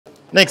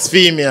Next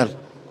female.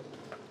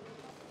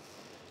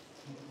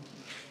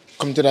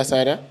 Come to that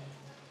side, eh?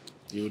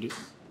 You do.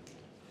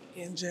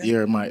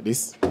 Here, Mike,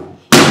 this.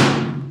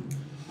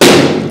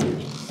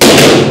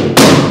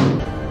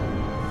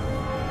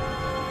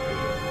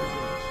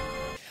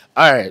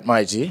 Alright,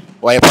 my G.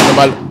 Why you pop the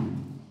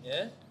balloon?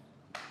 Yeah?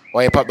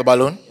 Why you pop the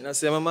balloon? You know,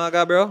 say my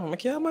maga, bro. I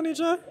can't manage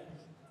her.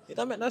 It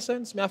don't make no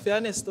sense. I feel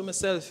honest to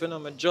myself, you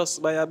know. I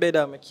just buy a bed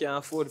and I can't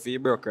afford for you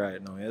broke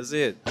right now. You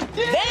see it?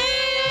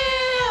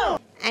 Damn!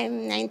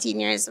 I'm 19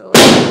 years old.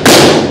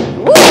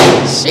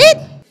 Woo! Shit!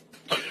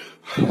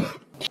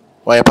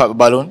 Why you pop the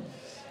balloon?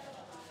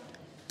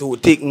 To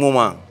take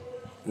mama.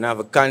 And have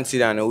a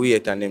consider and a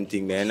weight and them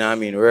thing there. You know what I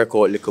mean? Work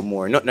out a little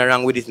more. Nothing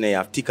wrong with it now. You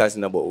have tickers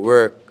in about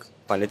work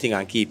on the thing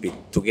and keep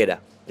it together.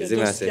 You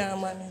just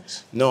can't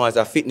manage. No, as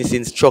a fitness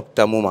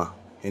instructor, mama,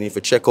 you need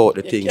to check out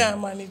the thing. You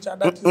can't manage that.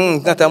 It's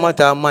not a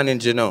matter of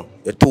managing, you know.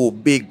 You're too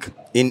big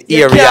in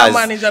you areas. Can't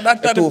manage that.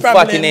 That's you're the too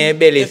problem. fat in your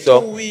belly, so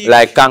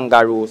like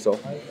kangaroo, so.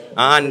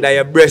 And under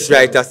your breast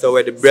right there, so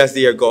where the breast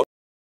here go.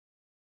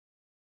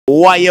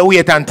 Why you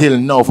wait until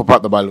now for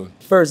pop the balloon?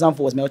 First and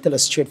foremost, I will tell you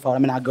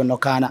straightforward, I'm not going no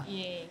corner.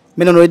 Yeah.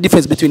 I don't know the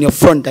difference between your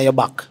front and your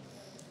back.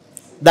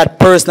 That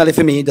personally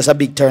for me, that's a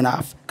big turn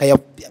off. I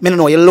don't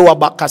know your lower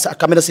back, because I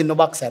don't see no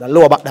backside, and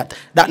lower back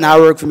that now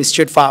work for me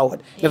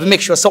straightforward. You have to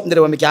make sure something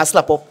there when I can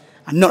slap up,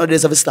 and none of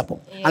this have a slap up.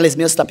 Yeah. Unless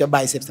me slap your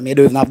biceps, and you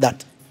don't even have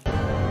that.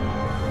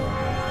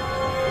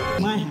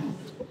 My hand.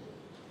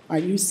 Are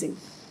you sing?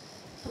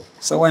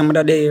 So why am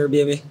I there here,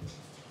 baby?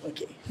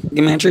 Okay.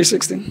 Give me a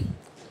 360.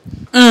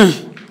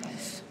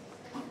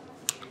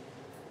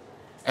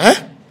 Huh?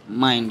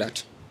 Mind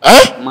that.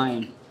 Huh?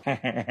 Mine.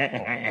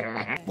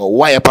 But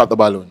why you pop the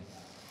balloon?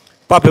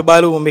 Pop the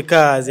balloon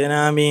because, you know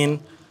what I mean,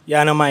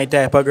 you're not my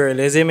type of girl,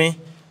 you see me?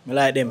 I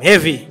like them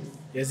heavy,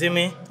 you see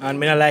me?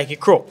 And I don't like the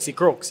crooks,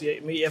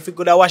 If you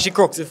could have washed the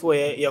crooks before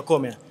you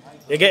come here.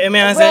 You get me?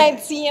 I say? Right,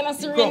 see, you know,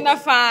 surrender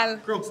fall.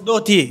 Crooks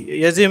dirty,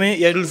 you see me?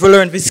 You have to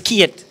learn to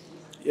skate.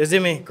 You see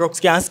me? Crooks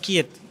can't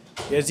skate.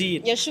 You see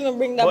it? You shouldn't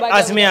bring the but bag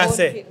as with me the I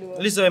say, outfit,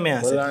 listen to me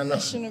I say. You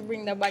shouldn't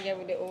bring the bag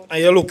with the outfit.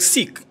 And you look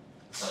sick.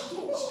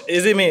 You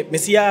see me? I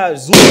see you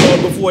zoom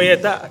out before you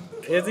talk.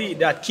 You see,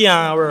 that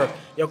can't work.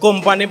 You come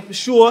on the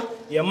show,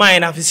 your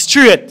mind have to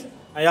straight.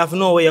 And you have to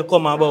know where you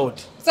come about.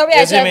 So we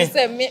are trying to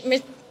say,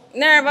 me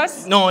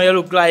nervous? No, you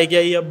look like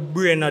your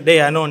brain not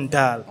there and none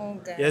tall.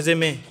 Okay. You see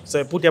me? So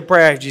you put your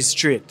priorities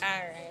straight.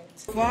 Alright.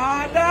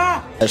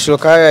 Father! She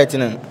look alright, you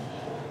know.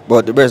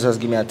 But the breast just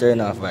give me a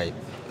turn off vibe.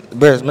 The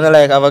breast, I don't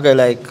like have a girl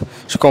like,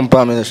 she come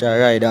for me, she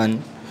ride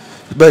and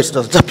the breast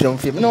just drop on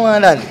me. No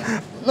one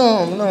that.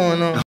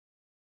 No.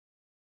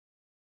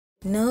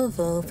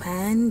 Novo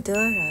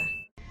Pandora.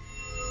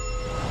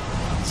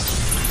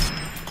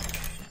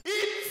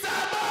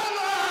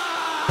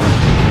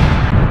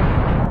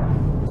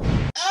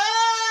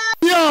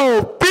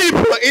 Yo,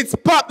 people, it's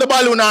Pop the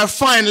Balloon and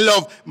Find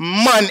Love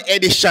Man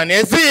Edition.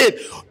 You see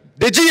it?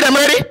 The G them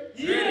ready?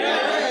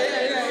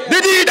 Yeah.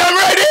 The G them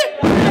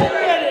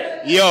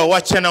ready? Yo,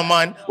 watch you now,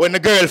 man. When the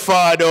girl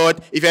fall out,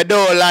 if you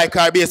don't like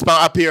her based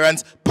on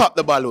appearance, pop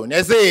the balloon.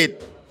 You see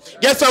it?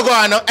 Guess what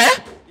going on, eh?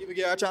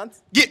 Give her a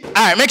chance.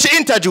 Alright, make sure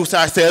introduce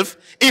herself.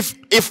 If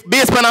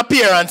based on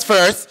appearance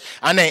first,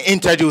 and then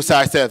introduce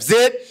herself. See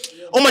it?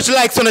 How much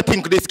likes on the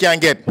think this can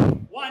get?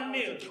 1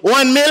 mil.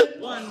 1 mil?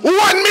 1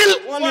 mil?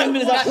 1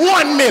 mil.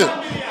 1 mil.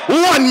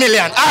 1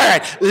 million.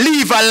 Alright,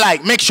 leave a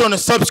like. Make sure to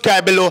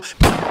subscribe below.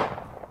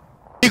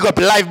 Big up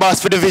Live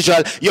Boss for the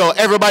visual. Yo,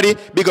 everybody,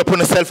 big up on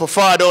yourself for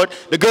forward out.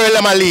 The girl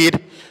I'm a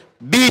lead.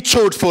 Be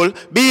truthful,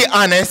 be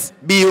honest,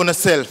 be on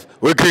yourself.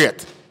 We're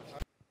great.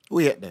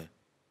 Wait there.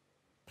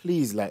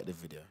 Please like the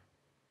video.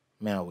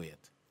 May I wait?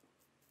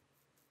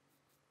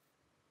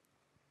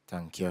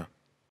 Thank you.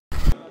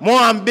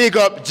 More and big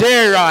up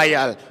J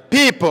Royal.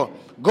 People,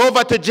 go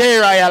over to J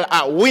Royal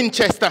at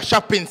Winchester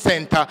Shopping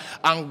Center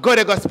and go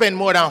spend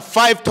more than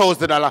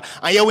 $5,000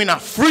 and you win a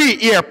free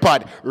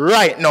earpod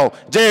right now.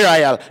 J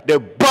Royal, the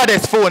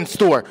baddest phone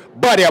store.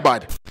 Body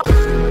bad.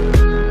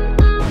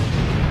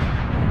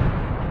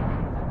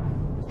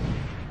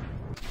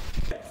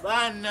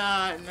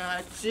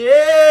 Banana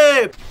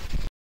chip.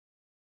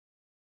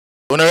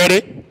 You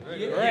ready?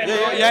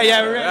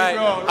 Yeah, we're ready,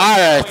 bro.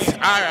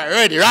 Alright,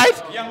 ready,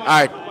 right?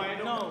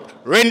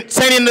 Alright.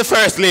 Send in the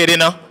first lady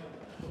now.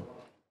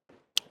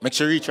 Make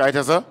sure you reach right,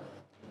 sir.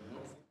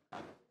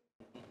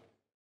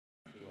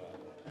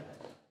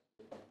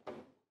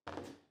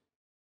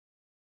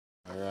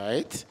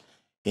 Alright.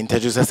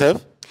 Introduce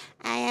yourself.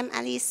 I am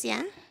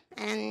Alicia,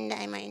 and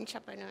I'm an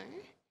entrepreneur.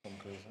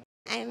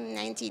 I'm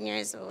 19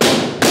 years old.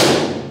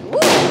 Woo!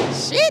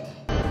 Shit!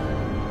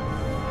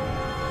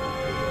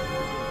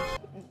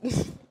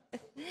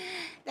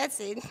 That's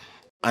it.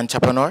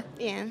 Entrepreneur?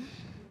 Yeah.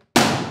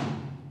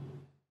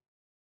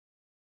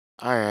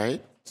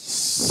 Alright.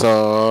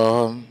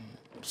 So,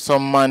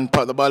 some man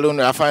pop the balloon.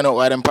 I find out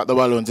why them pop the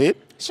balloons, eh?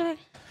 Sure.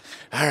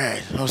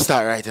 Alright, I'll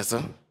start right here,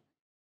 sir.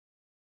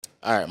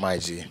 Alright, my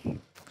G.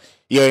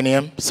 Your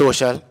name,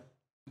 social.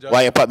 Job.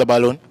 Why you pop the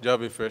balloon?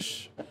 Jobby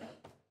Fresh.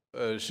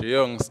 She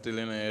young still,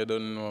 you know. You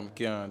don't know, I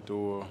can't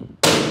do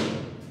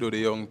the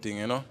young thing,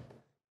 you know.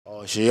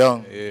 Oh, she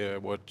young? Yeah,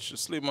 but she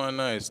slim and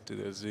nice still,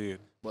 you see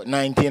it. But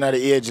 19 are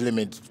the age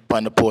limit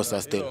on the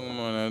poster still? Young,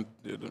 man.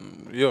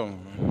 Young,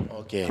 man.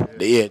 Okay,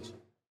 the age.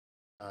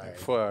 Right.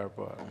 Far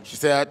apart. She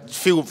said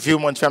a few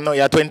months from now,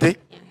 you're 20?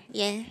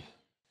 Yeah.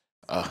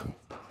 Oh,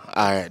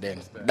 all right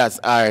then. That's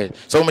all right.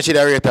 So how much did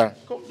I rate her?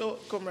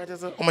 Come right here,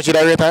 sir. How much did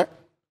I rate her?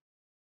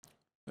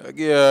 I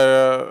give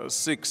her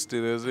 6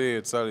 till, you see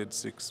it. Solid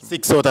 6.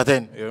 6 out of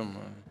 10? Yeah, man.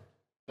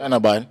 That's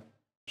not bad.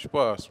 She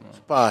passed, man.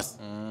 She passed.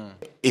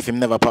 If him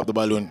never pop the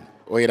balloon,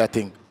 what you that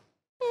think?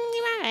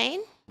 You alright?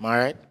 Am I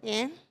right?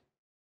 Yeah.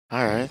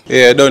 All right.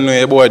 Yeah, I don't know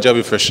your boy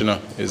Jabby Fresh, you know.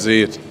 You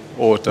see it.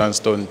 Out and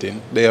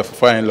stunting. They have to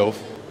find love.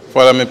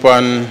 Follow me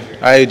on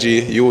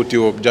IG,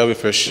 YouTube, Jabby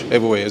Fresh,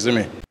 everywhere, you see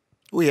me?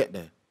 Wait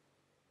there.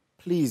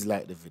 Please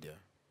like the video.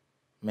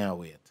 May I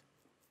wait?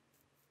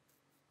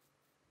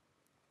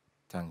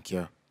 Thank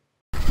you.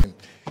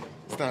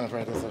 Stand up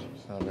right there, sir.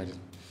 Stand up right there.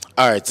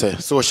 All right, sir.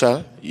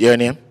 Social, your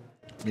name?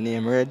 My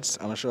name Reds.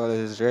 I'm sure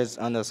this is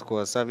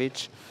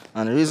Reds_Savage.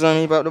 And the reason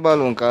I pop the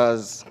balloon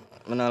because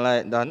I don't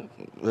like that.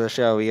 We're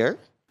share weird.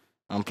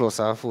 And plus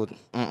our foot.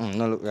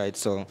 No look right,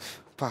 so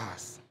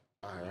pass.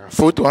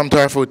 Foot? What to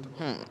our foot?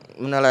 I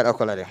don't like that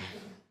color there.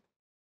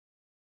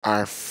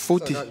 Our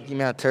foot? So give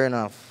me a turn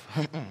off.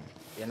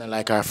 You don't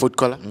like our foot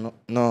color? No,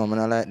 I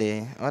don't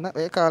like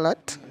what you call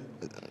that?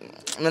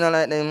 I don't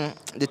like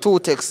the two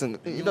texts.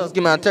 You just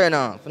give me a turn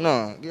off.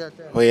 No, give a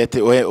turn off.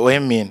 What you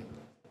mean?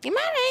 You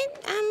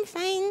alright? I'm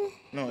fine.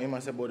 No, you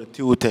must say about the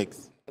two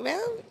texts.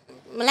 Well,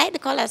 I like the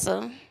color,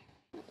 so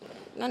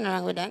nothing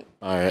wrong with that.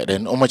 All right,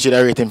 then. How much did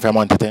I rate him from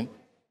 1 to 10?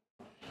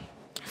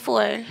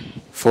 4.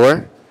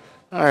 4?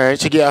 All right,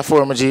 she get a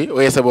 4, Maji.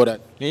 What you say about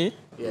that? Me?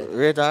 Yeah.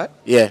 Rate her?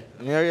 Yeah.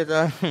 Me rate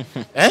her?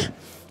 Eh?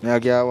 Me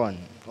give her 1.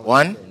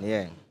 1?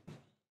 Yeah.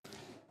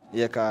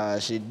 Yeah,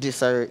 cause she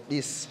diss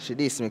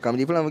me. Come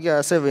the plan we give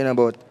her 7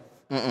 about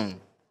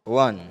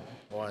 1.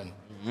 1.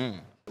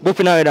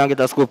 Booping out and get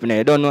a scoop in there.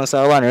 You don't know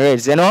so 1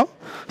 Reds, you know?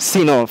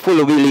 See no,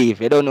 full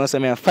believe. You don't know so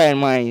me find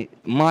my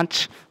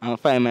match and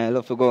find my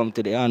love to go home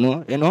today,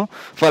 you know?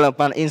 Follow up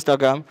on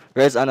Instagram,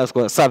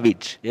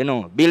 Reds_Savage, you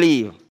know,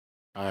 believe.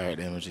 Alright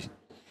then, Maji.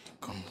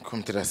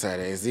 Come to the side,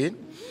 is it?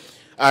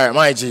 Alright,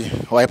 my G,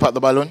 why pop the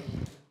balloon?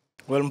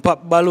 Well, I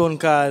pop balloon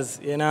cause,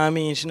 you know what I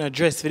mean, she not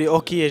dressed for the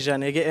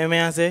occasion, you get me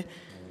and say?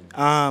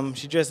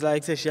 She dressed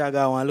like say she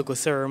got one look of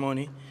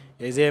ceremony.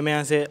 You see me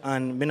and say,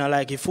 and me not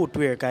like the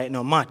footwear cause it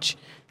no match.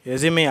 You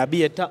see me, I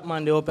be a top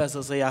man the upper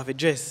so you have to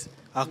dress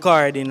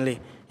accordingly.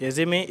 You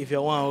see me, if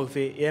you want with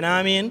it, you know what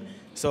I mean?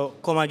 So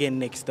come again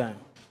next time.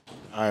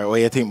 Alright, what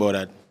do you think about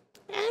that?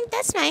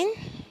 That's fine.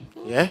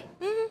 Yeah?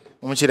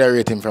 How much did I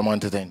rate him from 1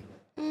 to 10?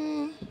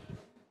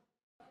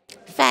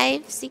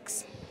 5,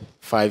 6.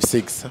 5,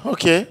 6.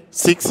 Okay,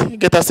 6. You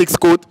get a 6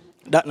 coat.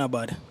 That not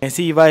bad. And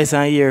see voice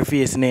and hear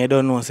face and you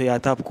don't know, so you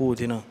top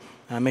coat, you know.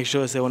 And make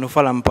sure say when you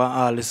follow me on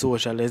all the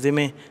social, you see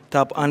me?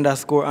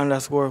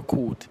 Top__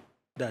 coat.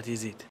 That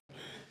is it.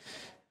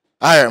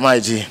 Alright, my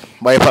G.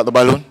 Why you pop the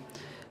balloon?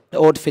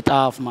 The outfit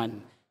off, man.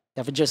 You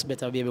have to dress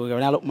better, baby.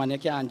 When I look, man, you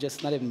can't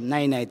just not even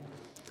 9-night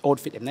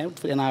outfit. Them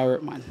outfit in our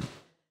work, man.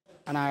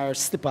 And our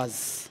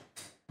slippers.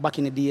 Back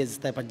in the days,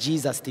 type of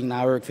Jesus thing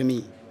now work for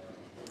me.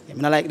 I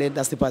mean, I like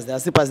the slippers. The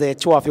slippers, they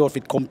show off your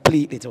outfit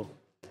completely, too.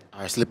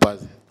 Our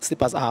slippers?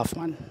 Slippers off,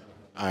 man.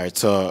 Alright,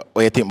 so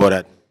what do you think about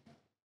that?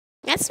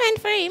 That's fine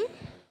for him.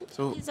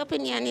 So, his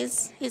opinion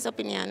is his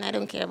opinion. I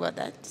don't care about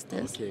that.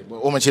 Okay,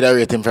 but how much did I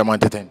rate him from 1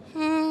 to 10?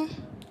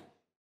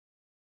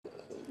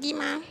 Give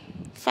me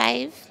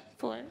 5,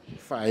 4.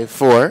 5,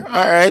 4.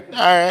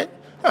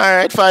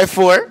 Alright, 5,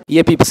 4.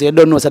 Yeah, people say you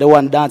don't know, so the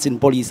one dancing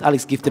police,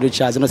 Alex give to the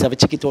charge. You know, so have to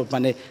check it out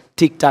on the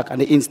TikTok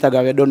and the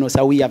Instagram. You don't know,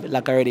 so we have it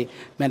like already.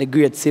 Man, the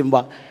great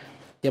Simba.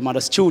 Yeah, man,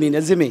 just tune in,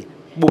 you see me?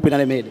 Booping on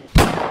the made.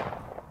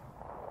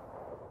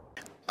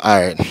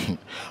 Alright.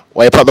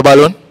 Why you pop the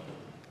balloon?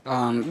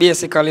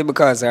 Basically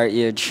because her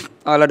age.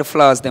 All of the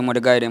flaws them with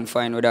the guy them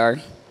find with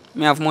her.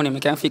 Me have money, me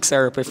can fix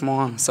her up if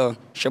more. So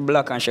she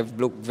black and she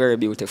look very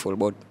beautiful,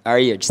 but her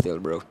age still,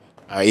 bro.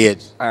 Her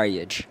age? Her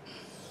age.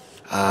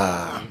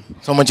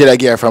 So much did I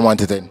give her from 1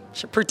 to 10?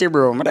 She pretty,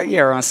 bro. I give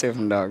her around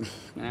 7, dog.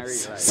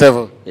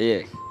 7?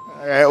 Yeah.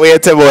 Alright, what you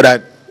tell about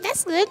that?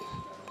 That's good.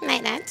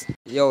 Like that.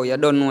 Yo, you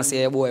don't know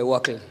say your boy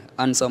Wackle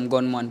and some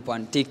gunman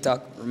on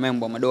TikTok.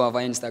 Remember, I don't have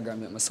an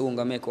Instagram yet. I soon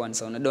gonna make one,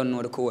 so I don't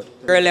know the code.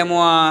 Girl, them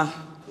want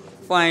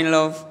find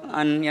love,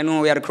 and you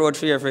know we are the crowd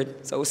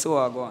favorite, so we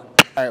saw her go on.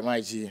 Alright,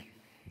 my G.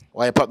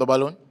 Why you pop the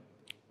balloon?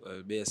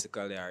 Well,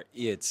 basically, her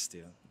age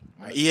still.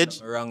 Her age?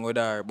 Nothing wrong with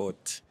her,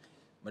 but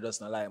I just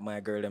not like my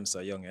girl them so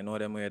young. You know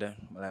them way there?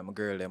 I like my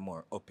girl them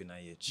more up in her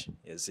age.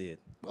 You see it?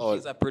 But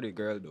she's a pretty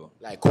girl though.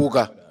 Like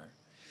Cougar?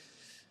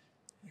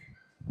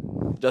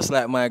 Just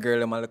like my girl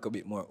them a little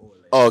bit more old.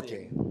 Like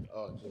Okay.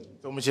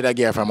 So much did I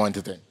give her from 1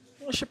 to 10?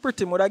 Well, she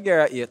pretty, but I give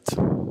her 8.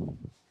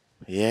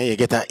 Yeah, you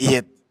get a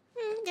 8.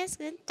 That's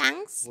good.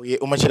 Thanks.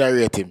 How much did I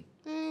rate him?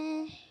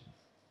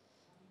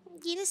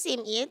 Give the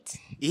same 8.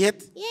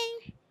 8? Yeah.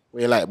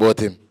 What you like about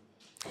him?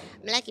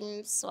 I like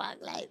him swag,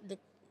 like the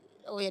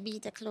you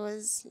beat the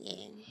clothes.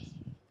 Yeah.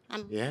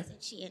 Yeah?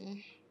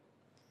 Chain.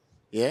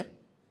 Yeah?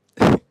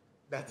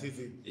 That is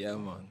it. Yeah,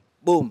 man.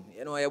 Boom.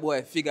 You know, your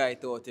boy figure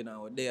it out, you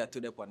know, there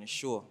today on the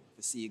show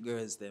to see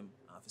girls them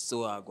and to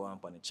so I go on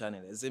the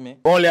channel, you see me?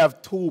 Only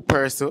have 2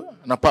 persons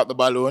and I pop the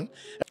balloon.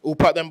 Who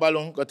pop them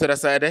balloon? Go to the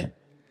side there.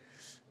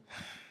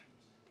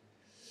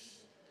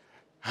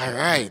 All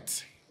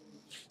right.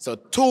 So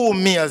 2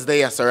 males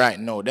there so right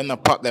now. Then I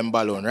pop them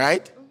balloon,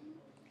 right?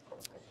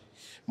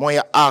 More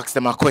you ask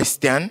them a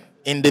question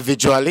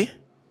individually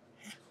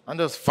and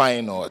just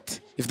find out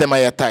if them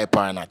are your type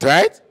or not,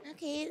 right?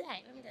 Okay,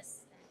 right. Let me just.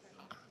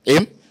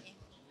 Him?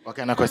 What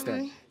kind of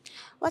question?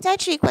 What are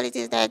 3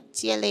 qualities that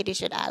your lady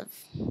should have?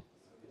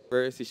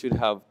 First, she should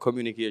have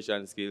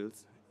communication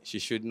skills. She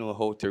should know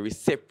how to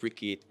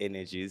reciprocate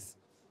energies.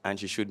 And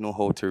she should know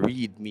how to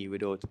read me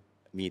without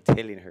me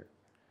telling her.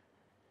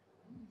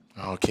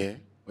 Okay.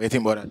 What do you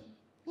think about that?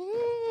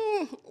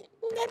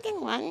 That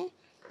can one.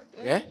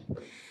 Yeah?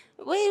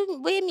 What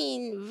you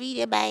mean, read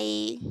it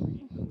by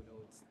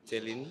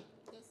Telling?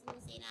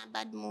 in a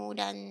bad mood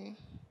and.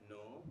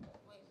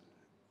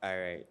 All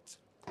right.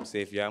 So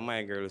if you're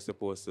my girl, you're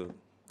supposed to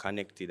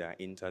connect it and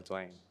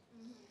intertwine.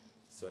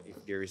 So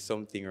if there is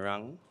something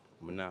wrong,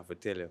 I'm going to have to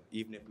tell you,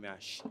 even if I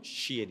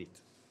shade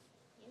it.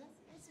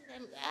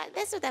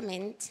 That's what I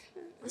meant.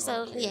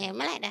 So, yeah, I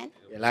like that.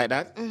 You like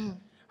that?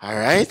 All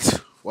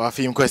right. What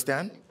film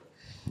question?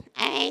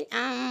 All right.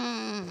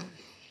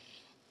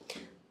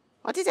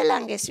 What is the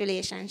longest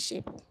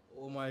relationship?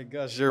 Oh my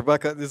gosh, you're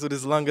back at this with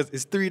this longest.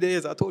 It's 3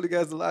 days. I told you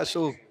guys the last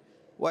show.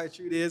 Why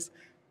 3 days?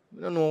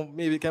 I don't know.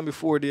 Maybe it can be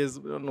 4 days.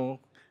 I don't know.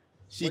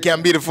 She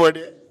can be the 4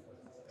 days?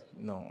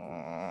 No,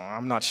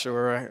 I'm not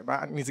sure.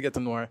 I need to get to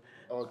know her.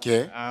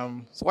 Okay.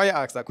 So why you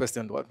ask that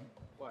question, though?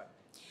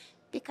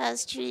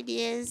 Because 3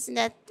 days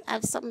that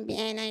have something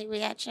behind it,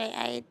 we are try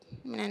hide.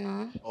 I don't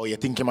know. Oh, you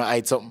think you might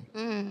hide something?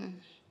 You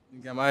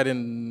think I'm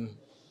hiding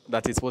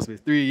that it's supposed to be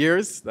 3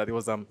 years? That it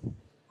was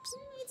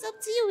It's up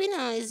to you, you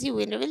know. It's you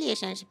in the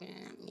relationship. You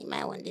know?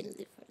 My one didn't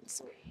different.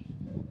 So.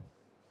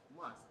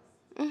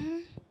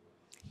 You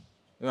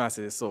know, I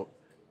say so.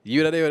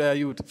 You that day with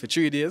you for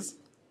 3 days?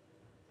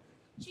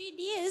 3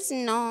 days?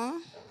 No.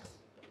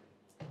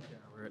 Yeah,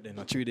 we're there.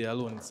 No, 3 days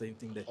alone, the same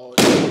thing there. Oh,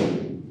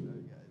 okay.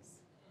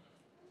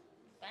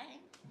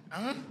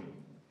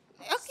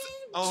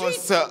 Oh,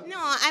 so. No,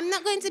 I'm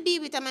not going to be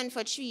with a man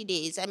for 3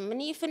 days. I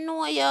need to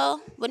know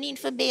you. We need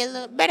to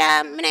bail. But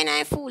I'm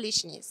not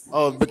foolishness.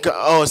 Oh,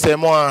 because so you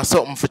want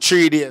something for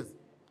 3 days?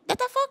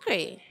 That's a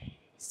fuckery.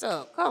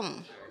 So,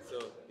 come.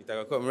 It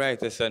will come right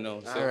to son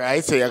now. All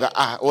right, so you got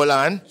hold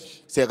on.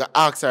 So you got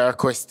ask her a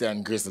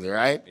question, Grizzly,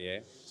 right? Yeah.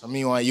 So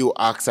me want you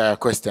ask her a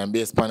question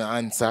based upon the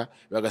answer.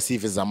 We're gonna see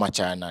if it's a match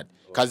or not.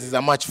 Because it's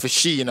a match for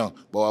she, you know.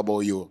 But what about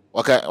you?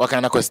 What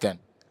kind of question?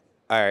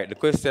 All right, the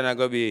question is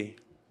going to be,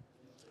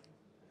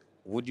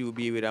 would you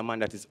be with a man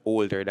that is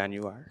older than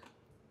you are?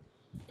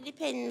 It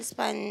depends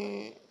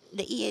on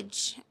the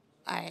age.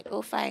 All right,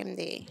 how far I'm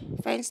there.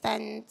 For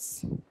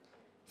instance,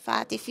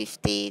 40,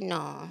 50,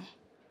 no.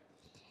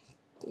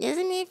 You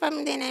see me,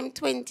 from then I'm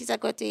 20s, I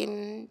go to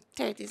him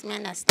 30s, man,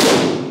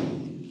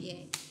 understand. Yeah.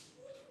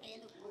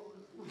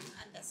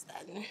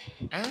 Understand.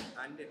 And all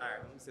right,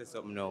 let me say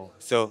something now.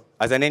 So,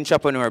 as an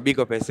entrepreneur, big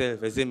up yourself,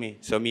 you see me?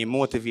 So, me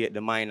motivate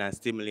the mind and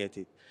stimulate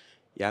it.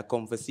 You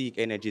come for seek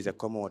energies that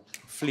come out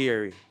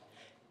flary.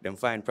 Then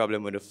find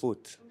problem with the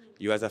foot.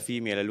 You as a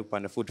female, you look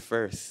on the foot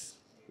first.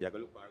 You have to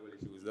look on the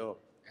shoes though.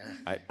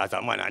 As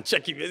a man, and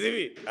check it, you see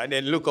me? And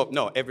then look up,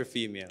 no, every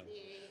female.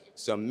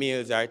 Some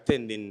males are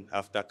tending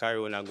after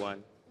Corona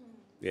going.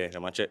 Yeah,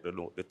 I'm going to check the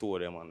 2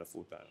 of them on the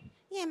foot.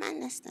 Yeah, I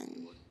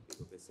understand.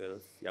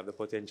 Yourself. You have the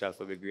potential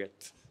for be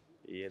great.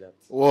 You hear that?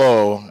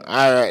 Whoa.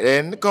 All right,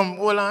 then. Come,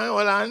 hold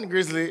on.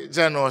 Grizzly.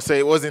 Jano say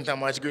it wasn't that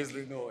much,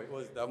 Grizzly. No, it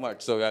wasn't that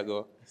much. So I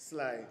go.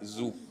 Slide.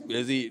 Zoop.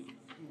 You see?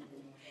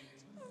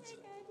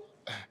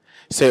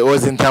 So it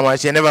wasn't that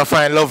much. You never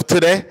find love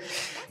today?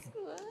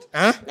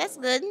 Huh? That's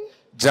good.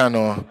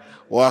 Jano,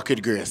 walk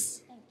with grace.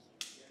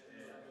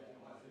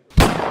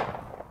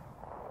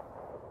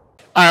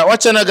 All right,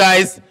 watch on,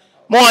 guys.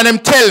 More of them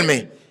tell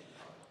me.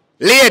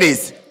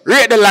 Ladies,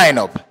 rate the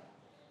lineup.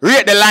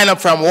 Rate the lineup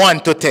from 1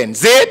 to 10.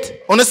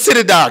 Zit, wanna see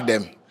the dog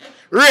them.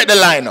 Rate the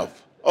lineup.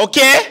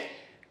 Okay?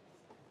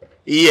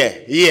 Yeah.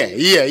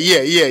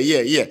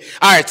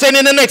 All right, send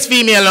in the next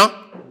female now.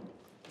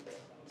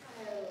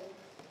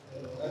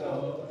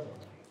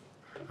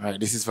 All right,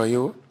 this is for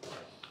you.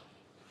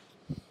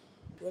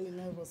 Really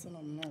nervous and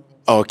I'm nervous.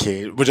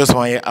 Okay, we just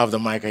want you to have the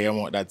mic and your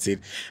mouth, that's it.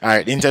 All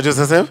right, introduce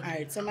yourself. All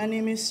right, so my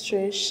name is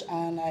Trish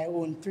and I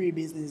own 3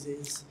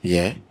 businesses.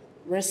 Yeah.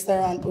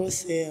 Restaurant,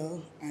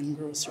 wholesale, and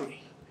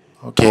grocery.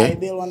 Okay. I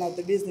built one of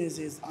the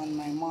businesses on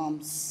my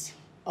mom's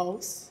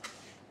house.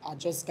 I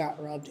just got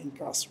robbed in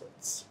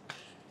Crossroads.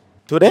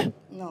 Today?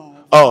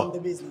 No, Oh. from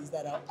the business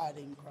that I had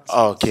in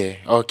Crossroads. Okay.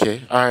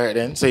 All right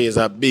then. So he's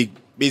a big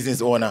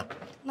business owner.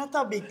 Not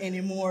that big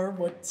anymore,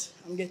 but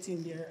I'm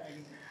getting there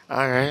again.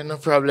 All right, no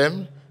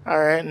problem. All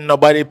right,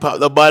 nobody pop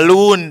the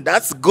balloon.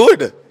 That's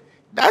good.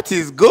 That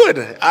is good.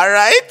 All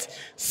right.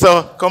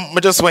 So come, I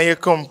just want you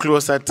to come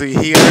closer to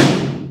here.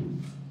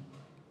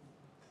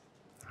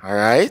 All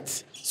right.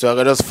 So I'm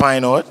gonna just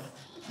find out.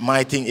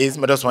 My thing is,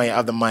 I just want you to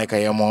have the mic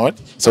at your mouth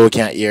so we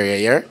can't hear you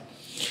here.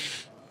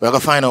 We're gonna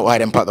find out why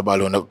they pop the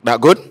balloon. That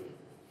good?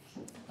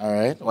 All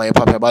right. Why you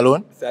pop your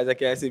balloon? So as I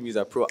can see, he's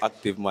a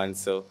proactive man,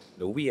 so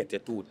the weight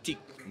is too thick.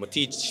 I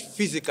teach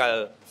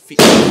physical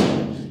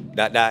fitness.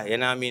 That, you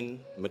know what I mean?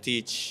 I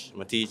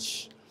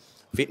teach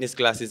fitness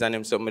classes and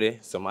them somebody,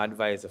 some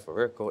advice for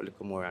workout a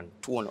little more and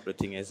tone up the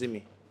thing, you see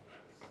me?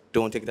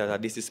 Don't take that as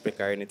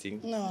disrespect or anything.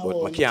 No,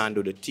 but I can't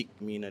do the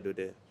thick, me not do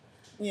the...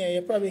 Yeah,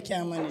 you probably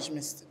can't manage me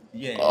still.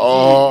 Yeah.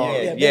 Oh.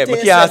 Yeah,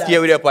 but can't stay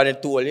with you upon the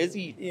tool, you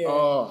see? Yeah.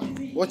 Oh.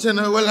 What you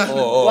know? Well,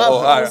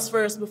 What happens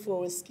first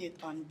before we skate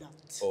on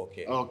that?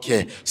 Okay.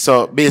 Okay.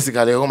 So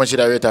basically, how much did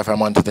I rate her from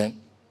 1 to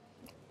 10?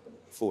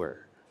 4.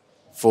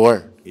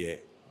 4. Yeah.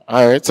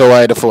 All right. So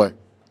why the 4?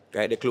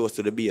 Right, they're close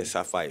to the base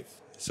of 5.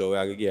 So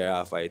I give her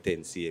half a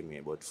 10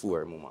 CMA, but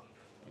 4 mama.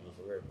 If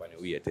you work on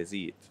the weight, you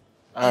see it.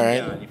 All right.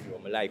 Yeah, if you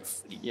want like,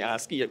 you can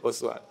skate or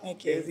so.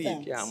 Okay, you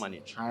thanks. can't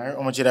manage. All right.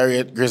 How much did I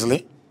rate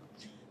Grizzly?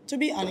 To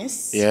be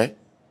honest, Yeah.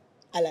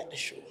 I like the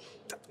show.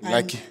 And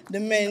Like the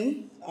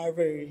men are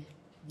very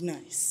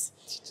nice.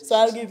 So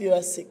I'll give you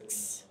a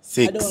 6.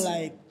 6. I don't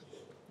like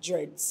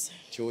dreads.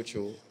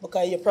 True.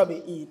 Because you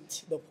probably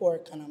eat the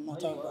pork and I'm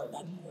not about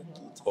that pork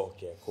eat.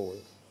 Okay, cool.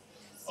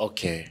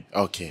 Okay.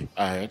 All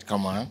right.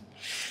 Come on.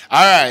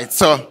 All right.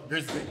 So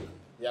Grizzly,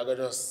 you're gonna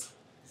just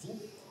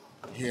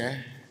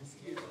here.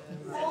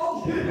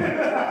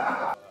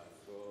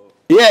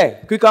 Yeah,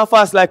 quick and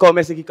fast like how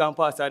Messi kick and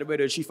pass out the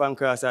brother shift and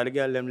cross out the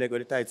girl them leg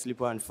with the tight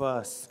slip and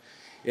fast.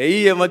 Yeah, you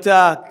hear my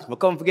talk. I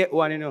come forget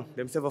one, you know.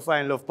 Them say for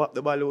find love, pop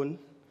the balloon.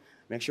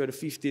 Make sure the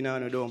 15 now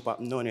don't pop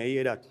none. You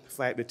hear that?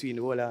 Fight between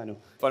the whole of you.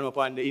 Follow me up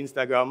on the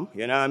Instagram,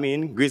 you know what I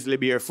mean? Grizzly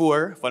Bear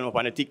 4. Follow me up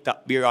on the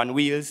TikTok, Bear on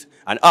Wheels.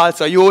 And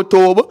also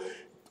YouTube,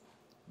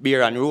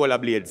 Bear on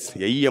Rollerblades.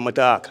 You hear my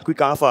talk. Quick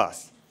and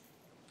fast.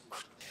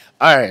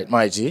 All right,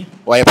 my G.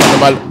 Why you pop the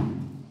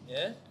balloon?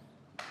 Yeah?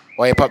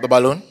 Why you pop the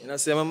balloon? You know,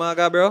 say my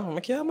maga, bro. I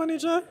can't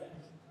manage her.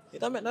 It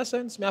don't make no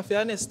sense. I have to be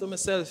honest to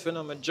myself, you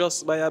know. I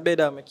just buy a bed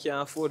and I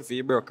can't afford for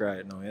you broke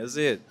right now. You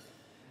see it?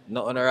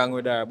 Nothing wrong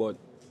with her, but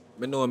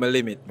I know my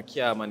limit. I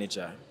can't manage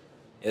her.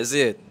 You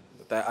see it?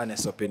 That's an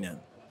honest opinion.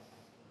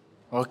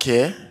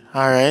 Okay.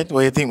 All right.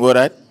 What do you think about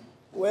that?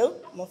 Well,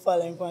 my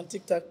following on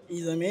TikTok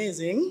is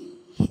amazing.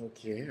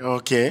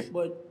 Okay.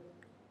 But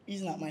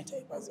he's not my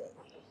type as well.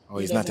 Oh,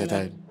 he's not your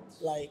type.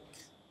 Like,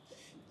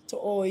 to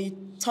how he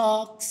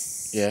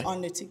talks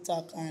on the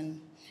TikTok,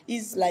 and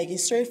he's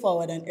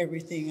straightforward and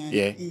everything, and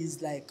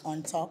he's like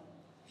on top.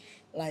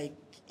 Like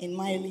in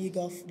my league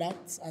of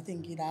that, I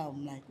think he'd have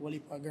like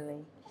Walipa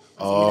girl.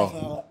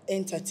 So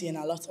entertain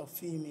a lot of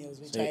females,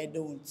 which I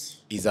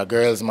don't. He's a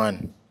girl's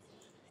man.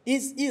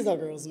 He's a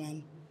girl's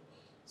man.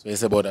 So you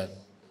say about that?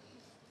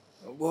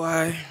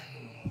 Boy,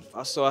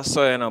 I saw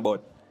you know,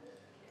 but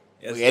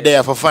yes, you're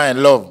there for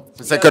find love.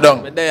 For second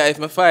down. I'm there if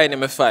I find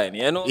him, I find,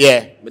 you know?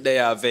 Yeah. I'm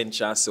there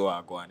venture and so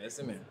I go on, you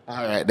see me?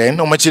 All right, then.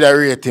 How much did I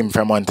rate him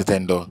from 1 to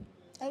 10, though?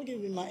 I'll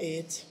give him an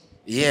 8.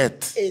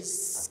 8.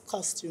 His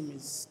costume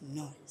is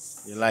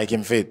nice. You like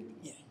him fit?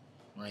 Yeah.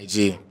 My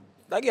G.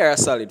 That guy a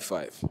solid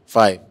 5.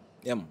 5?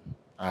 Yeah, man.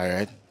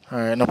 All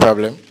right, no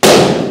problem.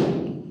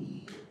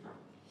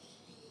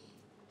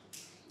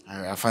 All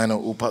right, I find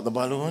out who popped the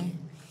balloon.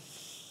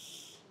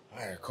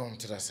 All right, come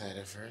to that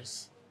side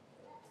first.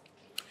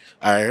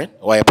 All right,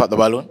 why you pop the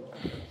balloon?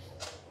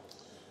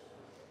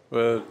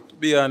 Well, to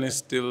be honest,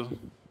 still,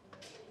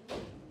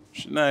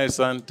 she's nice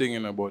and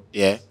thinking about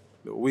the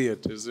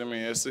weight. You see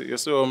me? You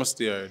see how I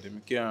stay already. I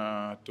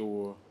can't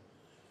to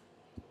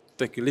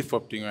take a lift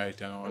up thing right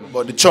now.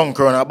 But the chunk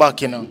around her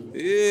back, you know?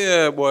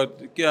 Yeah, but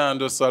you can't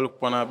just look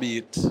on a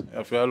beat. You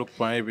have to look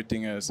on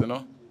everything else, you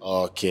know?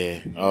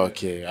 Okay. All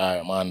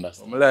right, I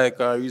understand. I like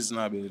her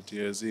reasonability,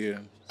 you see.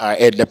 Her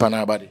head up on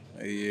her body?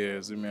 Yeah,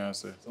 see me I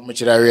say. How much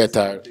did I rate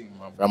her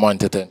from 1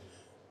 to 10?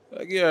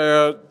 I give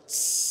her a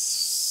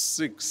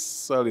 6,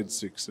 solid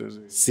 6. You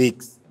see.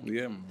 6?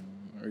 Yeah, man.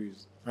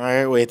 Reason. All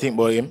right, what do you think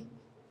about him?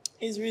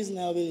 His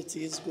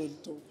reasonability is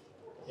good too.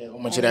 Yeah, how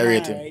much did I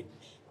rate him?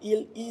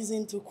 He's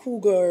into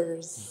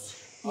cougars.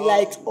 He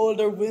likes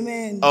older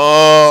women.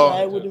 Oh. So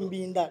I wouldn't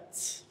be in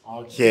that.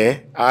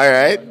 Okay, all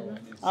right.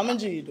 I'm a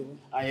G though.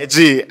 I'm a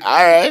G. All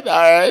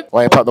right.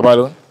 Why you pop the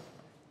balloon?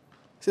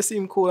 She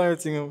seems cool and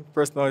everything.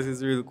 Personality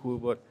is really cool,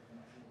 but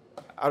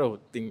I don't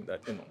think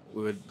that, you know,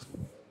 we would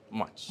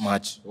match.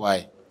 Match?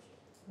 Why?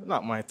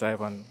 Not my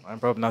type, and I'm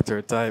probably not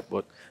her type,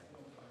 but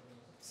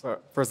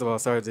first of all,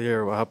 sorry to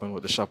hear what happened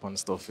with the shop and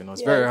stuff. You know,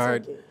 it's very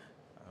hard.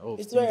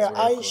 Okay. It's where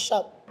I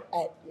shop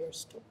at your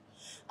store.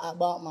 I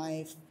bought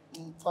my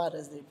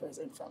Father's Day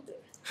present from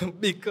there.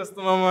 Big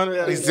customer,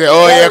 man. He say,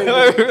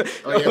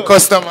 your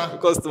customer.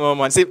 Customer,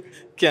 man. See,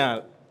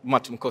 can't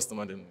match my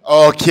customer then.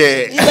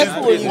 Okay.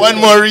 One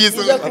more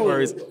reason. One more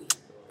reason.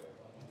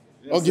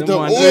 Okay,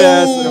 all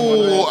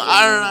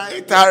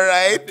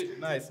right.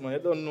 Nice, man. I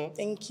don't know.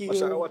 Thank you. What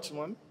should I watch,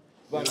 man?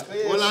 Hold on,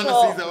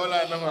 Caesar.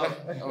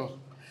 Hold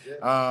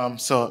on.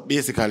 So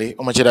basically,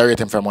 how much did I rate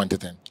him from 1 to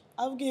 10?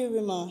 I'll give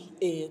him a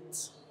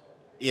 8.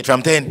 8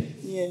 from 10?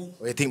 Yeah. What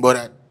do you think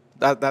about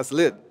that? That's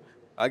lit.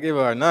 I give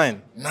her a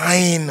 9.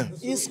 9?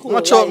 He's cool.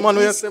 Watch out, like,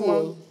 man. he's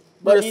cool.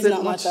 But he's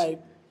not my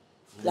type.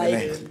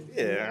 Like,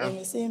 yeah. let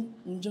me see him.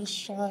 I'm just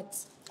short.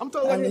 I'm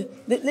telling you.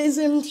 They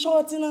see him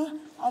short, you know,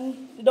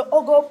 and the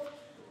hug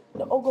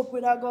up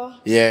with a go.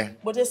 Yeah.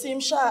 But they see him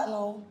short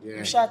now. Yeah.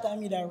 Him short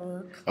and me that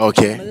work.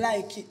 Okay. I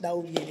like it that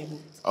way.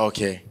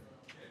 Okay.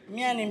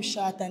 Me and him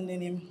short and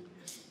then him.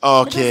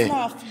 Okay.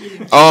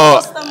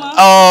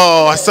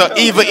 Oh, so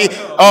even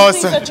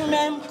so that you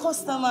mean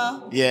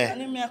customer. Yeah.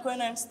 And then me I go in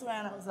the store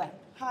and I was like,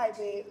 hi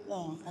babe.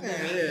 No. And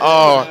then,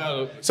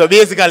 oh, so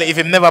basically, if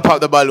him never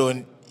pop the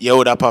balloon, you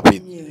would have pop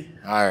it. Yeah.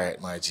 All right,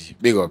 my G.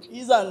 Big up.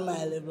 He's on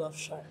my level of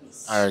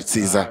sharpness. All right,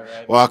 Caesar.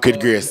 Walk with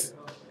grace.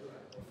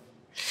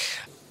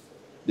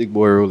 Big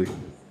boy Rolly.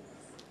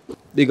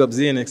 Big up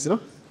Xanax, you know?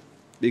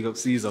 Big up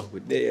Caesar.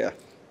 We're there.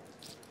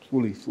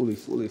 Fully.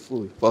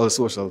 Follow the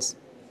socials.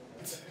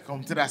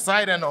 Come to that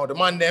side and now. The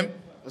man them.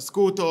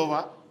 Scoot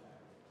over.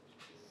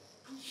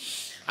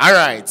 All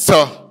right,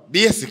 so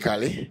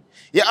basically,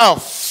 you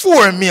have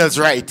 4 meals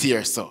right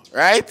here, so,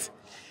 right?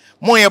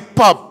 More you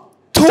pop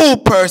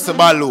 2-person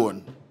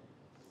balloon.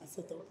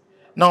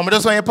 No, I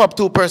just want you pop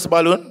 2-person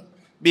balloon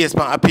based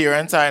on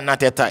appearance or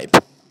not your type.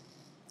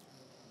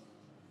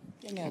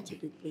 Can you have to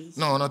pick, please?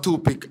 No, not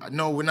 2-pick.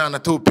 No, we're not a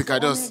 2-pick.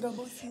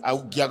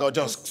 You go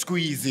just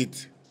squeeze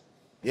it.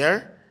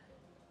 Yeah?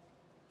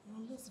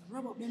 Just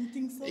rub up them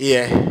things. So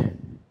Yeah.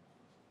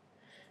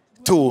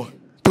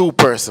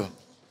 2-person.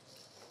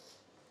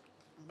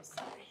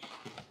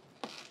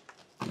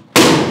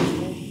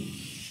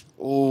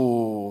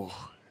 Ooh.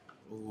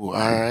 Ooh, all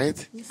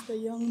right.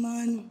 Mr. Young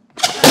Man.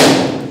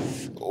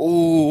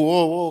 Ooh,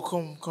 whoa,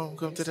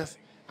 come to that.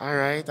 All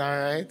right.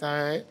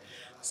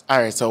 All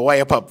right, so why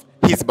you pop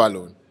his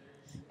balloon?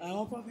 I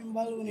don't pop him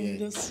balloon, he's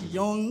just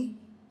young.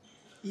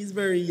 He's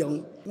very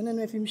young. I don't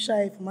know if he's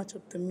shy, if he match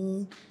up to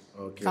me.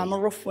 Okay. I'm a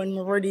rough one,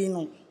 I'm ready, you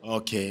know.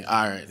 Okay,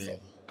 all right then.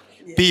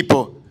 Yeah.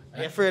 People.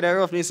 I'm afraid of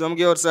roughness, so I'm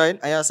go outside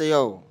and I say,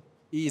 yo,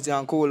 easy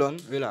and cool on,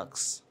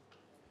 relax.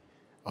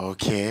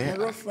 Okay. I'm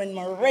rough when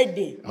I'm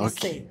ready.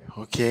 Okay.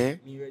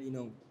 Me ready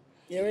now.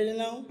 You ready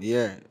now?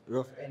 Yeah,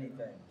 rough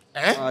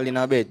anytime. All in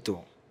a bed too.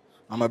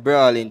 I'm a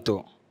brawling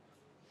too.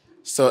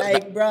 So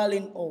like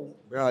brawling,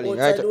 brawling,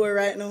 right? I do it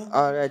right now?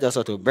 All right,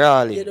 just to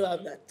brawling. You don't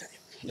have that time.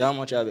 You how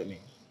much you have it me?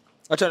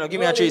 Watch out, give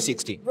me a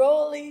 360.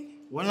 Brawling.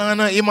 Well,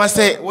 no, you must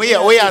say, what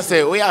you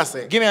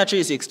say? Give me a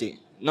 360.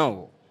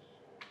 No.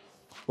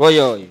 What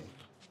you?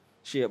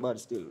 She bad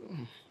still.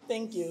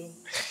 Thank you.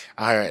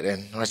 All right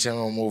then, watch him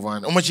move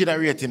on. How much did I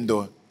rate him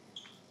though?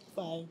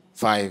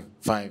 5.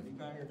 5.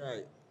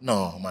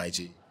 No, my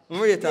G.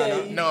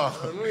 Yeah, no.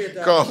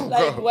 Go.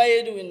 Why are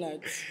you doing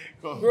that?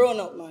 Grown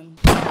up, man.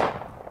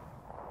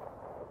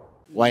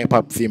 Why you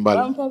pop film balloon?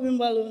 I'm popping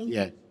balloon.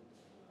 Yeah.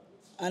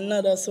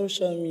 Another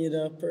social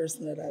media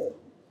person that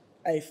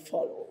I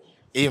follow.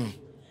 Him.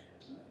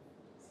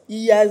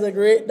 He has a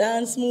great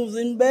dance moves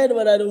in bed,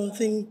 but I don't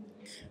think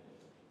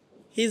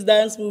his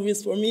dance move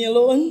is for me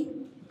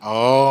alone.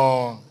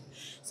 Oh.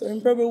 So I'm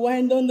probably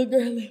wind down the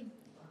girl,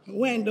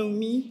 wind down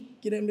me,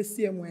 give them the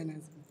same wine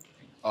as me.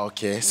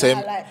 Okay, so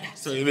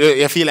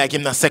you feel like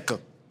him not second?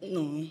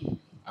 No.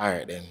 All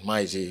right then,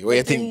 my G. What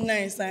you think? Him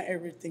nice and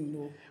everything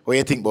though. What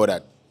you think about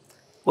that?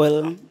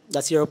 Well,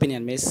 that's your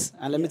opinion, miss.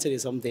 And let me tell you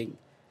something.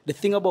 The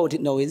thing about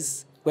it now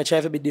is we're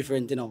trying to be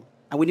different, you know.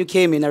 And when you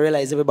came in, I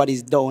realized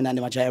everybody's down and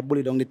they try to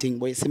bully down the thing.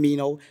 But you see me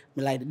now,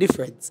 I like the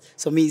difference.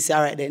 So me say,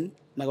 all right then,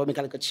 I'm going to make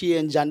like a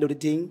change and do the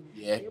thing.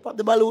 Yeah. You pop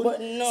the balloon.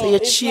 But no, so you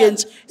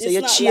change.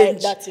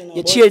 Like that, you know.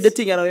 You change the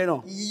thing, you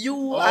know.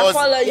 I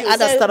follow you.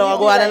 Understand how I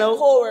go on, you know?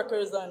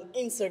 Co-workers on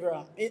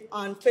Instagram,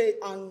 on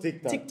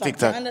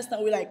TikTok. I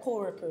understand we like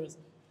co-workers.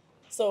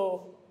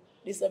 So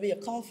this will be a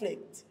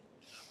conflict.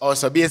 Oh,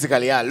 so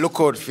basically, yeah, look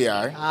out for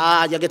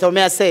her. You get what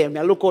I say?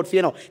 I look out for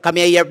you, know. Come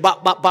here,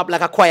 bop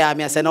like a choir.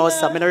 I say, no,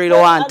 sir, I don't really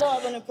want. I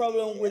don't have any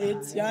problem with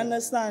it. You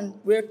understand?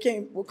 We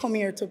come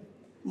here to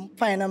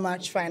find a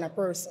match, find a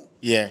person.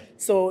 Yeah.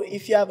 So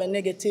if you have a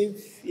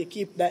negative, you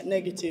keep that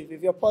negative.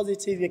 If you're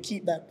positive, you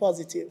keep that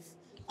positive.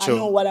 True. I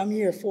know what I'm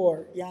here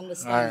for. You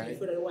understand? All right. You're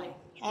afraid of the wine.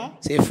 Huh?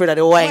 So you're afraid of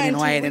the wine.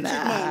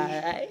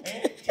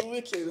 Too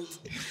wicked.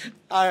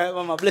 All right,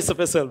 mama, bless up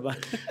yourself, man.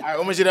 All right,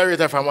 how much did I rate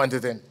her from 1 to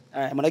 10?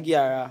 All right, I'm going to give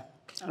her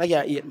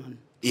 8, man.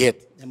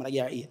 8? I'm going to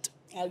give her 8.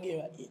 I'll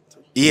give her 8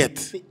 too. 8?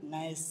 Fit,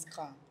 nice,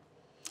 calm.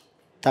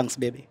 Thanks,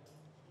 baby.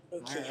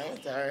 Okay.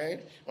 All right.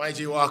 Why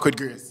do you walk with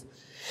grace?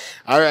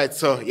 All right,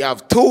 so you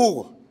have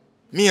 2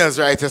 meals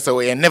right here, so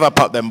you never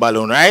pop them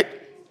balloon, right?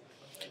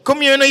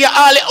 Come here, you know, you're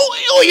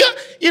all,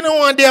 you don't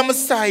want them on my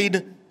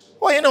side.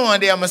 Why you don't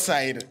want them on my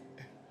side?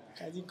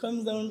 Because it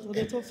comes down to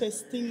the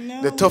toughest thing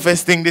now. The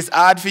toughest thing this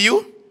hard for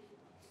you?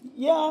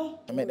 Yeah.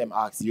 I made them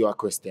ask you a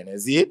question,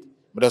 is it?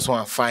 But just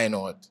want to find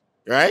out,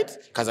 right?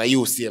 Because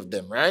you saved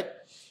them, right?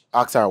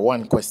 Ask her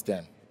one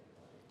question.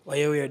 Why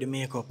you wear the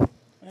makeup?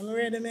 I'm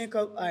wearing the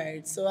makeup. All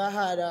right, so I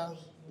had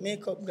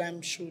makeup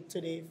glam shoot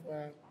today for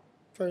a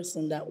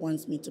person that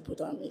wants me to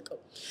put on makeup.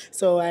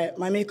 So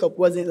my makeup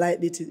wasn't like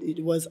this. It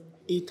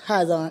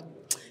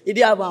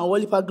did have a whole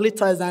heap of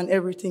glitters and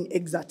everything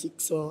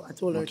exotic. So I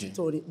told her to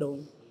tone it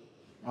down.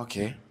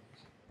 Okay.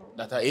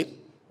 That's it?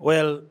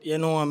 Well, you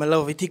know, I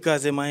love it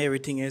thickers and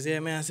everything, you see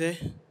me I say?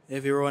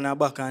 If you run a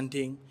back and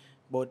thing.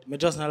 But I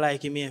just not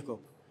like your makeup.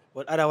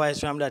 But otherwise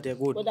from that you're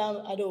good. But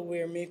I don't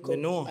wear makeup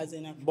as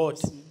in a person.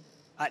 But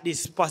at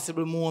this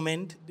possible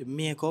moment, the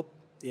makeup,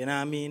 you know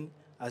what I mean,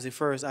 as the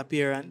first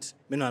appearance,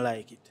 I don't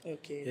like it.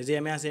 Okay. You see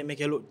me I say make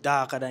you look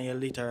darker than you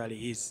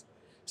literally is.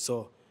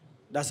 So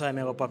that's why I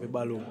make a pop a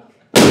balloon.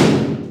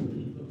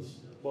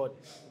 But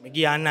I give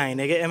you a 9,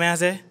 you get me I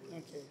say?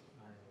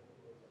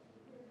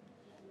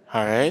 Okay.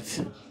 All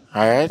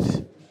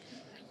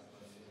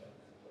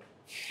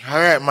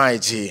right, my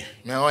G.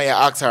 I want you to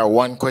ask her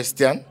one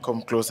question.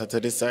 Come closer to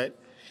this side.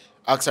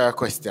 Ask her a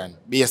question.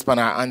 Based on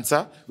her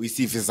answer, we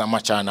see if it's a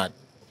match or not.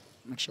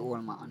 Match all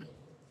man.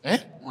 Eh?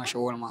 Match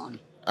all man.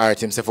 All right,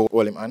 himself will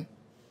hold him on.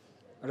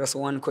 Just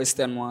one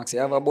question, Max. You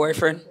have a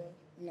boyfriend?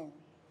 No,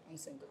 I'm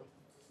single.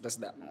 That's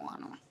that I want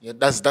to know. Yeah,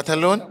 that's that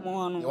alone? That I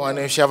want to know. You want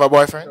to know if she have a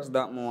boyfriend? That's that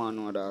I want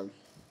to know, dog.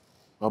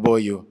 What about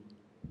you?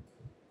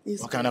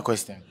 It's What kind of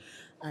question?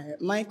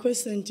 My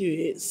question to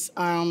you is,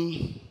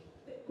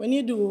 when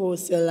you do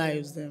host your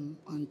lives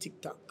on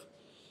TikTok,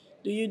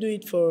 do you do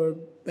it for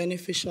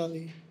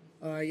beneficially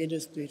or you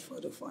just do it for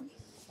the fun?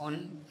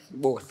 Fun?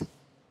 Both.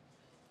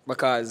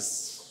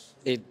 Because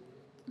it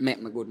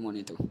make me good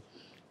money too.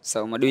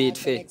 So I do it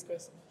for. You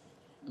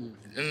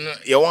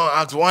want to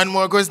ask one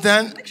more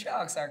question? Make sure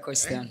I ask her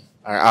question.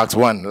 All right, ask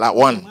one. Like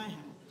one.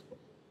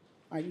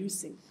 Are you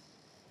sing?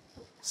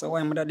 So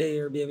why am I there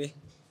here, baby?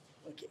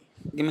 Okay.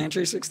 Give me a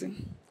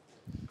 360.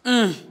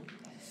 Huh?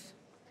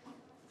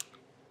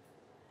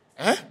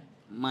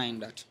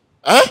 Mind that.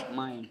 Huh?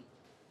 Mine.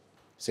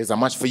 So it's a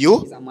match for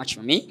you? It's a match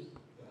for me.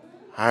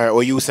 All right,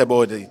 what you say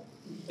about it?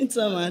 It's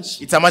a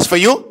match. It's a match for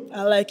you?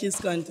 I like his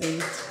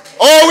content.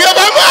 Oh, we have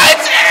a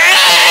match!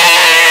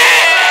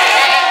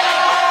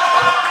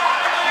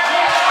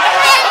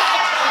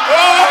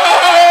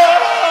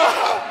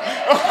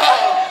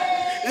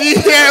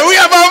 Yeah, we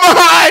have a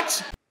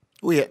match!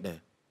 Wait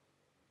there.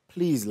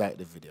 Please like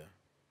the video.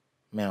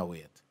 May I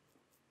wait?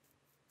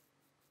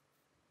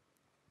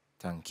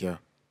 Thank you.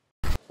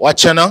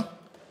 Watch you know.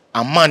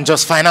 A man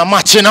just find a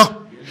match, you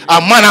know. A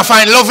man I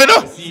find love, you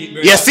know.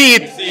 You see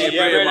it?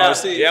 Yeah, man.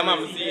 See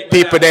it.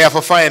 People there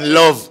for find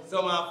love.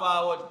 Some are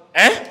forward.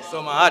 Eh?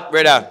 Some are hot,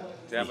 brother.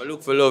 They have a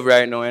look for love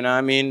right now, you know what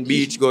I mean?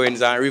 Beach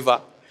goings and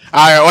river.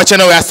 Alright, watch you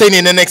know. We are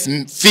sending the next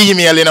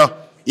female, you know.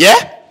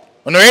 Yeah?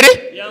 You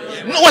ready? Yeah,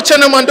 man. No, watch you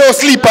know, man. Don't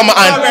sleep on my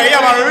hand. Okay, yeah,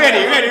 man. Ready.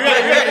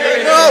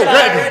 No,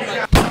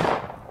 ready.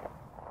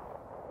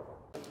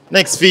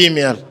 Next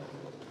female.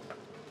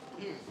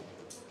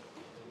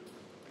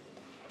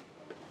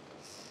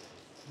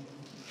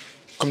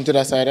 Come to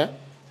that side, eh?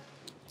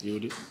 You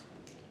do.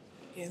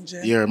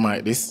 Angel. Here,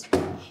 Mike, this.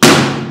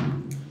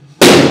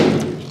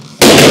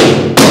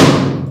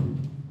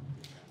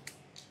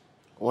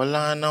 Hold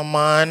on, no,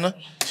 man.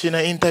 She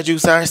not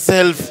introduce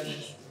herself.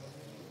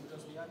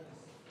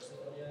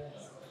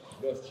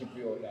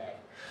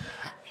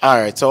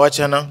 Alright, so what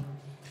you know?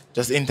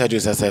 Just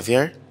introduce yourself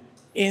here.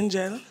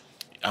 Angel.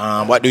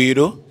 What do you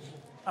do?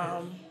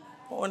 I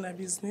own a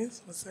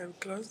business, I sell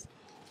clothes.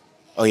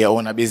 Oh, you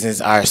own a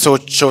business. Alright, so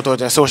shout out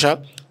your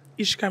social.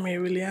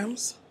 Ishkamir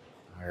Williams.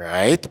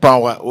 Alright,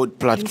 upon what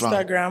platform?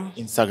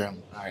 Instagram.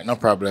 Alright, no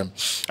problem.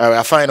 Alright,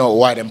 I find out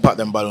why them pop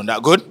them balloon.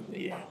 That good?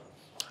 Yeah.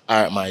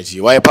 Alright, my G.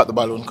 Why you pop the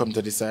balloon? Come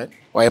to this side.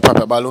 Why you pop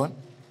the balloon?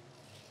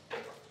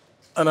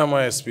 And I'm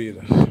my speed.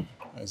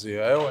 I see,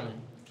 I want it.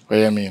 What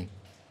do you mean?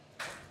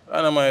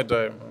 And I'm my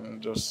type.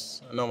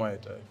 I know my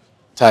type.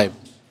 Type.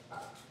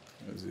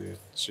 I see.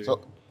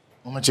 So,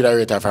 how much should I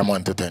rate her from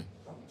 1 to 10?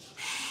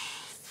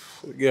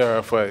 Give her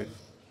a 5.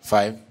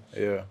 5?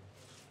 Yeah.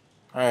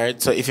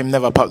 Alright, so if him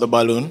never popped the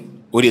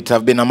balloon, would it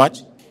have been a match?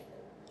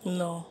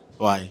 No.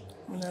 Why?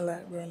 I don't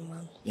like brown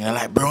man. You don't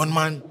like brown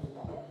man?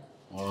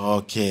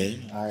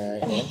 Okay.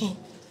 Alright.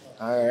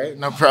 Alright,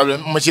 no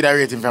problem. How much should I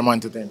rate him from 1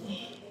 to 10?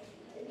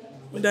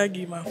 Would I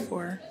give him a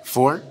 4?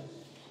 4?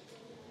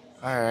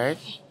 Alright.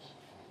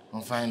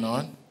 I'm fine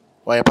on.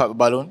 Why you pop the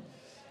balloon?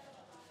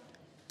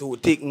 To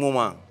take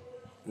mama.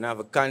 Now have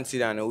a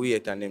consider and a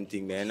weight and them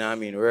thing there, you know what I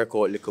mean? Work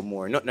out a little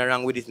more. Nothing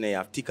wrong with it now, you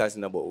have tickers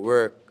now, but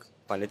work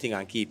on the thing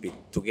and keep it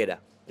together.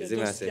 You see You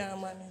me I just say?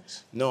 can't manage.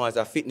 No, as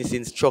a fitness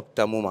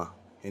instructor, mama,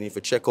 you need to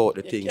check out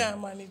the thing. You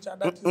can't manage that.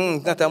 It's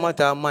not a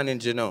matter of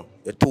managing, you know.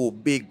 You're too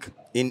big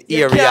in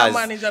You areas. can't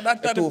manage that.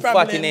 That's You're the too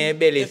problem. fat in your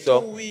belly, You're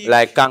so too weak.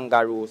 like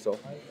kangaroo, so.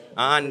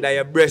 And under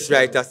your breast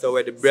right there, so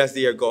where the breast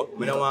here go.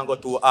 We don't want to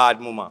go too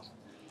hard, mama.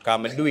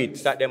 Because I do it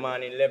Saturday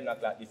morning, 11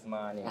 o'clock this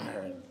morning.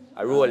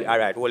 I roll it, all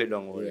right, hold it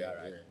down, hold it, all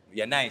right.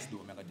 You're nice, though,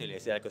 I'm going to tell you.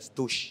 See, like a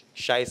stoosh,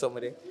 shy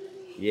somebody.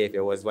 Yeah, if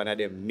it was one of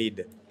them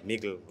middle.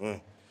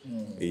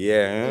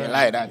 Yeah. You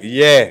like that?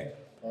 Yeah.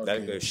 Okay.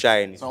 That go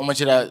shine. So how much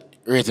should I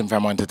rate him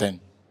from 1 to 10?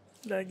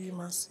 Would I give him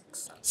a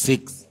 6?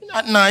 6.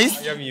 Not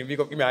nice. Yeah, me,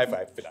 give me a high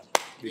five for that.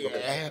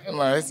 Yeah,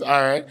 nice.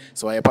 All right.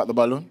 So why you pop the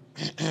balloon?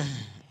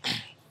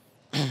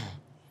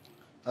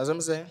 As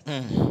I'm saying,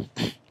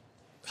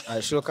 I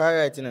shook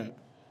alright, you know.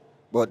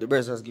 But the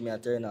birds just give me a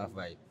turn off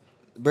vibe.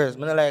 The birds, I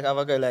don't like have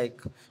a girl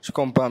like she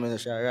come palm me,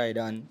 she ride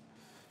and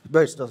the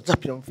birds just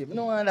drop you on feet. I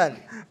don't want that.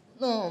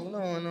 No.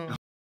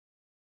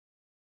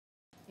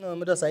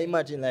 No, I just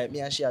imagine like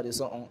me and she do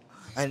something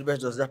and the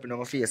birds just dropping on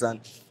my face and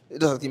it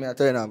just give me a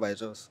turn off vibe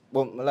just.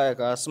 But I like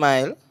her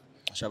smile,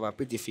 she have a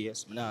pretty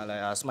face. I not like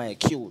her smile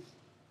cute.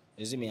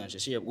 You see me, and she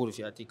shape good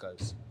for your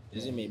tickles.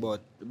 You see me,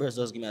 but the birds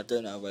just give me a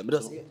turn off vibe.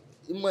 But just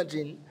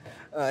imagine,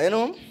 you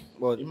know,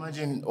 but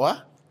imagine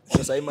what?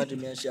 Just I imagine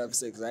me and she have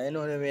sex. You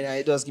know what I mean? And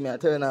it just give me a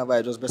turn off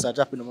vibe, just best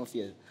dropping on my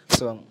face.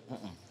 So,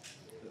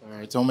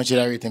 Alright, so how much did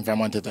I rate him from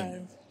 1 to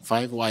 10?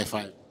 5? Why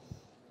 5?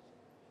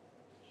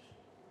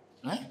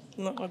 Huh?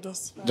 No,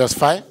 just 5. Just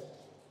 5?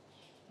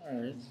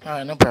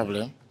 Alright, no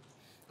problem.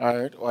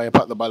 Alright, why you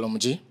pop the balloon,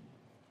 G?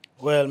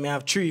 Well, me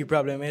have 3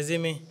 problems, you see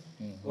me?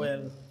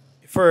 Well,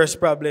 first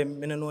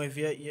problem, I don't know if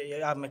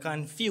you have me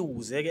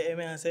confused. You get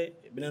me? I say,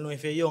 I don't know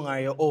if you're young or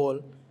you're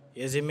old.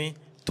 You see me?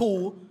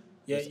 2,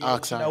 you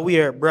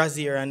wear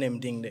brassiere and them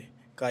thing there.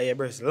 Because your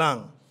breast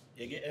long.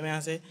 You get me? I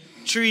say,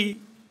 3,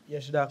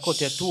 you should have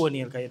cut your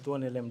toenail because your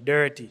toenail them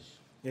dirty.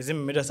 You see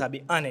me? Me just have to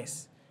be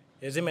honest.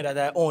 You see me? That's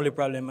the only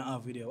problem I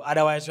have with you.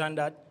 Otherwise than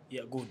that,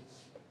 you're good.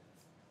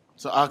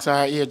 So ask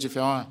her age if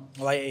you want.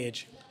 Why your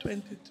age?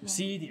 22.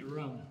 See it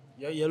wrong.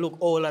 You look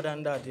older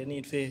than that. You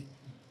need to...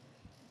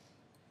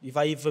 If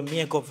I even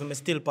make up for me,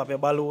 still pop a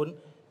balloon,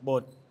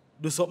 but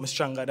do something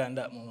stronger than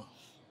that, man.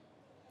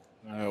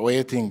 What do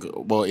you think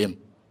about him?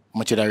 How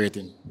much did I rate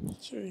him?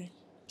 3.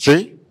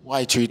 3?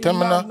 Why 3? Tell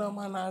me Him now. have no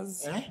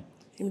manners.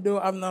 Him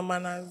don't have no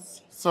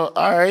manners. So,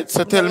 alright,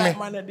 so tell me. Like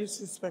man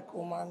disrespect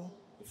woman.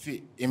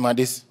 Him a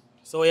this?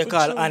 So you For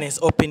call true. honest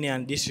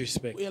opinion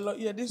disrespect?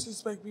 Yeah,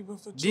 disrespect people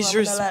for true.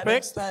 Disrespect? I like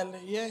them style,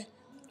 yeah.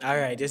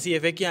 Alright, you see,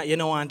 if you can't, you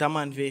don't want a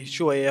man to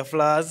show you your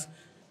flaws,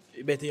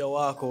 you better you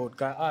walk out,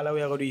 because all of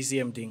we are going to do the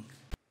same thing.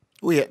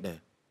 Wait there.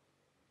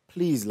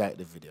 Please like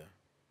the video.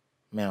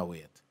 May I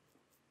wait?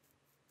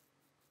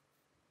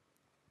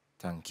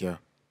 Thank you.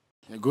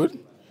 You good?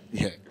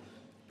 Yeah.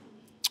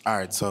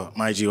 Alright, so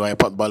my G, why you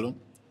pop the balloon?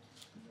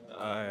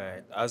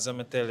 Alright, as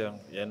I tell you,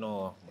 you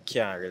know, I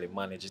can't really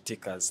manage the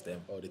tickers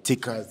them. Oh, the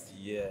tickers?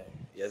 Yeah,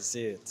 you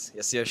see it.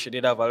 You see, she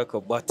did have a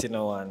little butt in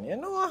one, you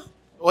know?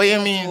 What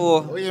you mean?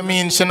 What you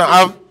mean she not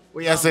have?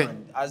 What you say?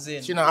 As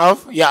in, she not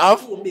have? You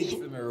have? Too big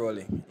for me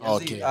rolling. You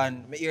Okay. see?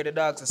 And me hear the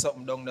dog say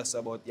something down there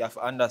about you have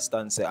to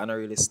understand, say, I don't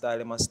really style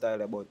him and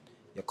style but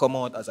you come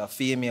out as a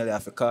female, you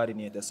have to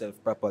coordinate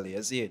yourself properly,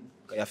 you see it?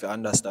 Because you have to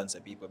understand, say,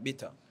 people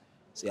bitter.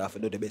 So you have to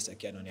do the best you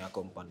can when you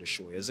come on the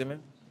show, you see me?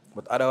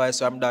 But otherwise,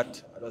 from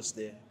that, I just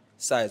the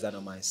size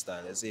and my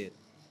style, you see it?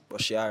 But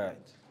she alright.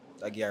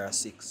 I give her a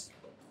 6.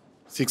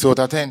 6 out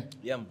of 10?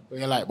 Yeah, man. What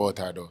you like about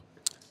her though?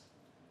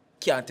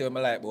 Can't tell me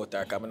like about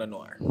her because I don't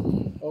know her.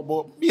 Oh,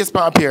 but based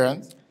on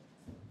appearance,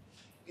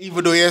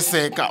 even though you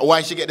say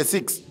why she get the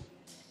 6,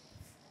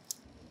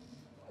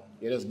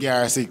 you just give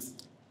her a 6.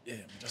 Yeah,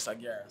 just a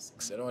give her a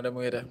 6. You know what I'm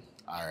with there?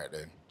 Alright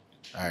then.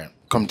 Alright,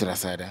 come to the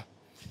side there.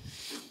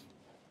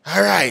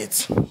 Alright,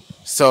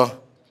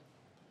 so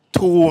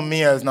 2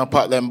 males now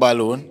pop them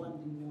balloon.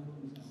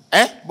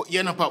 But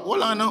you know pop.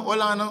 Hold on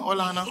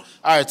now.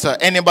 Alright, so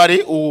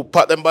anybody who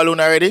pop them balloon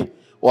already,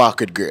 walk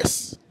with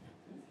grace.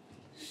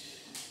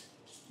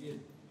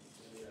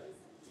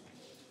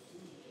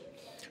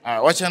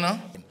 Alright, watch you now.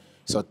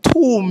 So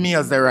 2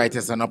 males the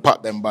rightest and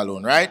pop them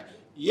balloon, right?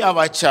 You have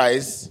a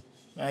choice.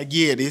 I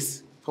give you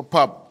this for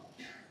pop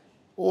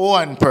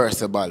 1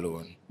 person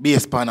balloon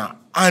based on an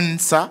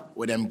answer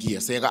with them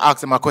give. So you can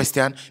ask them a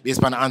question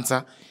based on an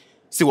answer.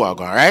 See what I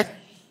go, right?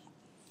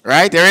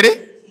 Right? You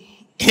ready?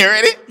 You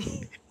ready?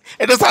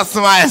 It just a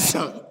smile.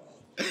 So.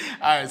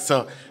 Alright,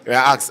 so we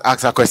ask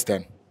a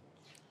question.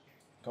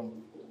 Come.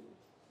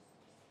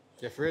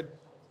 You afraid?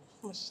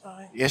 I'm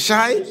shy. You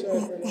shy?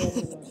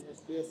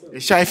 You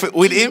shy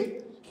with him?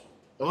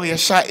 Oh, you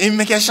shy? Him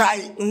make you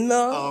shy?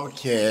 No.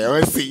 Okay,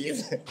 we'll see.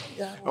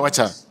 Yeah, Watch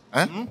out.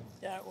 Huh?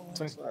 Yeah,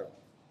 25.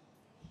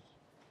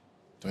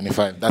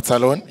 25. That's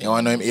alone? You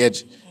want to know him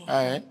age?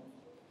 Alright.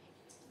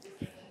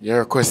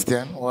 Your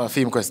question? Or a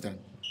film question?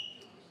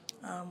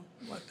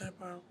 What type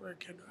of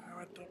work you do?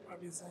 What type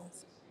of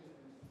business?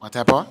 What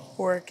type of?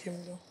 Work you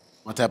do.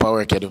 What type of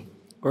work you do?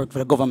 Work for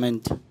the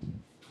government.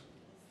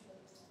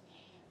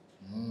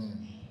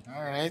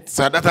 Alright.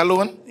 So that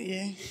alone?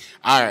 Yeah.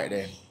 Alright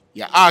then.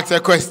 You ask a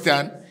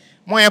question.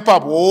 When you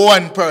pop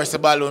 1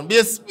 person balloon,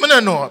 because I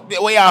don't know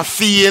the way you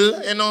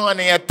feel, you know, and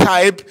you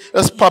type,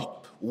 just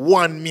pop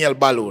 1 male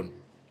balloon.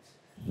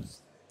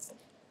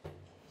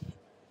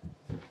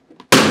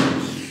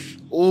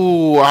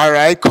 Ooh,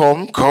 alright,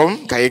 come.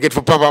 Can you get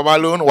for pop a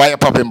balloon? Why you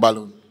popping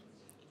balloon?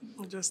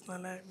 I just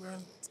not like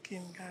brown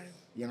skin guy.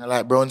 You not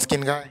like brown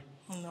skin guy?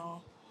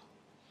 No.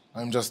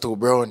 I'm just too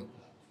brown.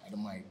 I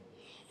don't mind.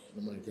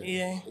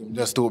 Yeah. I'm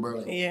just too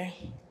brown. Yeah.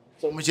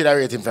 So how much should I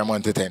rate him from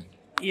 1 to 10?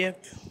 8.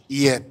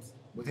 8.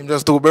 But him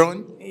just too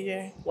brown?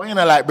 Yeah. Why you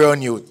not like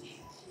brown youth?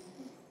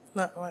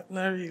 Not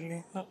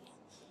really. No.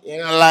 You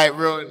don't like,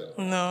 bro?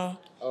 No.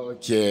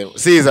 Okay.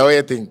 Caesar, what do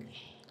you think?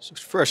 She's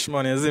fresh,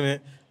 man, you see me?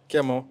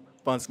 Camo,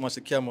 pants match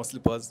the camo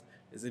slippers.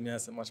 You see me, I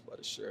say match by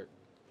the shirt.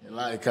 You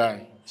like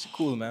her? She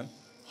cool, man.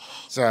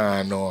 So,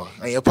 no.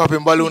 And you're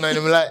popping balloon and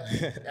him like,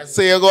 and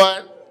say you go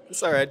on?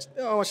 It's alright.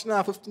 You know, she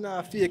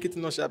not fake it,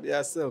 no, she be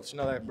herself. She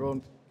not like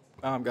brown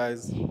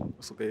guys.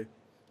 It's okay.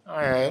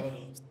 Alright.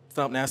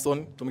 Stamp now,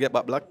 son, to get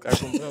back black. I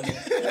come,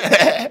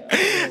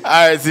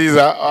 Alright,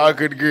 Caesar, all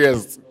good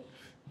grace.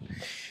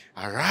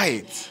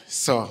 Alright,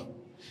 so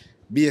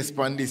based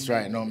on this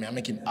right now, I'm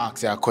making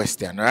ask you a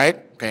question,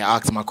 right? Can you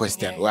ask my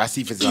question? We'll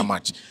see if it's a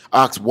match.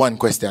 Ask one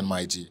question,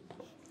 my G.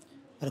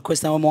 The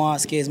question I'm going to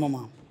ask you is,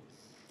 Mama,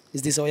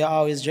 is this how you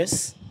always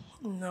dress?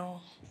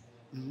 No.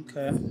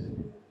 Okay.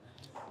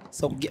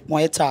 So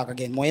when you talk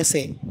again, when you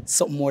say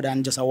something more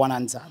than just a one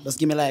answer, just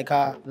give me like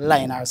a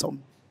line or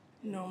something.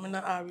 No, I'm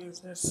not always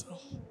dress so.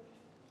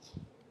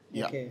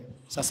 Yeah. Okay.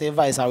 So I say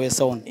vice always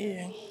sound.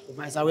 Yeah.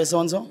 Vice always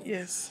sound so?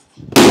 Yes.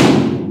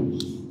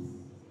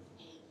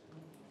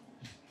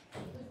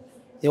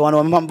 You want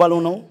to know my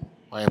balloon now?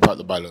 Why you pop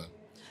the balloon?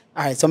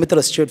 Alright, so I'm tell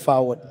you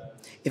straightforward.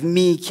 If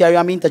me carry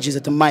am introduce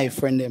to my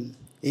friend them,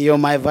 you're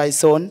my vice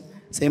son.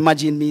 So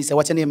imagine me say,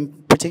 what's your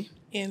name, pretty?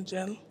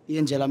 Angel.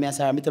 Angel, and me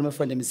say, I tell my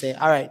friend them, say,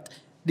 alright,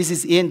 this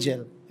is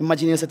Angel.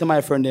 Imagine you say to my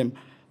friend them,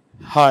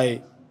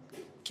 hi,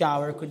 can't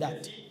work with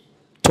that.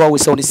 Two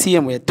always sound the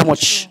same way. Too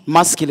much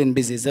masculine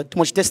business, too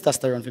much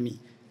testosterone for me.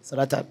 So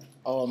that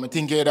Oh, I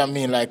think that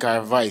mean like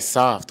our vice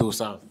soft, too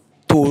soft.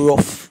 Too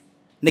rough.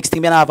 Next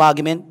thing we have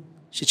argument,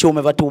 she show me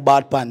over two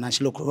bad pan and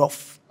she look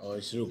rough. Oh,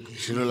 she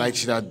look like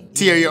she that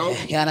tear you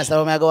up. You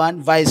understand where I go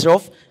on? Vice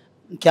rough,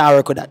 can't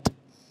work with that.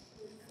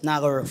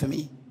 Not gonna work for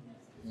me.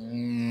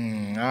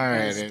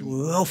 Alright.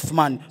 Too rough,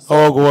 man.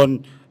 Oh, go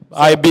on.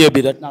 I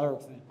baby, that not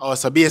work for me. Oh,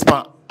 so based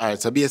on,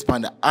 alright, so based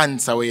on the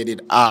answer where you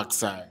did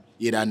ask her,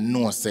 you didn't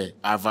know, say,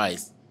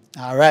 advice.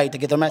 Alright, I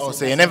get a message. Oh,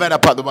 so you never had to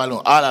pop the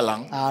balloon all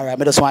along? Alright,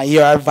 I just want to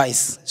hear her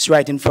advice. It's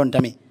right in front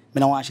of me. I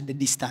don't want to the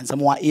distance. I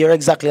want to hear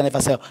exactly, and if I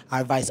say her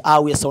advice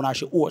always sound or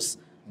she horse.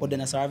 But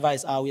then I say her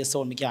advice always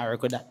sound, I can't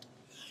record that.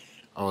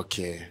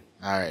 Okay.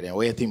 Alright then,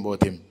 what do you think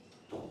about him?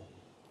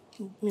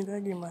 Me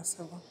that give my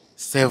 7.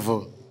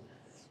 7.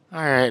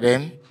 Alright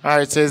then.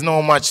 Alright, so there's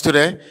no match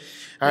today.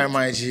 Alright,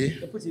 my G.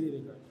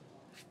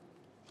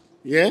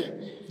 Yeah?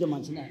 The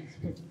man tonight.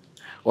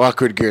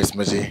 Walk with grace,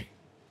 my G.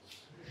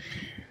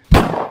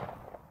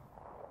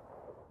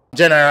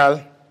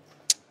 General,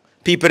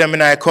 people them in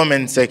the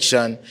comment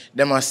section,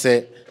 they must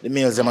say the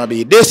males them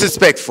be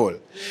disrespectful.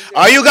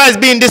 Are you guys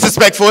being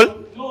disrespectful?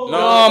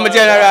 No, my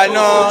general,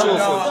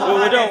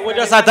 no. We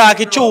just attack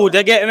it truth.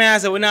 They get me and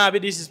say we not be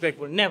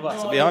disrespectful. Never.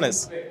 To be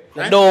honest.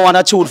 I don't want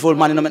a truthful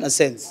man, it don't make no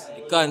sense.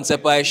 The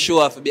concept I show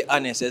have to be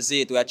honest. You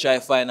see it, we are trying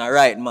to find a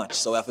right match,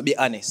 so we have to be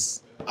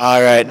honest.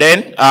 Alright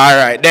then.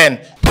 Alright then.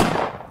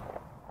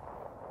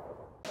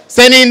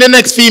 Send in the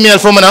next female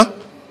for me now.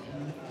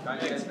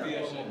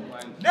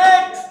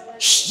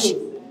 Next! Shh.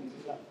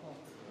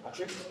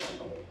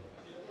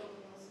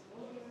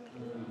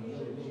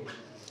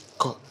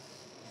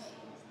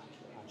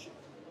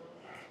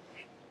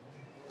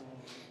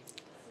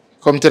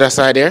 Come to the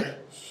side here.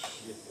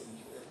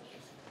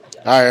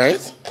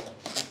 Alright.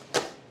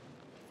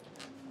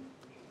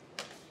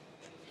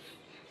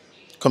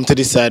 Come to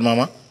this side,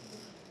 mama.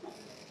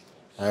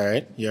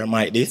 Alright, your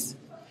mic this.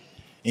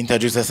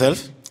 Introduce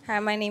yourself. Hi,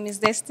 my name is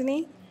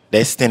Destiny.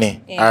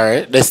 Destiny. Yeah.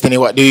 Alright. Destiny,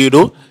 what do you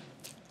do?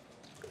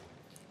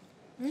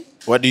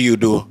 What do you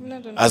do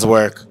as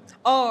work?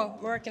 Oh,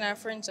 working at a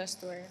furniture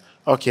store.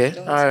 Okay,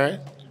 alright.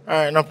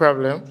 Alright, no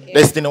problem. Yeah.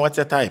 Destiny, what's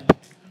your type?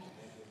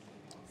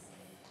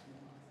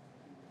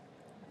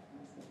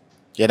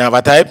 You don't have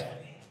a type?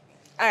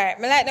 Alright,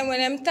 I like them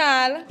when I'm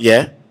tall.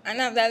 Yeah. And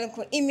have that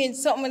little image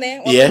something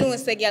there. Yeah. I know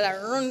say girl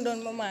run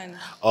down my man.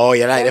 Oh,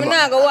 you like but them? I'm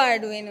not go war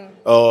do, you know.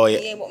 Oh, yeah.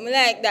 Yeah, but I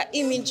like that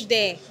image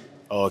there.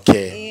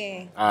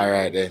 Okay. Yeah.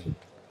 Alright then.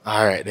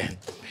 Alright then.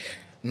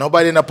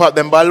 Nobody na pop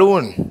them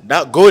balloon.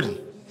 That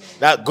good.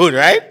 That good,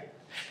 right?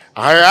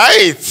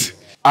 Alright.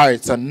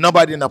 Alright, so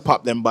nobody na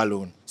pop them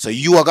balloon. So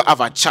you are gonna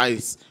have a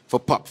choice for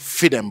pop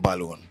feed them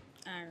balloon.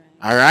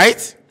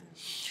 Alright?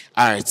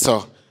 Alright,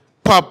 so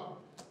pop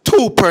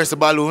 2-person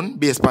balloon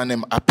based on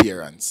them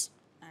appearance.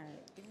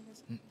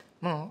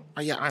 No,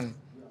 are you on?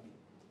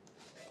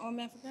 Oh,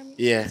 me I forgot me?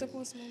 Yeah. I'm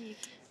supposed to be weak.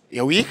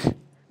 You're weak?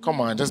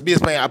 Come on, just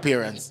based on your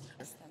appearance.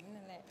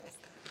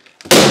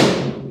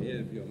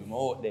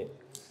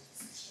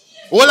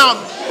 Hold on.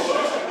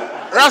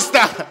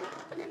 Rasta.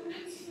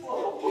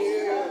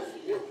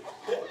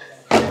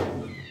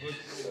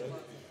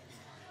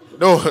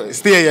 No,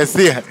 stay here,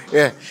 stay here.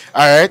 Yeah.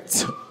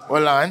 Alright.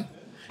 Hold on.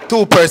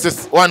 2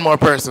 persons, 1 more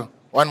person.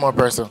 1 more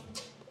person.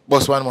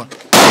 Boss, 1 more.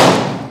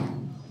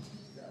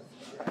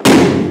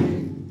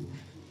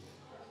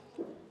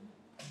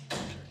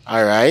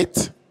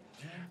 Alright.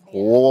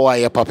 Why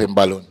are you popping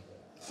balloon?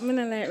 I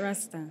don't like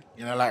Rasta.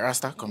 You don't like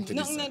Rasta? Come to this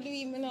Nothing side. to do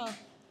him, no.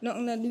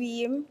 Nothing to do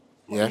him.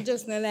 Yeah? I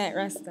just not like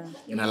Rasta.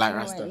 You don't like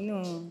Rasta?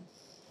 No.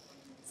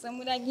 Some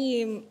would have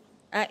give him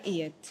A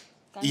 8.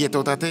 8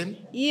 out of 10?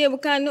 Yeah,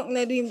 because nothing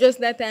to do him just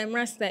that time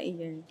Rasta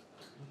here.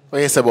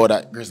 What you say about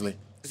that, Grizzly?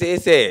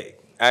 Say.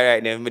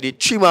 Alright then, but the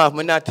trim off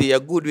my natty, you're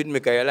good with me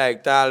because you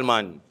like tall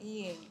man.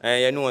 Yeah.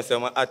 And you know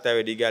some after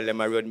with the girl them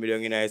rode me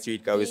down in the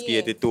street because we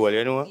skated tall,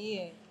 you know?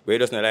 Yeah. But you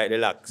just not like the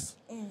locks.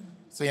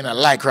 So you not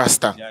like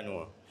Rasta? Yeah,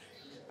 no.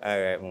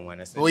 Alright,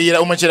 man.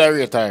 How much you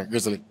rate her,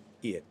 Grizzly?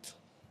 8.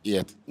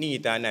 8.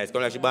 Neat and nice.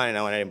 Come like she born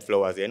in one of them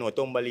flowers, you know,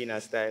 Thumbelina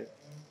style.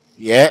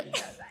 Yeah.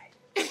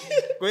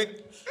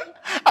 Quick.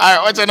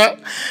 Alright, what's your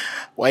name?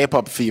 Why you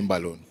pop theme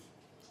balloon?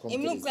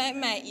 Him look like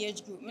my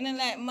age group. I don't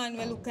like man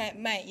who look like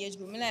my age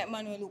group. I like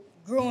man who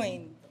look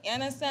growing. You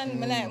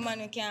understand? I like man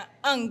who can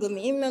angle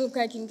me. Him not look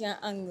like him can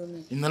angle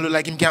me. Him not look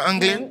like him can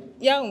angle you?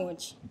 Yeah, how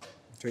much?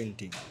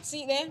 20.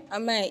 See there?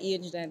 I'm my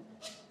age then.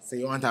 So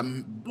you want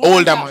an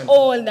older man?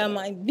 Older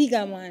man,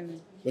 bigger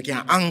man. We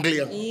can angle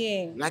you?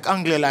 Yeah. Like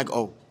angle you like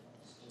oh?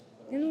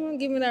 You know,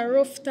 give me that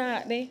rough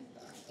talk there.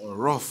 Oh,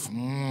 rough.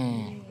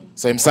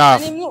 So him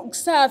soft? And him look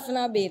soft in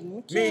a bed.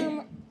 Me?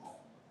 I'm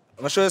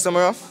gonna show you some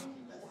rough.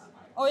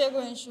 Oh, you're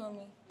going to show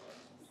me?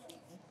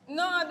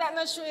 No, that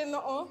not show you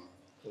nothing.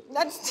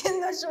 That's still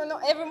not showing no.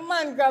 Every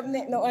man grab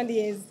neck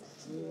nowadays.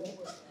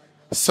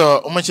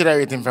 So, how much should I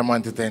rate him from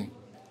 1 to 10?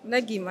 I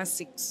give him a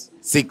 6.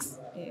 6?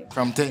 Yeah.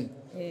 From 10?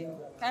 Yeah.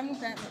 I'm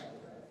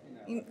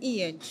in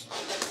age.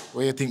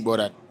 What do you think about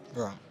that?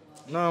 Yeah.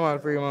 Normal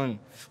free man.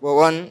 But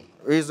one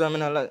reason I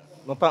not like,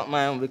 I pop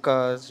my own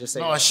because she said.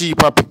 No, she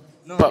pop.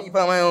 No, me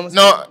pop my own.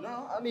 No.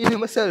 No, I mean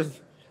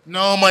myself.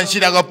 No, man, she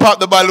da go pop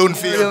the balloon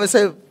for you.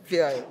 Myself.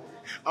 Yeah.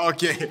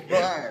 Okay.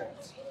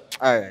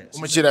 Alright.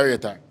 How much should I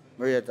rate her?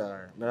 I rate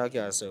her. I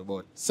can't say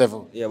about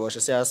 7. Yeah, but she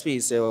say her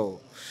speech say,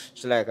 oh,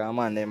 she like a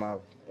man them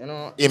have, you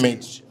know,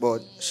 image.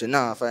 But she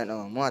not fight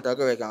now. I want a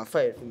girl can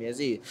fight for me, you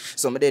see.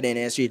 So I did in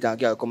the street and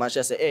girl come and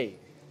she say, hey,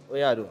 what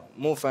you do?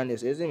 Move from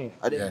this, you see me?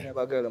 I didn't have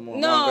a girl move.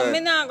 No,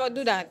 me not gonna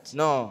do that.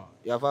 No,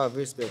 you have to have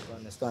respect for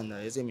understand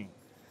that, you see me?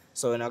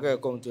 So when a girl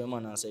come to a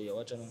man and say, yo,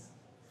 watch out,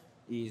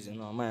 easy,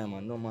 no, my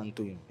man, no man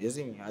to him. You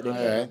see me? I didn't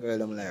have a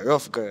girl, I'm like,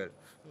 rough girl.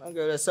 My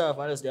girl is soft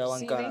and just there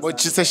one corner. But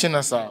she say she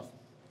not soft.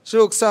 She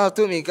look soft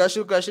to me because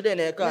she didn't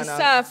have a corner.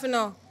 Soft,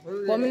 no.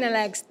 But me not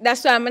like,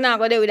 that's why I'm not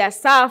go there with a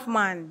soft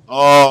man.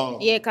 Oh.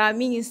 Yeah, because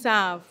me is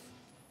soft.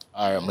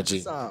 Alright, my G.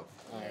 Soft.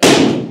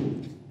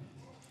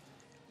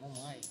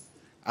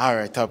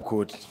 Alright, top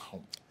code.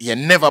 You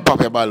never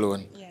pop a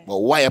balloon. Yeah. But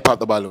why you pop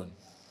the balloon?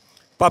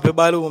 Pop a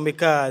balloon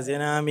because, you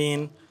know what I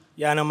mean,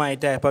 you're not my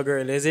type of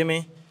girl, you see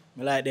me?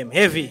 I like them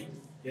heavy,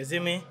 you see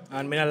me?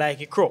 And me not like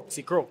it crooks.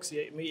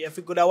 If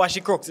you could have washed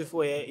the crooks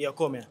before you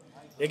come here.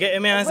 You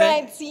get me? I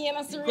say? Right, see, you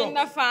must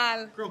surrender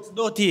fall. Crooks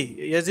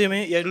dirty, you see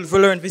me? You have to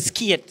learn to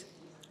skate.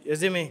 You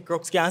see me?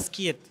 Crooks can't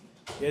skate.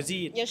 You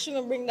see it? You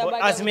shouldn't bring the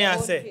bag as with me the I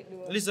say, outfit,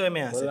 though. listen to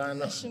me I say.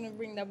 You shouldn't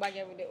bring the bag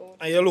with the outfit.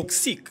 And you look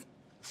sick.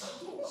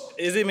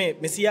 You see me?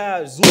 I see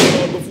you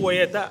zoom out before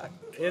you talk.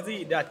 You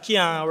see, that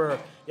can't work.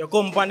 You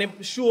come on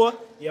the show,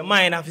 your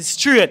mind have to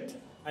straight.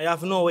 And you have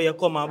to know where you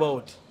come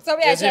about. So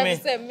we are trying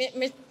to say,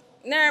 me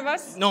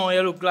nervous? No,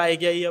 you look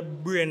like your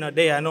brain not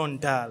there and none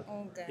tall.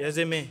 Okay. You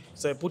see me?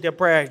 So you put your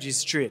priorities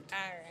straight.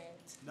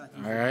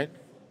 Alright.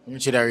 How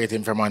much should I rate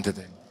him from 1 to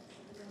 10?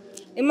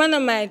 He's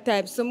not my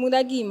type, so I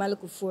would give him a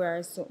little 4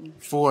 or something.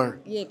 4?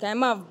 Yeah, because he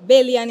have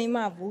belly and he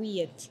have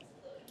weight.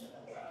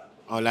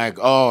 Oh, like,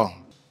 oh.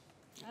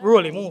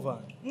 Roll it, move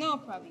on. No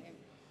problem.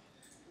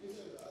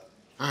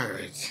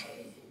 Alright.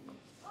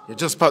 You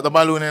just pop the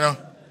balloon, you know?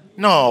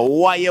 No,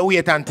 why you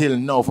wait until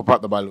now for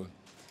pop the balloon?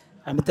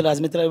 I tell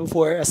you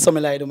before,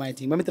 something like do my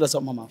thing. Let me tell you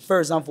something, mama.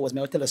 First and foremost,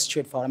 I tell you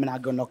straightforward, I'm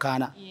not going no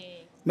corner.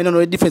 I don't know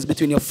the difference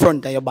between your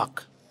front and your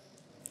back.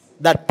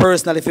 That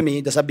personally for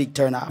me, that's a big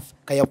turn off.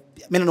 I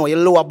don't know your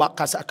lower back,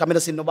 because I don't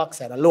see no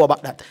backside, a lower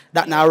back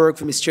that now work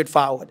for me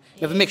straightforward.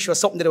 You have to make sure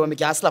something there when I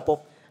can slap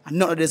up, and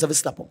none of this have a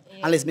slap up.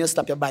 Unless me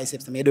slap your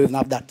biceps, and you don't even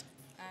have that.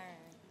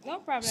 No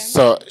problem.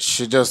 So,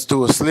 she just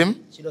too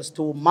slim? She just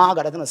too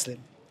mager, that's not slim.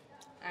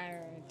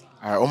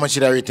 Alright, how much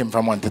should I rate him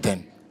from 1 to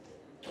 10?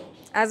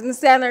 As I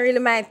say, I'm not really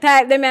my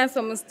type. Them and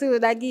some still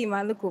that give him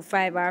a look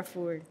 5 or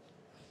 4.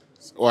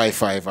 Why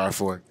 5 or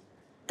 4?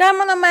 Because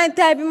I'm not my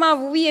type, he have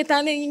weight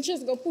and then he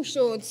just go push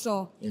out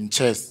so. In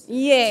chest?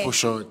 Yeah.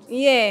 Push out?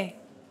 Yeah.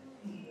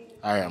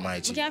 Alright, my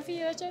You G. can feel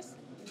your chest?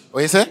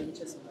 What you say?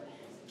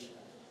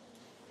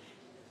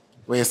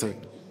 What you say?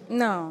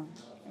 No.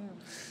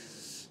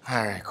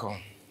 Alright, cool.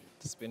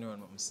 Spin around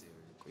what I'm saying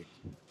real quick.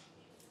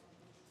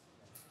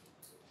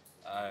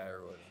 Alright,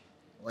 roll.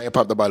 Why you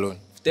pop the balloon?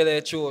 Tell you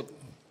the truth,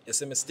 you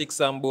see me sticks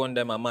and bone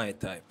them are my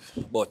type.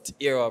 But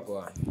here I go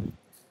on.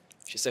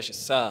 She says she's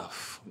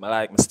soft. I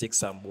like my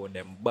sticks and bone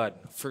them bad.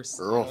 First,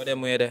 rough. You know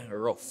them way they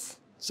rough.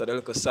 So the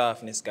little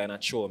softness kind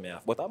of show me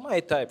off. But on my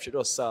type, she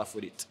just soft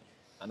with it.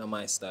 And on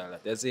my style,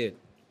 that's it.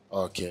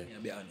 Okay. Yeah,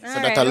 be honest.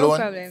 So that alone? No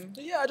problem.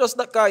 Yeah, just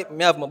that guy,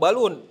 me have my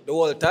balloon the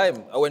whole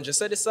time. And when she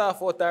said the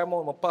soft out her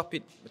mouth, I pop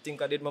it. I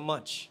think I did my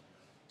match.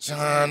 No.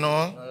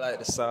 I like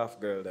the soft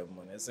girl, them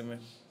man. You see me?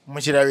 How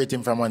much should I rate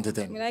him from 1 to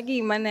 10? I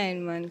give him a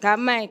 9, man. Because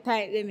my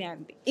type, they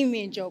have the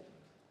image of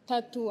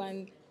tattoo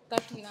and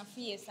tattoo in a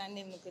face and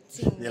them look a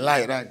thing. You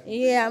like that?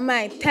 Yeah, I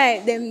might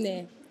type them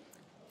there.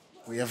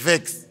 We are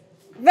vexed.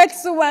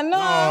 Vex one, no.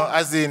 No,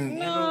 as in.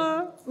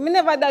 No. Me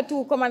never that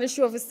too come on the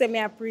show for say me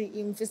a pre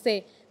him for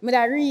say me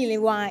that really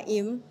want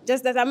him.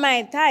 Just that I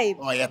might type.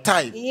 Oh, you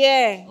type?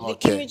 Yeah.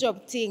 Okay. The image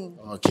of thing.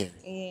 Okay.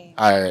 Yeah.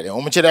 Alright. How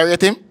much did I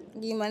rate him?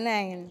 Give him a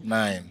 9.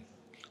 9.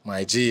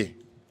 My G.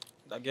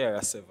 That girl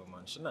a 7,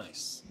 man. She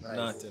nice.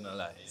 Nothing a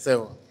lie.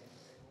 7.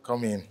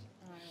 Come in.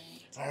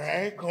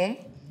 Alright, come.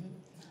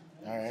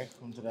 Alright,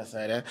 come to that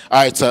side there.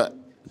 Alright, so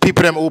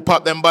people them who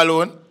pop them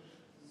balloon,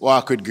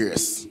 walk with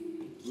grace.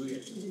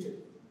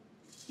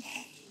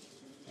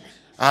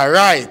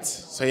 Alright,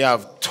 so you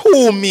have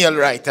 2 male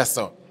writers,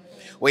 so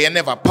where you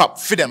never pop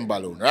for them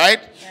balloon, right?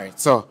 Right.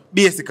 So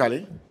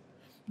basically,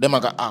 them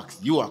are gonna ask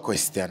you a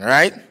question,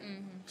 right?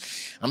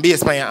 And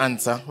based on your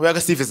answer, we're gonna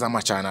see if it's a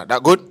match or not.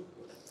 That good?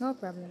 No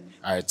problem.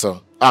 Alright,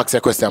 so ask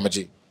your question,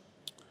 Maji.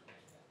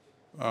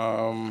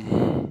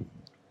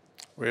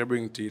 What you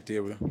bring to the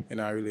table in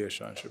a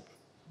relationship?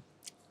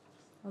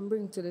 I'm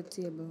bring to the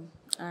table.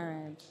 All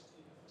right.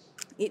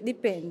 It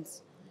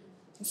depends.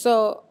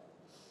 So,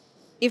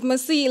 if I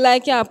see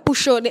like you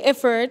push out the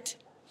effort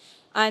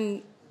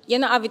and you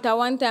not have it at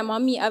one time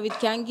and me have it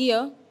can give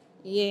you,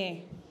 yeah.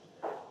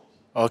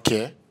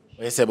 Okay.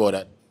 What you say about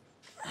that?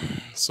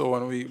 So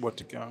 1 week, but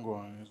you can't go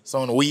on. So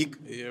 1 week?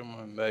 Yeah,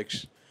 man. Like,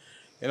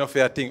 you know, if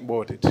you think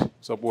about it,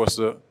 supposed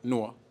to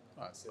know.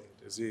 I say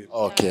it, is it?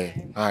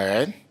 Okay.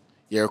 Alright.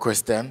 Your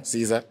question,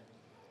 Caesar?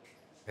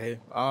 Hey,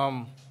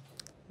 your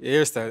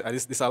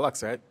hairstyle, this are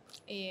locks, right?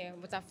 Yeah,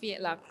 but I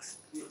feel locks.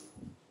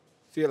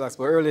 Feel locks,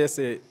 but earlier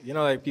say, you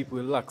know, like people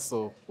with locks,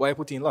 so why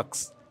put in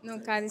locks? No,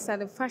 because it's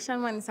the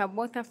fashion one, it's a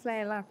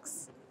butterfly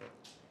locks.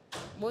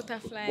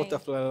 Butterfly.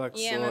 Butterfly locks.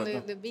 Yeah, so, no,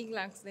 the big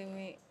locks, they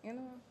make, you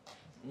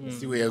know.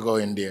 See where you're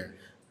going there.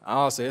 And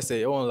also, you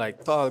say you want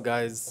like tall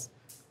guys,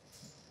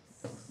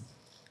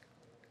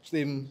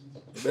 slim,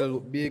 belly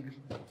look big.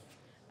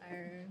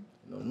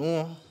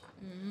 No.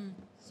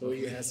 So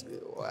you ask me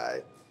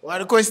why? Why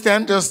the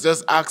question?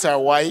 Just ask her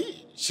why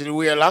she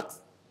wear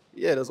locks?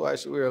 Yeah, that's why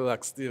she wear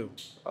locks still.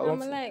 I'm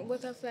like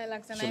butterfly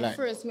locks and She I like-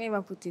 first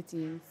never put it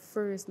in.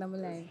 First, I'm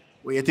like.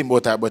 What you think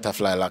about her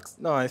butterfly locks?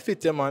 No, I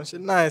fit you, man. She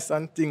nice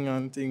and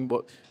thing,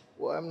 but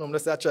well, I'm not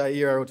just try to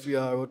hear her out,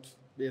 feel her out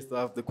based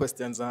off the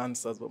questions and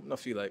answers, but I don't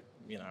feel like,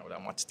 you know,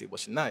 that much still, but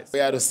she nice.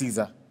 Where are the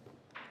Caesar?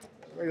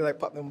 I really like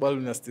pop them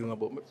balloons still, no,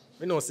 but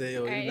we don't say,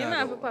 yo, Alright, you don't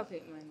have to pop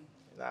it, man.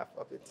 Nah,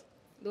 pop it.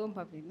 Don't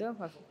pop it, don't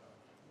pop it.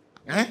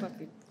 Huh? Don't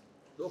pop it.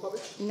 Don't pop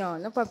it? No,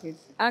 no pop it.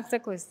 Ask a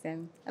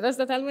question. I just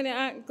that when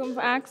you come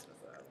for ask.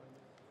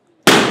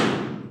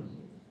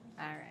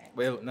 Alright.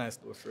 But you look nice,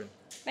 though, friend.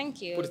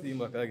 Thank you. Put it in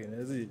back again,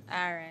 is it?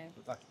 Alright.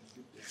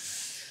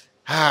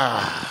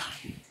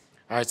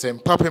 Alright, so him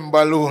popping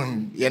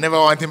balloon. You never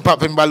want him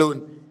popping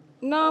balloon?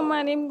 No,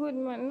 man, him good,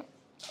 man.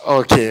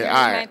 Okay, My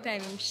alright.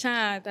 time, him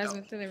short, as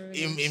me tell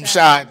everybody. Him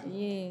short?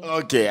 Yeah.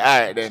 Okay,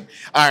 alright then.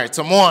 Alright,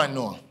 so more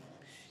no.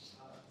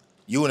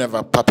 You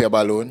never pop your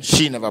balloon.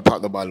 She never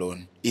pop the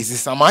balloon. Is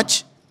this a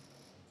match?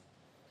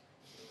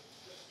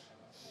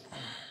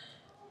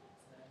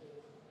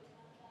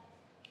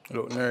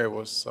 Look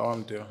nervous, I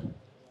want to.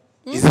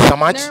 Is this a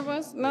match?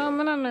 Nervous? No, I'm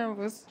not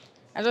nervous.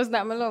 I just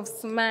that my love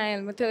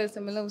smile. I tell you, I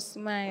love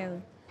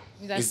smile.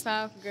 She's a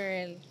soft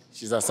girl.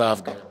 She's a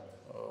soft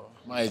girl.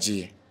 My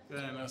G.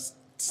 Yeah, no,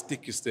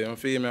 sticky still. I'm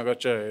feeling I got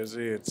try, is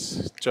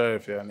it? Try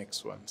for your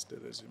next one still,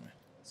 is it?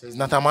 So it's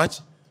not a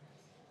match?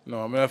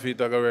 No, I'm going to feel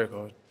like a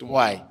record.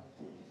 Why?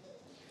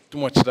 Too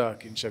much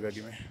talking, she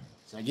give me.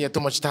 So I get too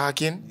much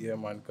talking? Yeah,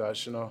 man, because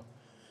she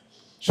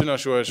not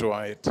sure she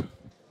want it.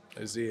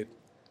 Is it?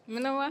 You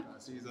know what?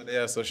 Caesar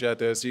there, so she had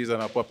to Caesar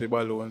and a puppy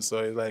balloon, so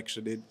it's like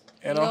she did,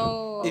 you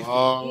know?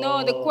 No.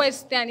 No, the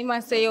question, he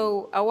must say,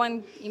 yo, I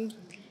want him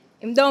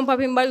don't pop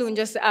him balloon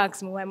just to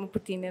ask me why I'm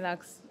putting the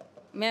locks.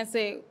 Me I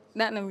say,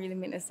 that don't really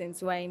make no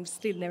sense why I'm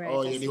still the right.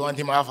 Oh, you want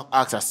him to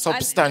ask a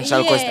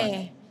substantial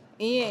question?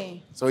 Yeah.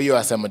 So you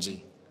are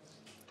G.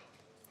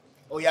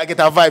 Oh, you get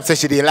a vibe, say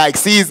she did like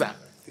Caesar?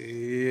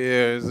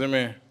 Yeah, see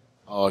me?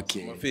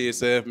 Okay. My feel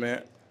safe,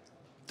 man.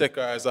 Take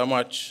her as a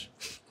match.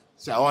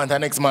 So I want her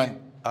next man?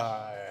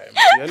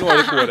 You know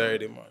the code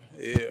already, man.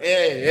 Yeah.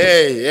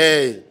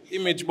 Hey.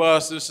 Image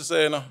boss, used to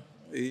say, you know.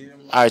 Yeah,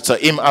 Alright, so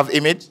him have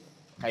image?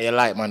 Can you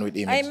like man with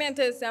image? I meant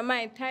to say I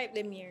might type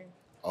them here.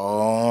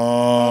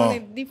 Oh. Only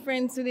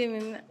difference to them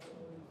in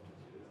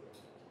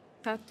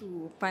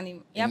tattoo pan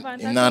him. You have a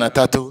tattoo? Him not a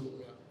tattoo?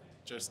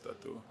 Chest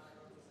tattoo.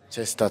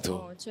 Chest tattoo.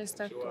 Oh, chest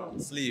tattoo.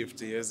 Sleeve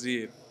to you,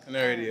 see it. Can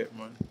already it,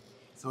 man.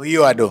 So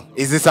you are though?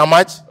 Is this a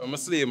match? I'm a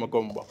sleeve, I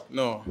come back.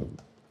 No.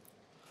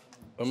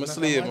 I'm a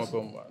sleeve, I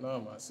come back. No,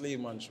 man. Sleeve,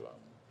 man, sure.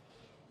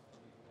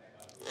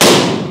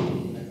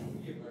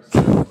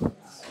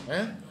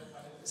 Eh?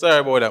 Sorry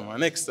about that, man.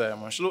 Next time,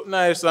 man. She look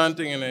nice and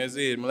thing, you know, is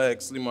it? I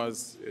like slim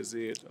as, is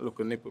it? Look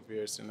a nipple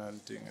piercing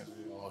and thing, is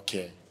it?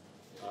 Okay.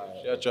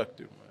 She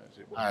attractive, man. Is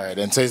it? Alright,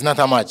 then so it's not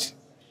a match.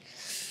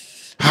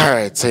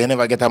 Alright, so you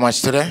never get a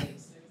match today?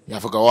 You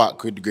have to go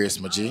walk with Grace,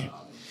 my G.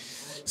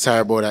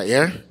 Sorry about that,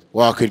 yeah?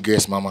 Walk with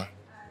Grace, mama.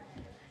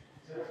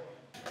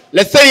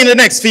 Let's send in the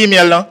next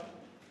female now.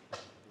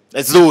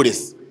 Let's do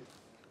this.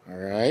 All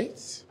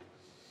right.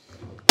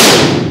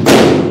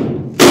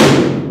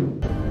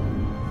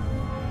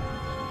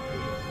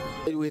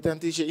 Wait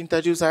until she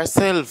introduce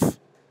herself.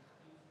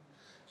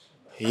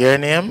 Your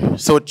name?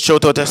 So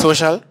shout out to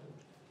social.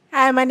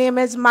 Hi, my name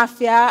is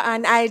Mafia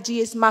and IG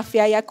is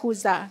Mafia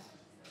Yakuza.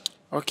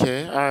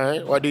 Okay, all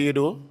right. What do you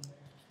do?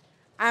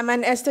 I'm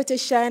an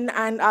esthetician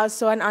and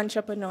also an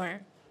entrepreneur.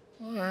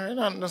 All right,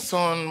 that doesn't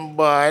sound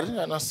bad.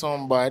 That doesn't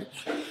sound bad.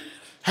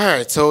 All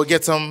right, so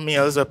get some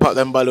meals, we pop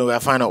them balloon, we'll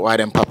find out why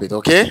them pop it,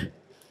 okay?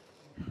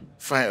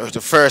 Find out the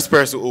first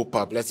person who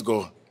pop. Let's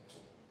go.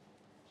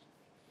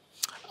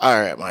 All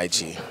right, my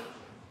G.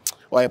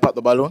 Why you pop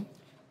the balloon?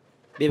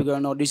 Baby girl,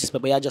 no disrespect,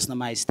 but you're just not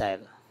my style.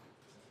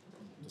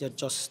 You're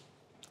just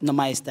not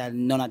my style,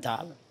 none at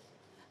all.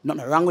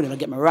 Nothing wrong with it, don't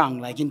get me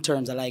wrong, like in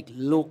terms of like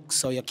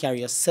looks or you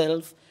carry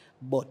yourself,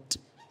 but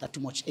not too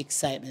much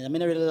excitement. I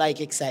mean, I really like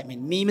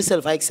excitement. Me,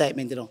 myself, I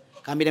excitement, you know.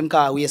 Can be them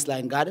car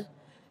waistline, God.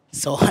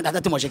 So that's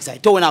not too much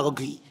excitement. Don't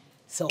agree.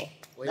 So.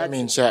 What do you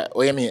mean, Sha?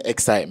 What do you mean,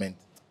 excitement?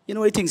 You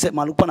know what you think, set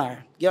man, look on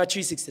her. Give her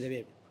 360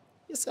 baby.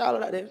 You see all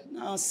of that there?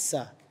 No,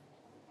 sir.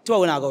 2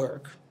 hours not go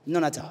work.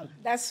 None at all.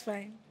 That's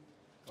fine.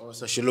 Oh,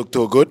 so she look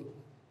too good?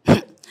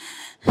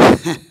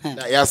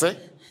 That you say?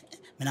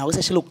 Man, I would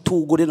say she look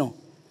too good, you know.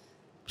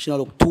 She don't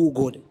look too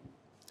good.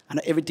 I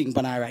know everything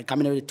on her right.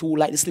 Coming really too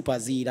like the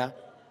slippers either.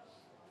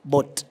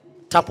 But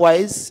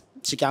top-wise,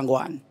 she can go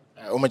on.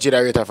 How much did I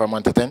rate her from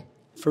 1 to 10?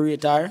 For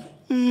rate her?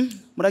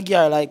 But I give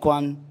her like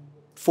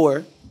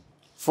 4.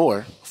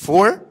 4?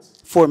 4?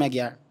 4 me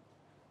give her.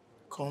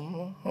 Come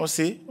on, let's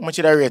see. How much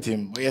did I rate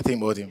him? What do you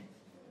think about him?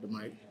 The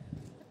mic.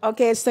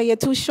 Okay, so you're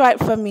too short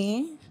for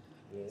me.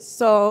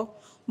 So,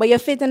 but you're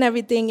fit and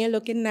everything, you're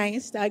looking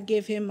nice. I'll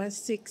give him a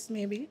 6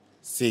 maybe.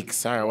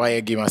 6. All right, why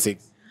you give him a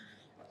 6?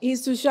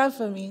 He's too short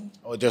for me.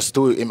 Or just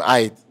to him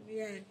height?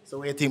 Yeah. So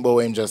what do you think about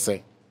what him just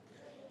say?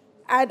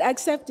 I'd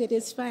accept it,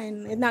 it's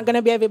fine. It's not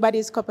gonna be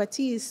everybody's cup of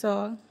tea,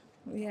 so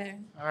yeah.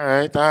 All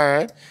right, all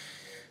right.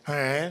 All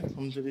right,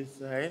 come to this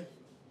side.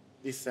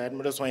 This side,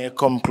 I just want you to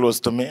come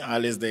close to me.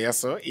 All is there,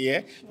 so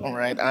yeah. All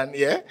right, and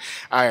yeah.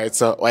 All right,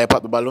 so why you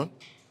pop the balloon?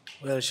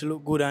 Well, she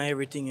look good and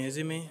everything, you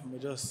see me?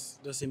 But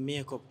just the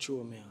makeup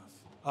throw me off.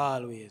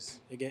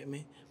 Always, you get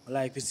me? I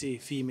like to see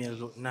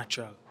females look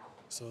natural.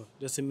 So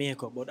just the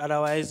makeup. But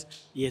otherwise,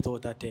 8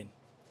 out of 10.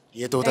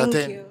 8 out of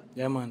 10? You.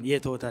 Yeah, man,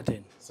 8 out of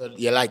 10. So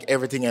you like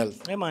everything else?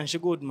 Yeah, man, she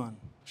good, man.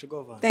 She go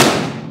on. Thank you.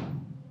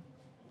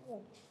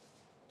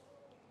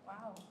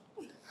 Wow.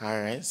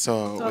 All right, so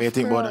Tough what do you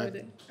think about crowd.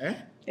 that? Eh?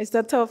 It's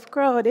a tough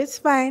crowd. It's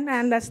fine. I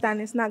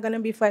understand. It's not gonna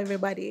be for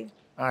everybody.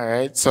 All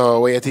right, so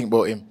what do you think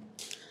about him?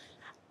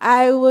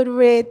 I would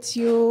rate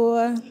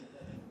you,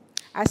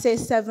 I say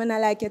 7. I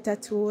like your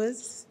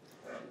tattoos.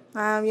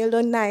 You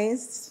look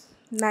nice.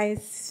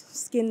 Nice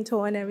skin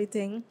tone and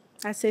everything.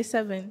 I say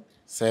 7.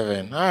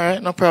 7. All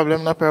right, no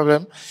problem, no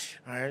problem.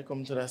 All right,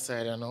 come to that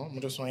side, I know. I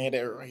just want you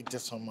there right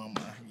this one, mama.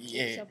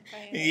 Yeah.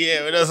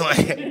 Yeah, we just want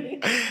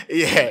you.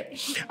 Yeah.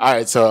 All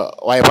right, so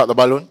why you pop the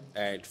balloon?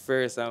 All right,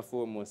 first and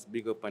foremost,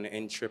 big up on the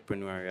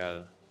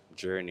entrepreneurial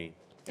journey.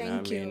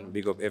 Thank you. Know what I mean?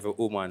 Big up every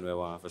woman who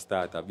wants to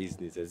start a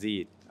business, as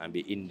it, and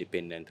be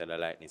independent of the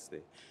likeness there.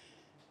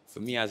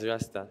 For me as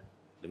Rasta,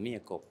 the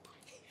makeup.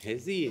 You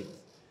see it?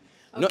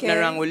 Okay. Nothing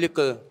wrong with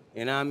little,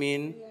 you know what I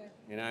mean? Yeah.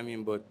 You know what I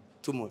mean? But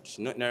too much.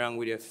 Nothing wrong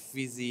with your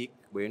physique,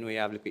 but you know you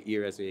have little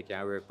areas where you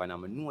can work on. I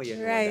know you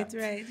know that.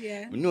 Right,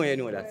 yeah. I know you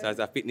know that. So as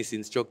a fitness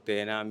instructor,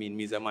 you know what I mean?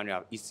 Me as a man who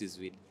have issues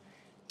with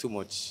too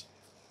much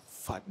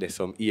fat. There's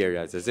some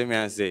areas. You see me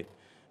and say,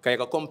 because you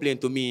can complain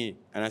to me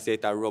and I say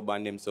it a rub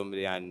on them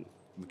somebody and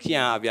we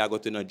can't have you go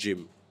to no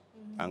gym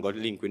and got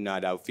link with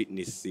another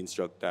fitness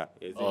instructor.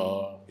 You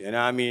know what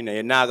I mean?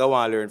 You're not going to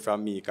want to learn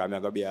from me because I'm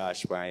going to be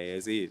harsh for you.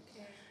 You see it?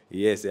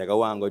 Yes, I go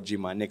want to go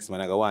gym and next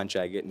man I go want to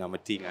try to get my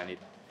thing on it.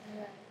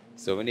 Yeah.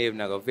 So when even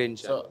I go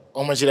venture. So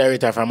how much did I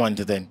rate her from 1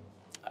 to 10?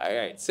 All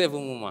right,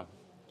 7 woman.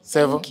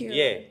 7? Thank you.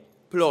 Yeah,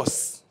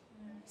 plus.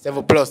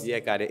 7 plus? Yeah,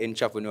 because the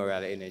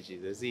entrepreneurial energy.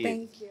 You see it?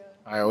 Thank you.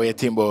 All right, what you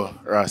think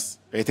about Ross?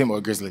 What you think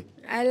about Grizzly?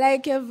 I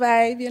like your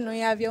vibe. You know,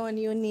 you have your own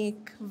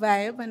unique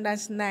vibe, and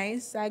that's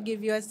nice. I'll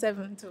give you a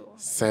 7 too.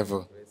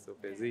 7.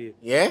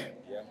 Yeah? Yeah,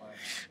 man.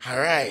 All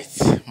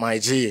right, my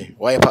G.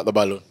 Why you pop the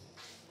balloon?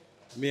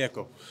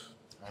 Makeup.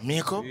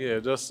 Makeup? Yeah,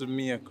 just the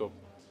makeup.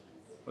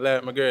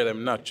 Like my girl,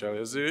 I'm natural,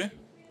 you see?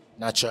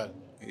 Natural?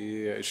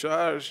 Yeah,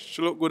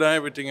 she look good and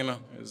everything, you know.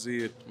 You see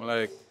it? I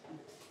like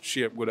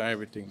shape good and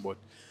everything, but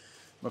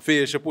my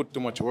face, she put too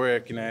much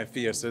work in her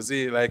face, you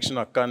see? Like she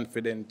not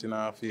confident in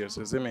her face,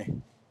 you see me?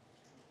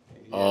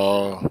 Yeah.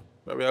 Oh.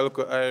 Maybe I look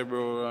at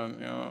eyebrow and,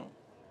 you know,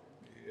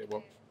 yeah,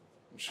 but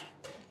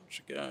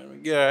she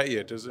can get her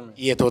 8, you see me?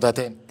 8 out of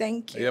 10?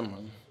 Thank you. Yeah,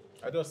 man.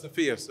 I just the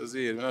face, you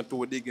see, not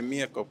too digging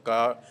makeup,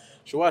 because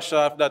she wash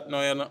off that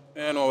now, you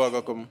know what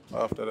will come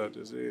after that,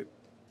 you see.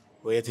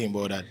 What do you think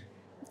about that?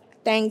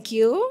 Thank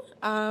you.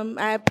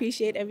 I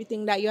appreciate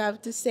everything that you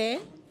have to say.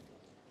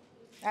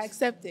 I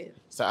accept it.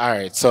 So, all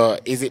right, so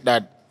is it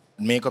that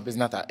makeup is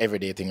not an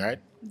everyday thing, right?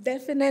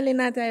 Definitely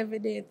not an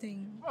everyday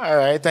thing. All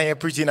right, and you're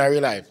pretty in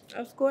real life.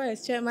 Of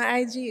course, check my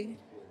IG.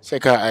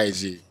 Check her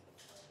IG.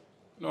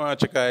 No want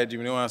to check her IG.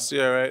 No want to see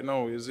her right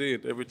now. Is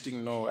it?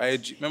 Everything now.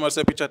 IG. Remember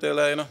say picture tell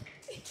her, you know?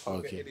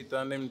 Okay. Edit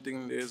and them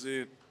thing, is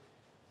it?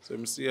 So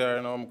I see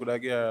her now, I could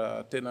have give her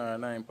a 10 or a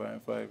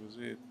 9.5, is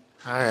it?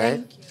 All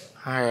right.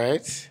 All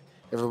right.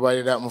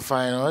 Everybody that will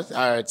find out.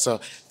 All right, so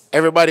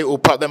everybody who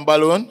pop them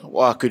balloon,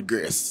 walk with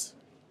grace.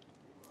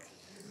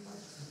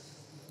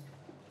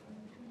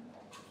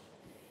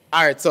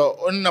 All right, so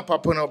on the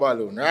pop no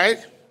balloon, right?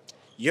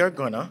 You're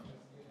gonna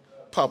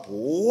pop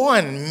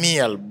one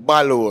male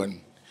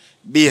balloon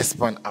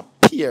based on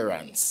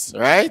appearance,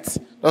 right?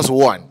 That's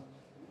one.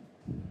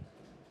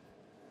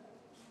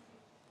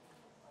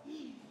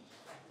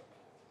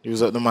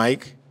 Use up the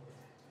mic.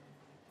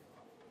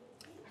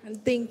 I'm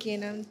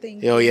thinking.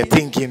 Yo, you're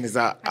thinking is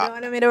that. I don't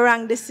want to make the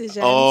wrong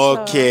decision.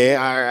 Okay,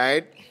 all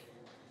right.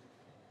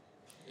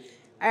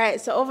 All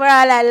right, so overall,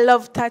 I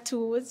love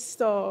tattoos,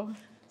 so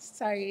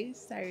sorry.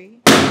 Sorry.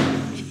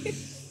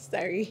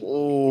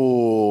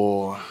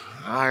 Oh,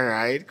 all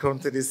right. Come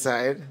to this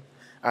side.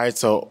 All right,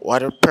 so what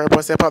the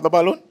purpose about the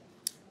balloon?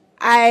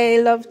 I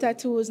love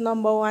tattoos,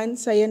 number one.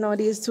 So,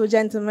 these two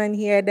gentlemen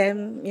here,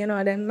 them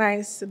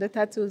nice, the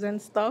tattoos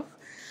and stuff.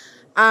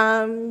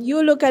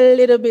 You look a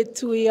little bit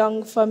too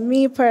young for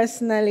me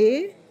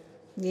personally.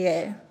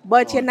 Yeah.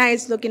 But you're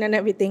nice looking and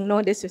everything,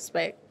 no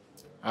disrespect.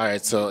 All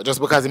right, so just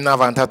because him not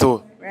have a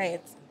tattoo.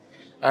 Right.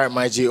 All right,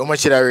 my G, how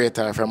much should I rate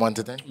her from 1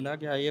 to 10? I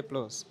give her A+.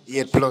 8+.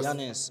 To be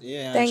honest,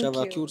 yeah, and she have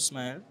a cute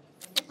smile.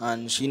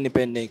 And she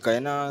independent, because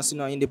you know, see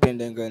no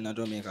independent girl in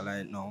Jamaica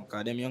like now.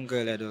 Because them young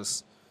girls like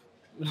just,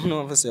 I don't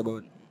know what to say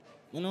about,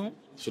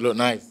 She look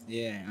nice.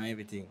 Yeah, and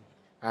everything.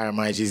 All right,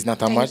 my G, it's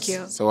not a Thank much.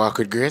 you. So walk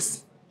with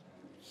grace.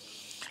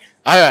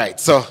 All right,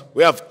 so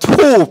we have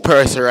 2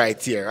 persons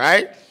right here,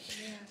 right?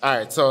 Yeah. All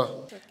right,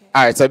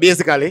 so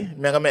basically,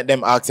 I'm going to make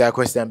them ask you a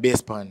question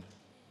based on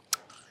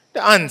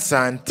the answer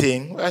and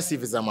thing. Let's see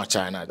if it's a match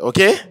or not,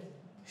 okay?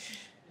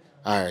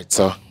 All right,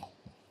 so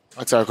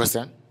ask her a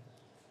question.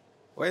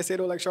 Why you say you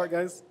don't like short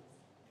guys?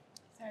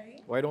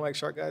 Sorry? Why you don't like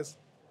short guys?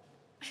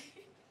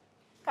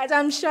 Because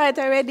I'm short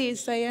already,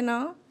 so, I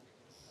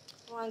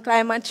want to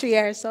climb a tree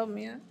or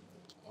something, yeah?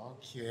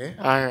 Okay,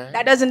 all right.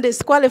 That doesn't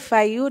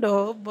disqualify you,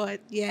 though,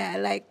 but, yeah, I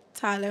like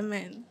taller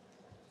men.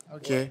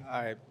 Okay.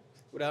 All right.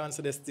 Would I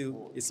answer this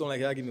still? It sounds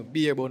like you give me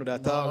beer, but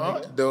not that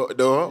tall.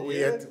 No,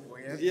 wait.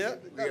 Yeah.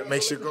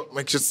 Make sure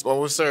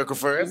we'll circle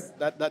first.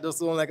 That just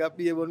sound like a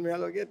beer, but me I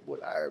go get.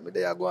 But all right,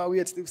 I go and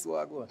wait still, so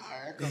I go. All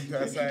right, come to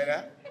the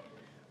side.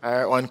 All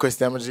right, one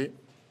question, G.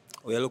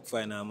 We look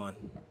fine now, man.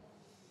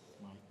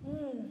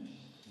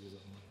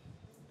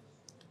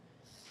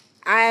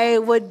 I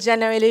would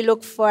generally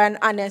look for an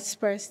honest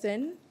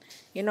person.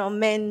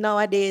 Men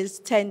nowadays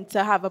tend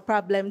to have a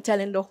problem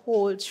telling the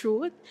whole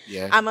truth.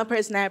 Yeah. I'm a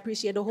person, I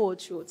appreciate the whole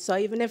truth. So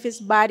even if it's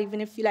bad,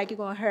 even if you feel like you're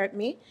going to hurt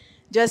me,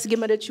 just give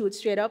me the truth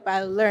straight up.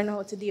 I'll learn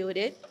how to deal with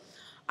it.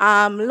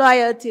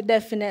 Loyalty,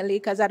 definitely,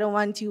 because I don't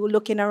want you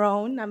looking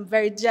around. I'm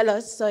very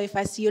jealous, so if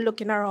I see you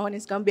looking around,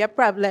 it's going to be a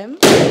problem.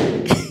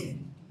 Can't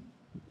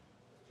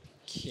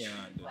do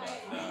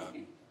that, dog.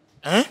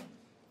 Huh?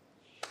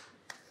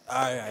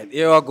 All right,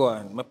 here I go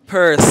on. I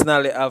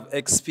personally have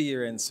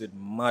experience with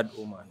mad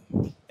woman.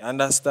 You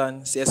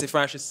understand? See, as if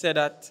Francis said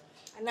that.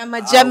 And I'm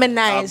a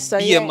Gemini, so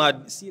be yeah. a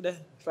mad. See that?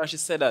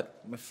 Francis said that.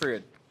 I'm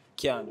afraid.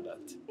 Can't do that.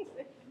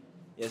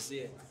 You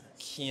see?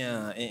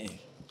 Can't.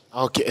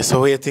 Okay, so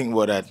what do you think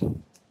about that?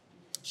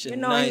 She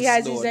He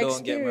has his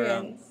don't get me wrong.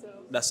 experience. So.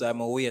 That's why I'm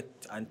going to wait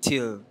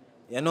until,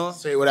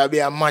 So it would have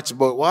been a match,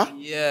 but what?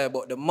 Yeah,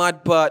 but the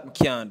mad part, I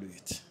can't do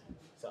it.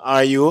 So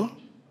are you?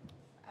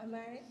 Am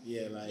I?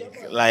 Yeah,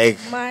 like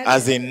Mad.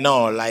 as in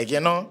no,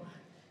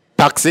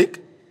 toxic?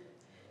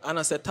 And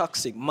I say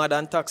toxic. Mad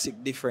and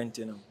toxic different,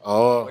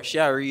 Oh. But she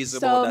a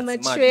reason So about my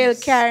that trail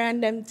madness. carry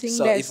and them things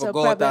So there, if so I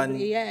go out and,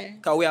 probably, yeah.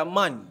 because we are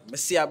man, I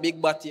see a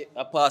big body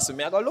a pass with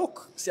me, I go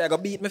look, see I go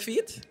beat my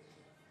feet.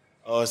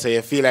 Oh, so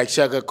you feel like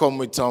she could come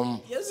with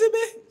some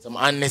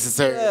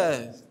unnecessary.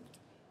 Yeah.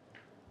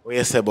 What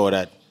you say about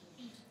that?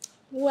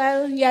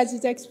 Well, he has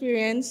his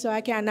experience, so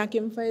I can't knock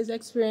him for his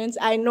experience.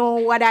 I know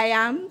what I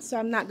am, so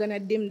I'm not going to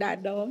dim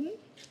that down.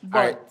 But,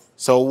 All right.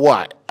 So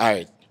what? All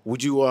right.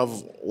 Would you have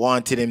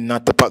wanted him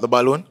not to pop the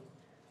balloon?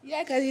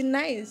 yeah, because he's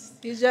nice.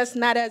 He's just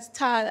not as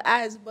tall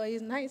as, but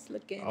he's nice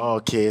looking.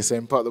 Okay, so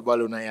him pop the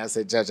balloon and you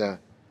say, Jaja.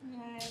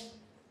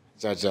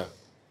 Jaja.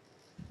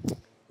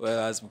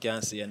 Well, as I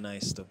can see, you're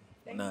nice too.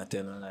 Not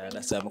telling a lie.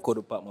 That's why I could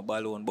have popped my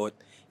balloon. But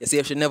you see,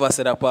 if she never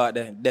said that part,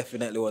 then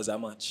definitely was a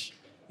match.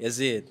 You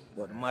see it?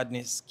 But the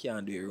madness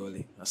can't do it,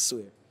 really. I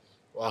swear.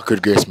 Walk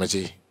with grace, my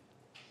G.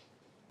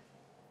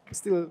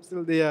 Still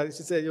there.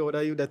 She said, yo,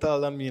 that you that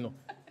taller than me,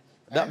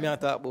 That me I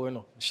talk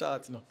about,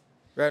 Short,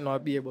 Right now, I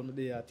be able to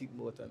do I think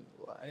about and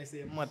I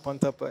say mad pan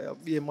top, I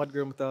be a mad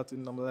girl I talk to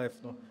in my life,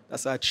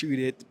 That's how I 3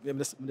 days. I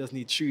just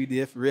need 3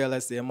 days to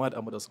realize they're mad,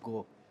 I'm just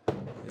go.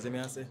 You see me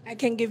I say? I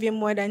can give you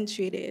more than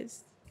 3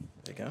 days.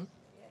 You can?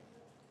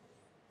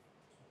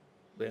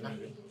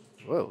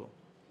 Whoa.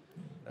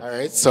 All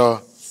right,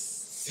 so.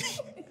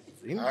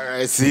 All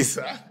right,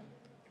 Caesar.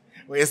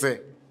 What you say?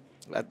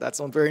 That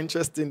sounds very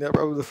interesting. They're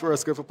probably the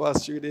first girl for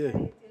past 3 days.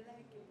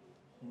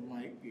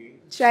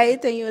 Try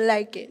it and you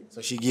like it.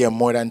 So she gave him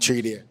more than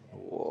 3 days.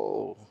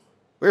 Whoa.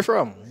 Where you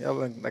from? You have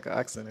like an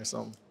accent or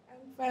something.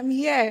 From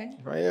here.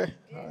 Right here?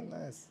 Oh,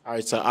 nice. All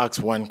right, so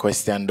ask one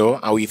question though,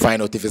 and we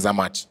find out if it's a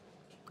match.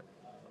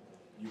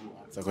 You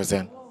ask a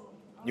question.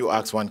 You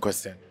ask one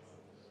question.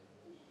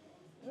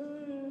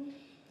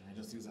 I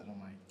just use that on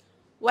mine.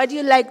 What do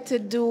you like to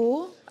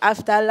do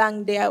after a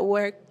long day at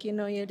work? You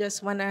know, you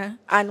just want to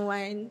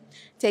unwind,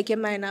 take your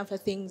mind off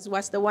of things.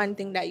 What's the one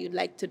thing that you'd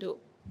like to do?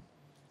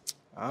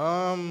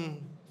 I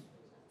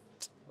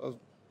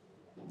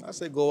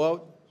say go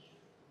out.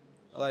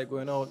 I like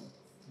going out,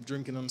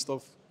 drinking and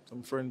stuff.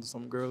 Some friends,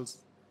 some girls.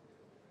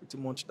 Pretty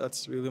much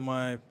that's really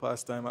my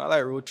pastime. I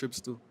like road trips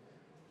too.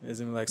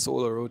 Isn't it? Like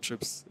solo road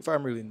trips. If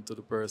I'm really into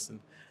the person.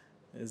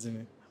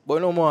 Isn't it?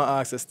 But no more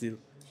access still.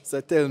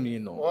 So tell me, you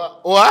know.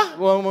 What?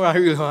 One more I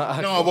really want to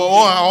ask. No, but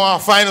I want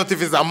to find out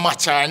if it's a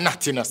match or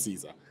not in a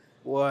season.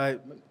 Why?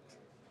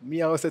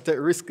 Me, I always say take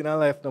risk in our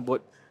life now,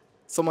 but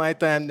some of the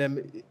time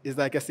them is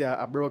like I say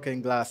a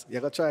broken glass. You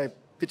gotta try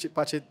pitch it,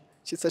 patch it.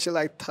 She said she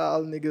like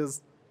tall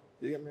niggas.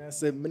 You get me? I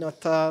say me not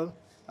tall.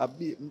 I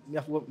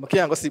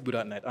can't go sleep with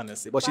that night,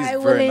 honestly. But she's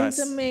I'm very willing nice.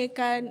 to make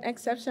an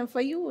exception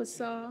for you,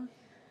 so.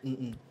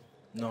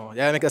 No,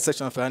 yeah, I make a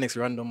section for the next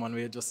random man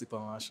where you just sleep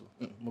on my show.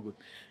 I'm good.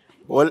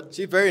 Well,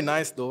 she's very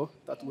nice though.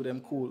 That would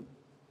them cool.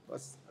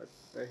 That's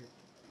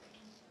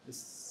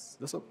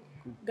up.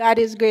 Cool. God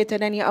is greater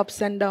than your ups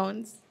and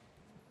downs.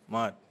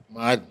 Mad.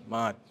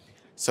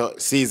 So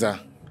Caesar,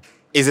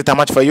 is it a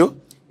match for you?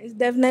 It's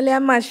definitely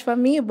a match for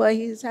me, but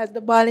he has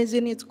the ball is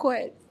in its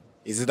court.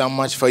 Is it a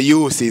match for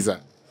you,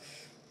 Caesar?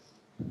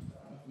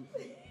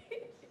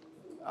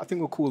 I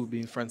think we're cool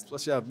being friends.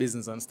 Plus, you have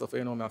business and stuff.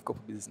 You know, I have a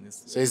couple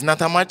business. So it's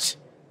not a match?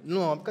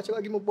 No, because you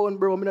gotta give me a bone,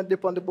 bro. I'm not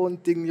dip on the bone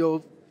thing,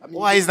 yo. I mean,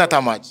 why is not a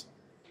match?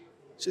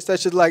 She said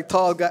she's like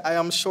tall guy. I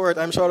am short.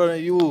 I'm shorter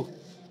than you.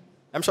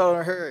 I'm shorter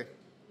than her.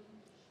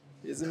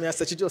 You see me? I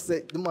said she just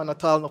said the man not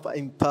tall enough for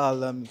him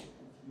tall. I'm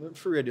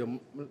afraid you.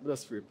 I'm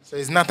just afraid. So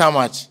it's not a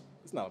match?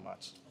 It's not a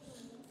match.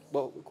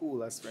 But we're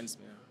cool as friends,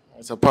 man.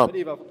 It's a pop. I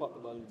leave and pop the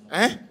balloon.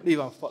 Eh? Leave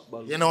and pop the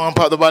balloon. You know I'm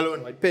pop the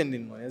balloon? Like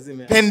pending, man. You see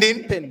me?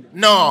 Pending? Pending.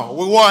 No,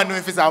 we want to know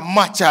if it's a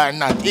match or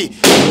not.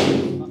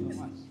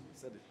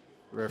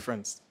 We're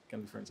friends.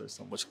 Can be friends or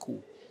something. But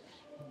cool.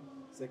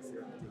 Sexy.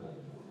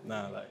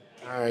 Nah, like.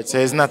 Alright, so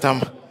it's not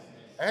a...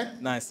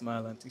 Nice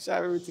smile and things. She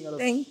have everything.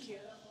 Thank you.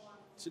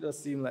 She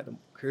just seem like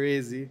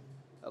crazy.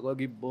 I gotta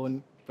give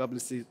bone. Probably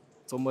see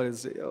somebody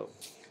say, yo.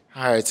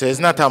 Alright, so it's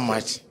not a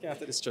match. Can't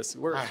take the stress.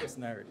 We're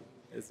stressing already.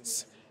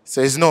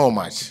 So it's no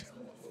match.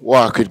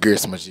 Walk with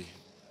grace, my G.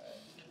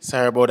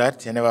 Sorry about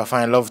that. You never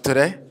find love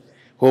today.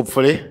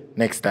 Hopefully,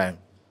 next time.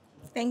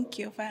 Thank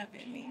you for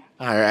having me.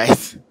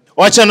 Alright.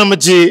 Watch out, my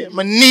G.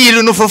 I need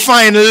you to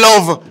find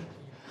love.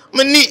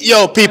 I need,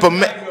 yo,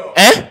 people. Eh?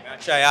 I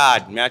try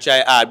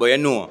hard, but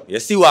you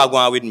see what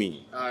going on with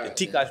me. Right. The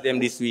tickets them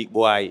this week,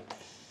 boy.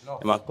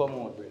 They must come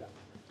out, brother.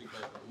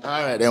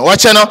 Alright then,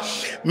 watch out now.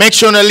 Make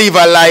sure to leave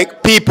a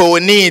like. People,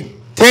 we need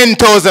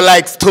 10,000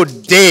 likes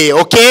today,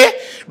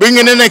 okay? Bring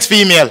in the next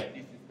female.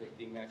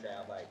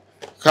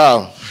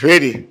 Come,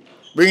 ready.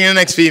 Bring in the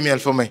next female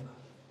for me.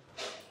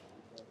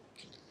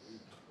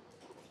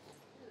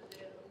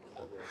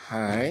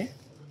 Hi,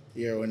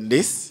 you're on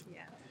this.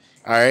 Yeah.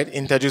 Alright,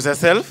 introduce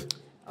yourself.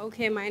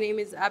 Okay, my name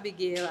is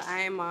Abigail.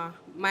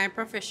 My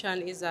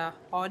profession is a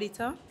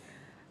auditor.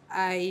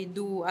 I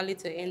do a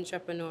little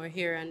entrepreneur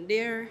here and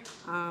there.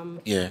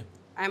 Yeah.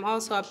 I'm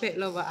also a pet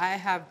lover. I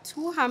have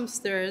 2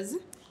 hamsters,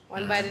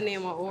 one by the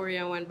name of Oreo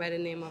and one by the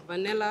name of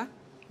Vanilla.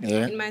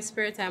 Yeah. In my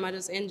spare time, I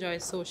just enjoy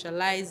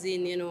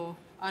socializing, you know,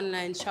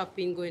 online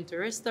shopping, going to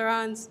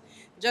restaurants,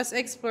 just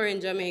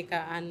exploring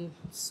Jamaica and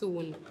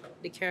soon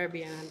the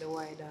Caribbean and the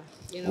wider,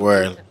 you know,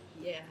 world.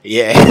 Yeah.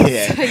 Yeah. So,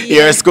 yeah.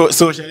 You're a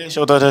social,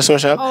 shout out to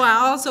social. Oh,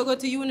 I also go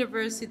to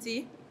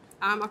university.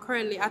 I'm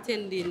currently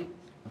attending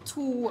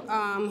 2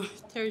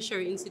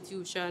 tertiary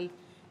institutions,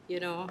 you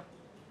know.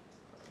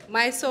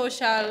 My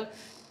social,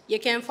 you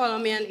can follow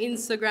me on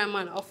Instagram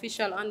on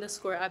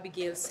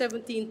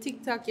official_Abigail17,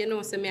 TikTok, you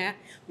know, so my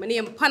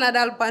name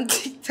Panadol on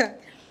TikTok.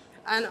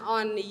 And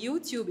on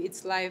YouTube,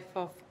 it's Life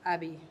of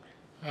Abby.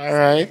 All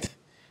right.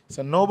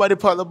 So nobody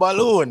popped the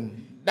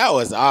balloon. That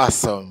was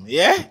awesome,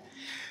 yeah?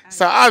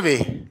 So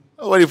Abby,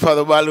 nobody popped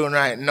the balloon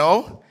right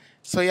now.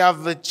 So you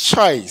have the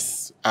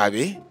choice,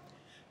 Abby,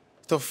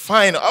 to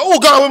find... Oh,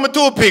 God, with my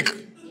toothpick.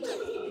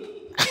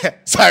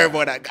 Sorry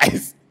about that,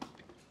 guys.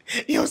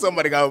 Yo,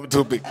 somebody got with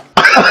my toothpick.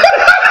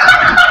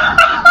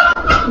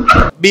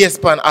 Based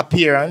upon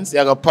appearance,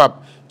 you're going to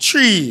pop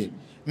 3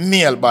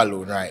 male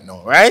balloon right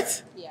now,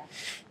 right? Yeah.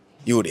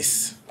 You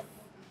this.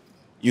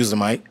 Use the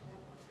mic.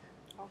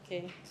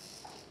 Okay.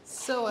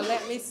 So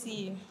let me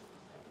see.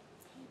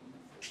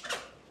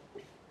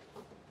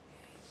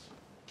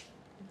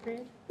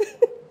 Okay.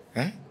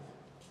 Huh?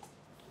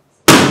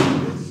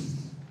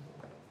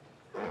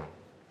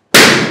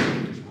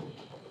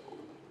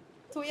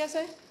 2, you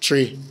say?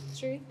 3.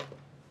 3.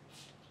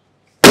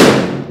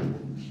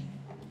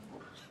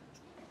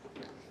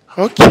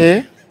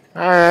 Okay.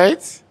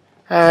 Alright.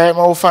 Alright,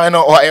 we'll find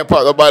out what you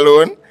pop the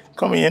balloon.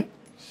 Come in.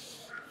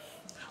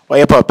 What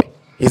you pop?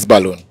 His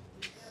balloon.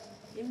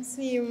 Him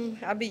seem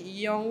a bit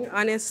young,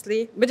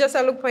 honestly. But just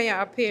I look on your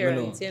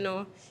appearance, you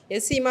know. You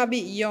seem a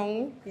bit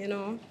young, you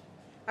know.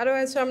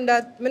 Otherwise from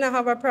that, I don't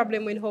have a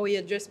problem with how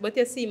you dress, but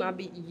you seem a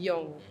bit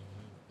young.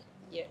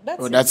 Yeah,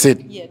 that's it. That's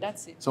it? Yeah,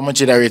 that's it. So much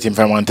did I rate him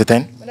from 1 to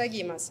 10? But I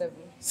give him a 7.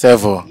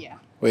 7? Yeah.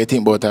 What do you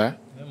think about her?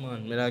 Yeah,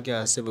 man. I give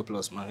her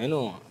 7+, man. You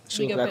know,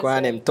 she Big look up like one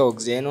of yourself. them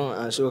thugs, you know,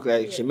 and she look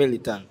like she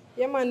militant.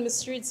 Yeah, man, me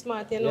street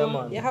smart, you know. Yeah,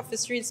 man. You have to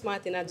street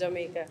smart in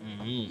Jamaica.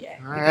 Yeah.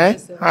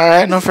 Alright.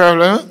 Alright, no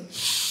problem.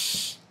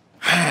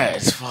 Alright,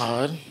 it's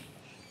fine.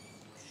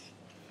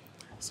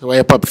 So why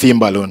you pop theme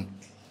balloon?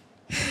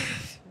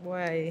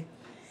 Why?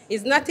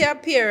 It's not your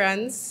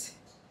appearance,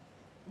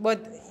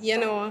 but, you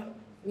know,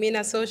 me in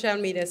a social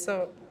media,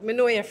 so I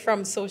know you're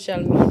from social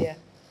media.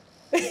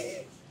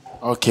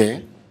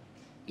 Okay.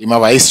 You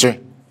have a history?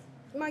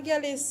 My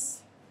girl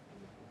is,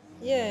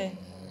 yeah.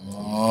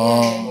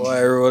 Oh.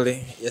 Why,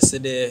 Rolly?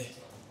 Yesterday,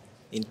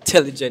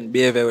 intelligent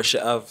behavior we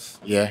should have.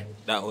 Yeah.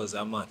 That was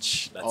a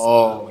match. That's Oh.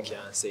 all I can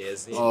say.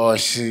 Is it? Oh,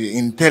 she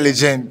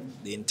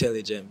intelligent. The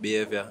intelligent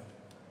behavior.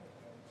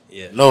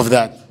 Yeah. Love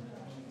that.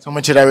 So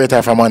much did I rate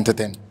her from 1 to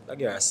 10? I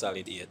give her a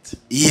solid 8.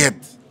 8.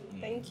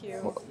 Thank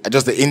you.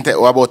 Just the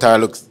what about her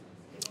looks?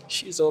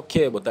 She's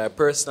okay, but her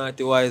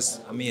personality-wise,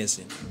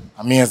 amazing.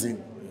 Amazing.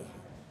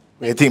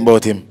 What do you think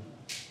about him?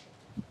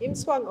 Him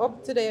swag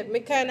up today. Me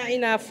kind of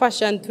in a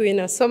fashion too, you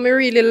know. So me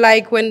really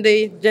like when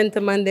the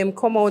gentlemen them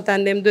come out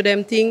and them do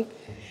them thing.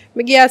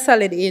 Me give a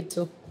solid 8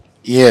 too.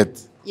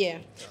 8. Yeah.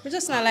 Me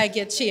just not like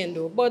your chain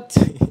though. But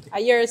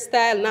your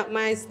style, not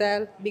my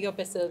style. Big up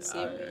yourself,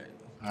 see.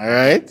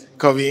 Alright,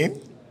 come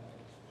in.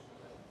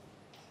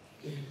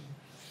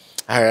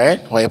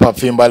 Alright, why you pop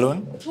film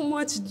balloon? Too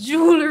much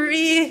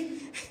jewelry.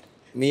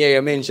 Me hear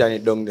you mention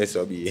it down there,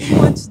 so be. Too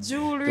much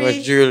jewelry. Too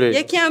much jewelry.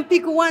 You can't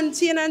pick one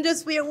chain and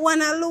just wear one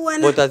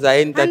alone. But as I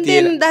entertain, and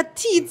then that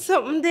teeth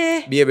something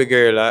there. baby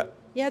girl,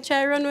 Yeah,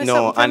 try run with no,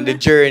 something from and the there.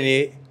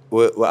 journey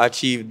we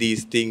achieve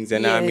these things,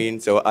 and I Yeah. mean,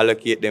 so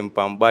allocate them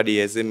from body,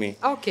 you see me?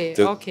 Okay,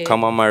 to okay.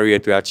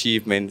 commemorate with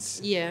achievements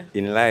Yeah.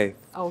 in life.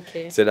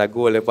 Okay. So that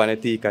goal upon the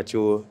teeth at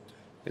you,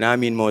 you know what I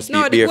mean, most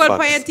No, be the bare gold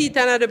facts. for your teeth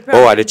and the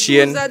problem. Oh, the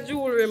chain? Choose a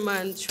jewelry,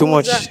 man. Too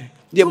much.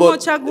 Yeah, too but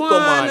much a go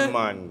come on. on,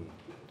 man.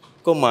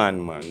 Come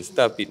on, man.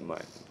 Stop it,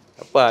 man.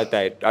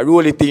 Apartheid. I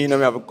roll it in, you know,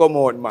 me have to come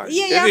out, man.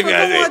 Yeah, you see have to me, I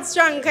come say? out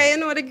strong, because you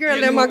know the girl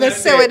You them know are going to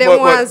me, I say what they but-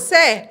 want to but-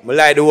 say. I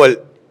like the whole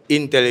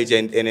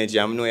intelligent energy.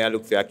 I know you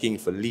look for a king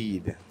for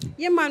lead.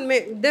 Yeah, man,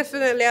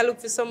 definitely I look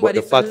for somebody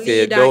the to fact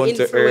say lead down and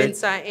to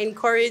influence and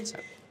encourage. Yeah,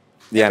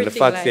 and the everything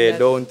fact like say that.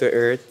 down to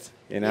earth,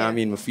 you know what I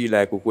mean? I feel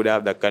like we could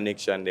have that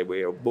connection there, but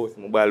you're both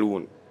my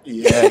balloon.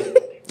 Yeah.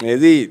 You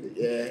see it?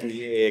 Yeah.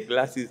 Yeah,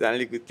 glasses and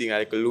little thing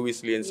like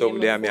Louis Lane, some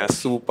there, me a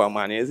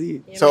Superman, you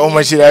see it? So how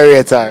much did I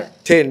rate her?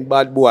 10,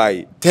 bad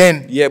boy.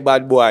 10? Yeah,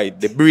 bad boy.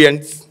 The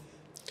brains.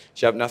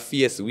 She have no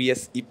face,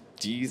 waist, hip.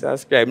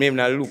 Jesus Christ, me even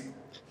a look.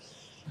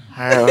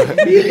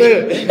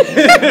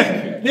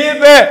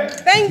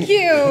 Thank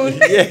you.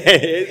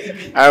 Yeah.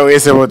 I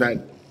always say about that.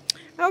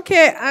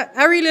 Okay,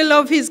 I really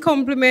love his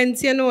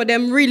compliments, you know,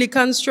 them really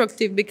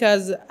constructive,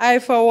 because I,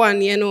 for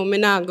one, you know, me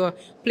not go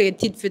play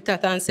tit for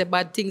tat and say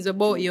bad things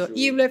about you.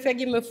 Even if you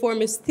give me 4,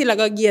 me still I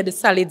go give you the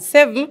solid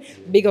 7.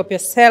 Big up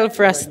yourself,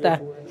 Rasta.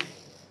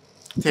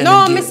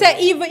 No, me say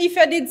even if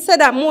you did say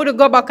that, more to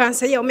go back and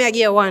say, yo, me I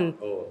give you 1.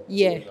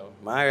 Yeah.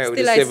 My with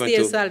Still the I 7 stay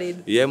too.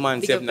 solid. Yeah, man,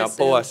 Big 7 up a yourself.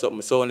 power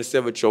something. So on the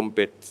 7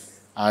 trumpet.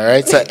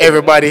 Alright, so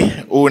everybody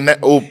who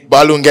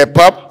balloon get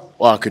pop,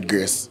 walk with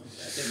grace.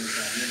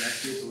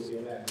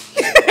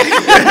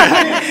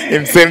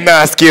 Him same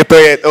now skate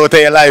out of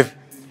your life.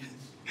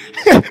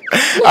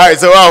 Alright,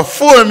 so we have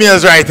 4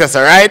 meals right here,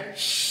 alright?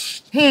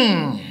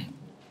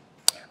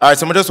 Alright,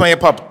 so I just want you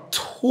to pop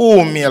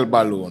 2 meal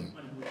balloon.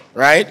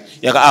 Right?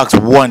 You can ask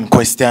 1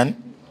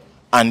 question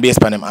and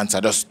based on them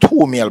answer, just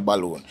 2 meal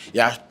balloon.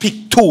 You have to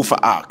pick 2 for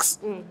ask.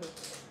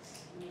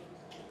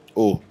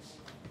 Oh.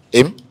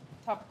 Him?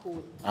 Top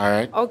cool.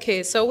 Alright.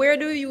 Okay, so where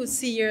do you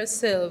see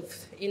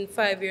yourself in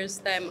 5 years'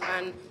 time,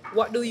 and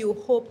what do you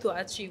hope to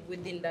achieve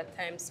within that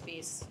time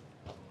space?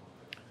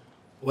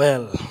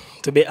 Well,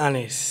 to be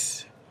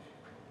honest,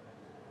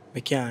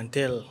 we can't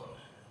tell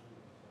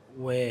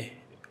where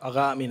I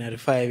got me in the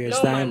 5 years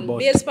No, time, man, but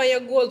based on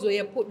your goals where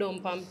you put down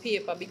on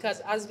paper,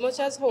 because as much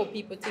as how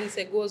people think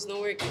say goals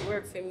don't work, it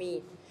work for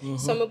me.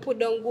 So I put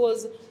down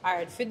goals, all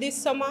right, for this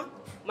summer,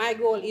 my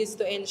goal is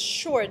to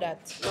ensure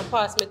that I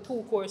pass my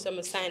 2 courses and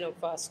I sign up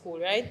for school,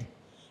 right?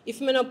 If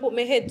I don't put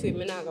my head to it,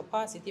 I'm not going to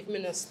pass it. If I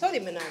don't study,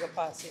 I'm not going to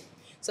pass it.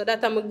 So that's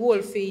my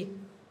goal for you.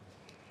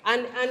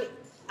 And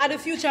at the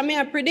future, may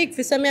I predict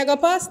for some I go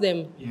pass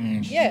them.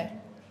 Yeah.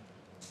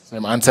 So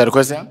you answer the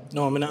question?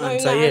 no, I'm not No, you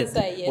answer not yet.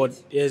 answer yet.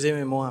 But you see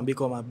me, I want to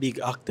become a big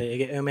actor. You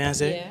get me? I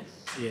say? Yeah.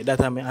 Yeah,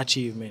 that's my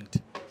achievement.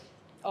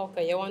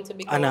 Okay, you want to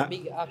become And a a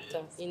big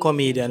actor. In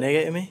Comedian, you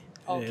get me?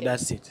 Okay. Yeah,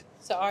 that's it.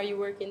 So are you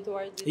working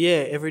towards it?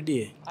 Yeah, every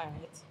day. All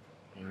right.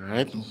 All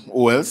right.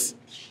 Who else?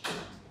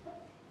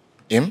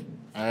 Him.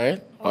 All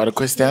right. Other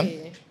question?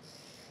 Okay.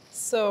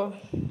 So,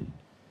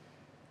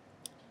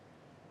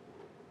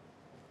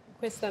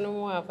 question I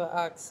want to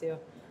ask you.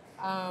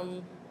 Out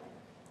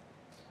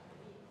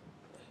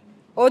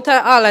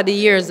of all of the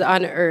years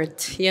on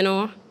earth, you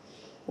know,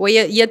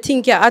 where you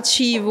think you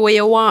achieve, where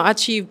you want to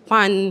achieve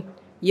on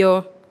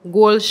your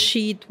goal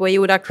sheet, where you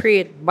would have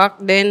created back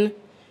then,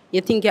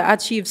 you think you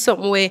achieve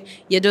something where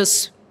you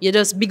just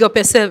big up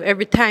yourself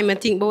every time you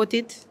think about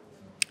it?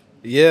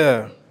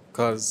 Yeah,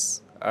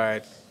 because, all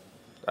right,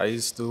 I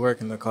used to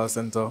work in the call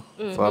center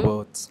for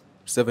about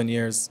 7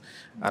 years.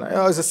 And I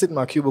always just sit in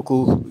my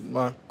cubicle with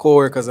my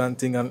co-workers and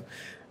thing. And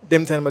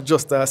them time I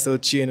just start sell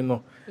chain, you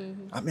know.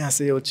 I mean, I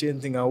say, yo,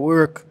 chain thing I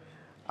work.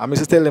 I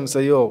used to tell them,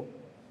 say, yo,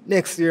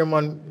 next year,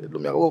 man, let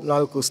me open a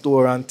local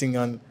store and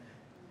thing.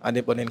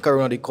 But then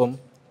Corona, they come.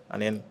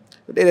 And then,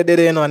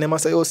 they, you know, and then I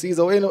say, yo,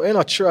 Caesar, why you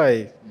not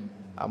try?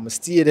 I'm going to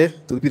stay there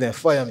till people then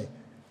fire me.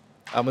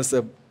 I'm going to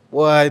say,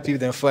 why people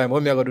then fire me? What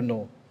am I going to do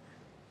now?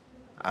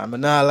 I'm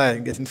not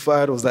lying. Getting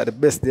fired was like the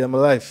best day of my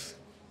life.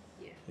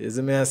 Yeah. You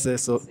see me? I say,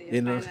 so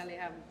you know.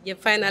 You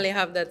finally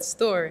have that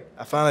store.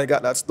 I finally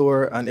got that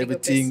store and Big up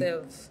everything.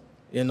 yourself.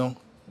 You know,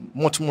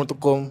 much more to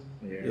come.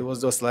 Yeah. It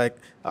was just like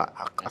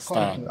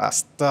a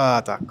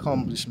start,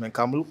 accomplishment.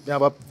 I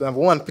have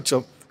one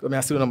picture.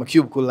 I sit on my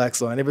cubicle like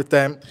so, and every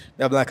time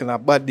they have like on a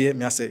bad day,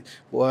 I say,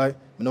 boy, I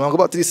don't want to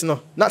go back to this. You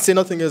know, not saying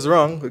nothing is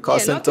wrong. We call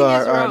center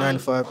or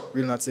 95.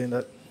 Really not saying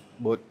that,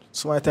 but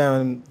so my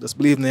time just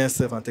believe in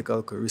yourself and take a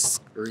little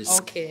risk.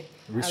 Okay.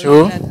 Risk. I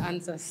love that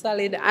answer.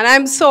 Solid. And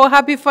I'm so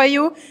happy for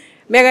you.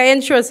 Mega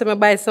ensure to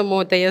buy some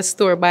more to your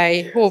store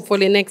by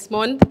hopefully next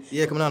month.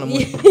 Yeah, come on.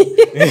 Not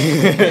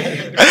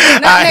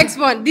next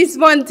month. This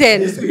month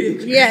 10.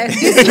 Yeah.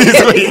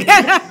 This week.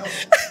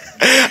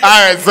 All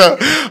right, so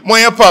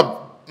Moya Pop.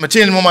 I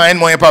changed my mind.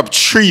 Moya Pop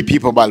 3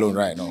 people balloon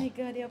right now. Oh my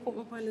God, you put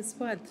me up on the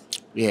spot.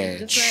 Yeah,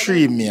 Just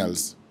 3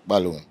 meals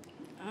balloon.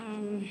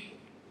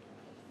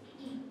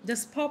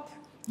 Just pop.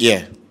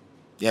 Yeah.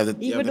 Yeah,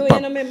 Even though you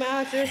don't make me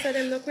ask the rest of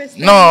them no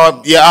question.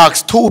 No, you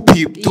ask two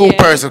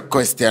person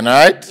question,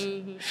 right?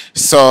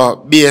 So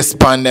based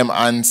upon them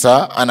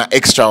answer and an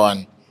extra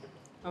one.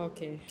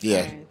 Okay.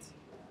 Yeah. Right.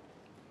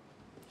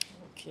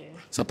 Okay.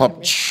 So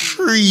pop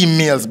 3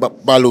 meals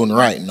balloon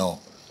right now.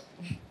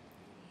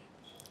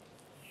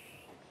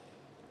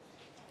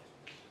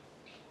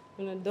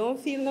 Don't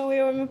feel no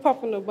way when I'm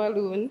popping a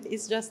balloon.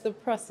 It's just the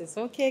process.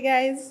 Okay,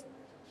 guys?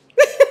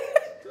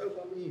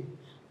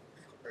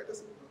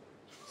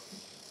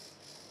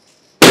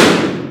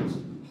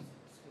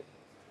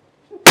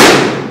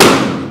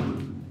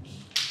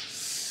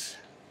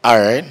 All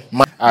right.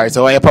 All right,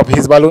 so why you pop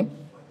his balloon?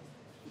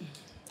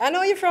 I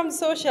know you're from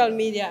social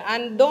media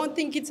and don't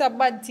think it's a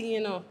bad thing,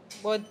 you know.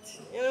 But,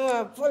 you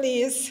know,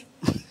 police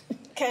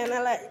kind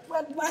of like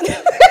bad man.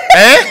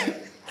 Eh?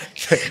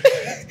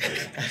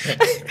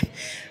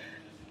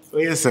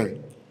 What you say?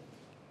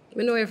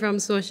 I know you're from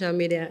social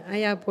media. I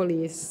am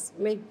police.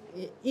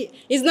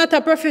 It's not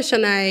a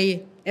profession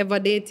I ever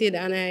dated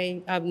and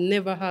I have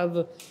never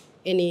have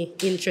any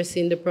interest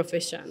in the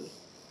profession.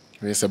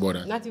 What you say about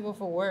that? Not even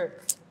for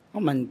work. Oh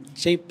man,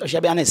 she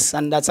be honest,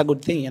 and that's a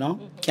good thing, you know.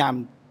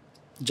 Can't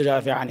judge her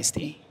of your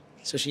honesty.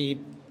 So she,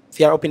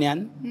 for your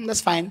opinion,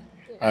 that's fine.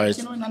 All right.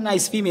 You know, a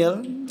nice female.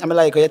 I mean,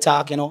 like how you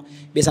talk, you know,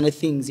 based on the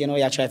things, you know,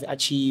 you try to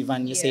achieve,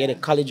 and you say you're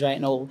at college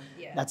right now,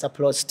 that's a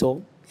plus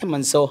too. Yeah,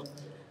 man, so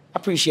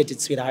appreciate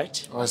it,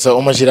 sweetheart. Oh, so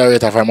how much did I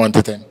rate her from 1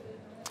 to 10?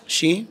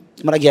 She,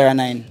 I'm gonna give her a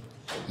 9.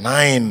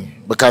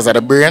 9? Because of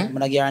the brain? I'm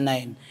gonna give her a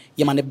 9.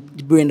 Yeah, man,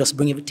 the brain just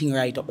bring everything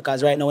right up.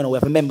 Because right now, we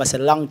have a member say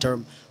long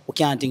term, we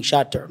can't think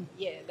short term.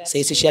 Yeah, so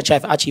you see, she try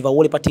to achieve a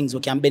whole heap of things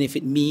that can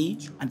benefit me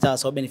and it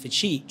also benefit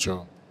she.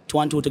 True. 2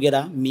 and 2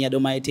 together, me I do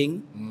my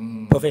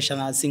thing.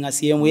 Professional singer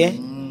same way.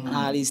 And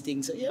all these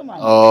things. So, yeah, man.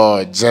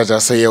 Oh, Jaja,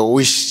 so you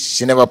wish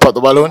she never popped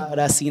the balloon? I would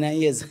have seen her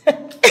years.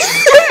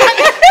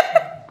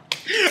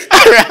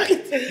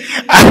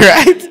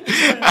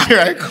 All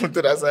right, come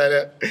to that side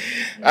there.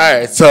 All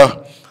right,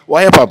 so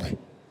why you pop?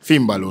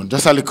 Film balloon,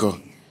 just a little.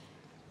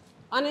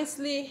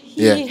 Honestly,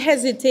 he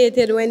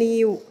hesitated when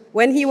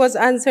he was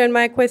answering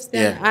my question.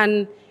 Yeah.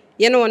 And,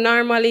 you know,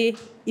 normally,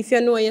 if you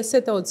know you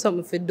set out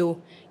something to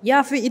do,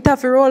 it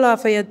have to roll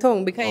off of your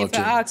tongue. Because if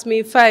you ask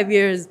me 5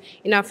 years,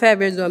 in a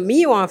 5 years what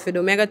me want to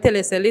do, I tell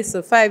you, say,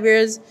 listen, 5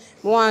 years,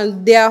 I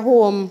want there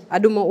home, I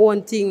do my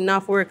own thing,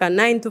 not work a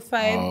 9 to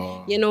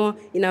 5. You know,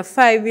 in a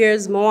 5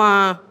 years, I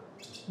want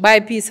buy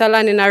a piece of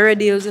land in a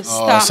Red Hills,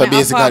 start so my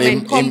basically,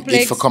 apartment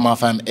complex. if you come off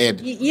from head,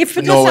 If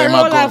you just roll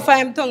off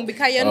of tongue,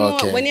 because you know,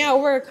 when you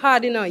work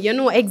hard, you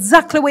know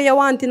exactly what you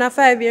want in a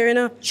 5 year, you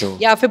know. True.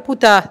 You have to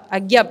put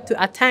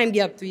a time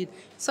gap to it.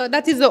 So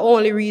that is the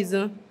only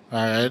reason.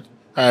 All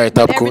right,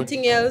 top cool.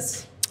 Everything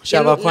else, She you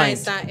have a look point.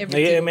 nice and You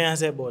everything. hear me I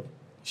say, but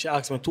she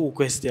asked me 2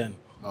 questions.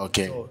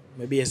 Okay. So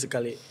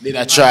basically, did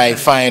I try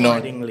find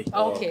out?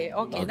 Okay,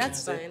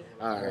 that's fine.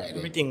 All right.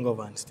 Everything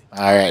governs.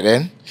 All right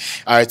then.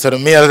 All right, so the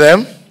male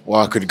them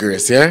walk with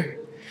grace, yeah.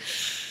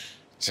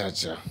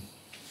 Cha.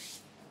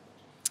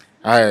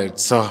 Alright,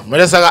 so I'm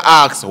just gonna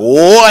ask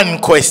one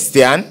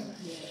question.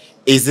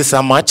 Is this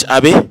a match,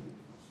 Abby?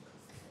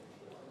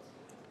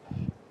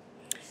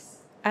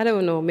 I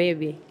don't know,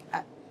 maybe.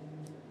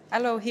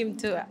 Allow him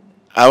to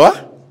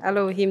What?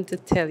 allow him to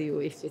tell you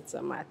if it's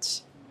a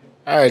match.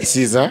 Alright,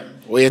 Caesar,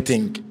 what do you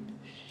think?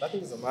 I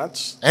think it's a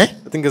match. Eh?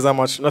 I think it's a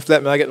match. Not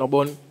let me I get no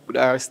bun with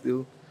her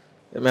still.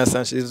 You know,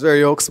 she's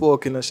very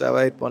outspoken and she have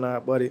height on her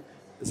body.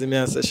 You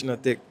know, she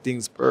not take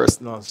things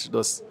personal. She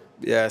just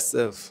be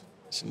herself.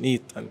 She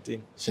neat and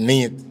thing. She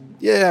neat?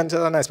 Yeah, and she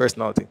has a nice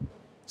personality.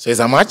 So it's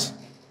a match?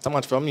 It's a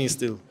match for me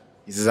still.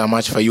 Is this a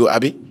match for you,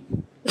 Abby?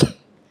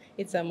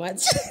 It's a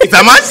match. It's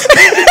a match?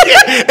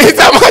 It's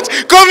a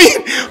match. Come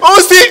in.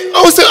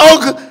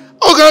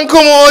 Oh, can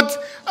come out.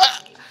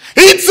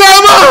 It's a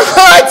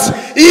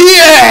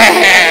match.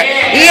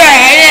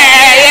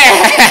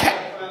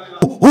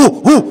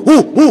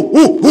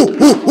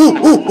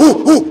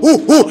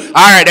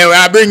 All right, then we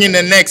are bringing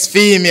the next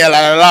female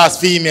and the last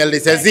female.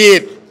 This is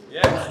it.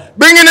 Yeah.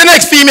 Bring in the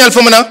next female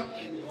for me now.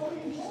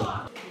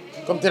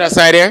 Come to the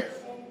side here.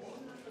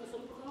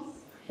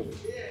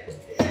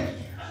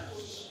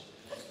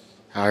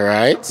 All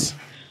right.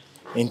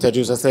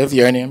 Introduce yourself.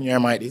 Your name, your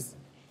mic is.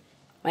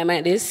 My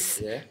mic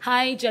is. Yeah.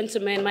 Hi,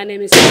 gentlemen. My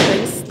name is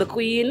Prince, the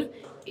Queen.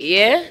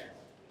 Yeah.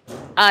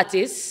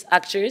 Artist,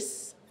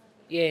 actress.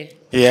 Yeah.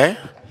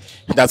 Yeah.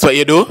 That's what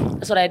you do?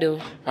 That's what I do.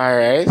 All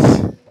right.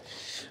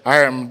 I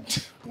am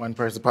one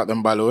person pop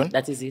them balloon.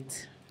 That is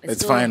it.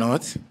 Let's find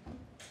out.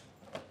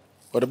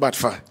 What the bat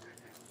for?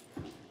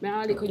 Me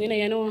Harley Quinn,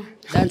 you know.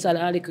 Dance all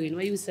Harley Quinn.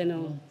 What you say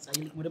now? So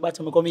you look with the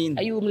bottom come in.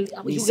 Are you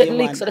get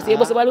licked, so that's the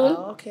bust balloon?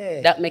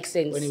 Okay. That makes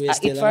sense. Anyway,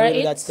 It for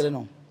it? that's still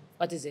no.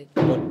 What is it?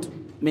 But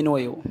me know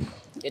you.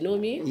 You know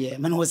me? Yeah,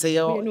 me know say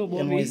you. You know about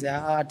You know me. say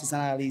artist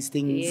and all these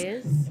things.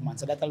 Yes. Yeah, man,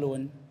 so that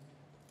alone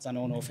is a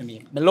no for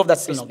me. I love that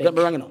still. No, Respect. don't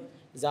be wrong, you know.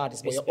 It's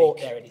artist, but you're out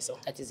there already, so.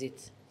 That is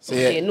it. So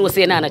Okay, yeah. no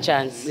say not a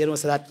chance. You don't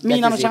say that. That Me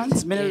not a is it.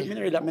 chance. Me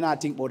Yeah.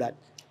 not think about that.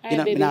 Alright, Me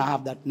not baby.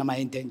 have that. Not my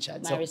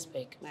intention. My So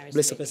respect. My respect.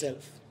 bless up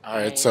yourself. All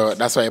right, so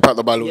that's why you pop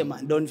the balloon. Yeah,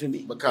 man, done for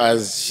me.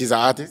 Because she's an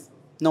artist?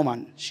 No,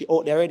 man, she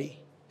out there already.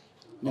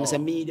 You know, say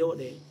me out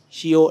there,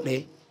 she out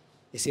there.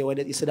 You see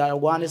what you see that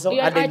one is out,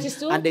 You're and an then artist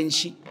too? and then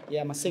she,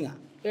 yeah, I'm a singer.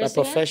 You're a By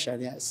singer?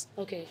 profession, yes.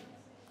 Okay.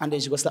 And then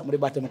she go slap me the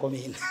bottom come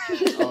in.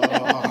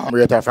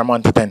 Rate her from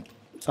 1 to 10.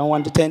 From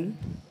 1 to 10.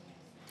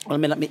 Well,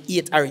 me like me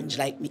 8 orange,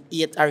 like me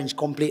 8 orange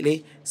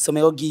completely. So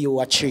me will give you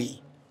a 3.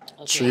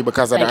 Okay. 3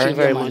 because of the Thank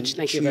you orange? very Yeah, man. much.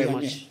 Thank you 3 very and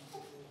much.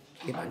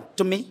 yeah, man.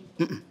 To me,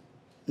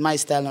 my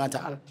style not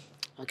at all.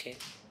 Okay.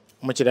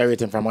 How much did I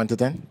rate him from 1 to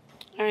 10?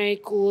 All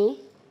right, cool.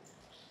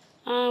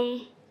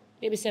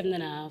 Maybe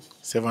 7.5.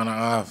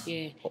 7.5.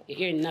 Yeah. You're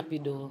hearing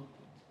nappy though.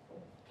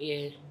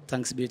 Yeah.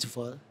 Thanks,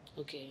 beautiful.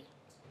 Okay.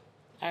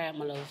 All right,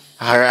 my love.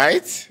 All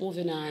right.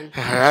 Moving on.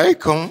 All right,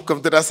 come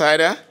to the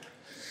side there.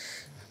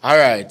 All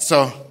right,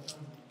 so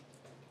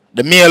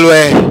the male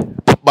where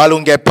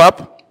balloon get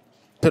pop.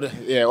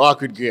 Yeah,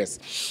 walk with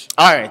grace.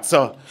 All right,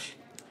 so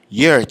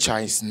your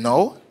choice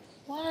now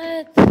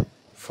What?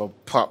 for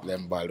pop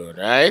them balloon,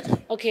 right?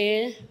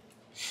 Okay.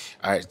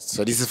 All right,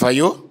 so this is for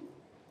you.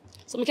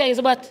 So we can use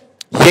a bat.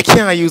 You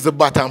can't use the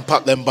bat and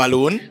pop them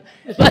balloon.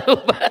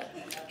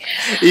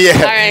 Yeah.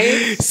 All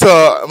right.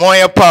 So, more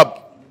you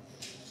pop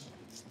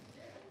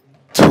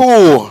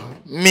 2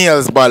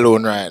 males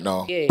balloon right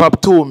now. Yeah. Pop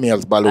 2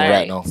 males balloon All right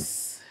right. now.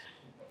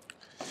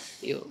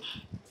 Yo.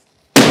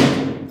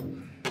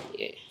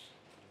 Yeah.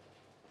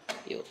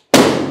 Yo.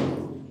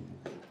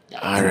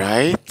 All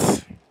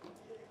right.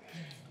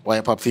 Why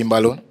you pop film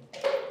balloon?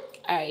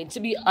 All right. To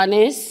be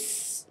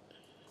honest,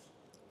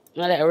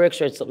 I like a work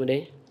shirt something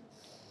there.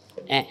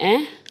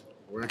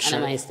 Work I shirt.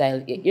 know my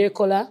style. Your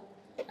color,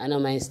 I know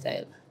my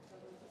style.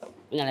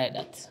 I like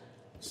that.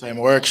 Same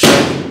work shirt.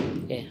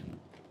 Yeah.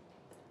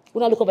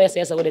 When I look over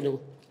yourself, what they do?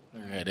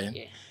 All right then.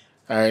 Yeah.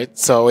 All right.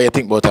 So, what you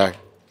think about her?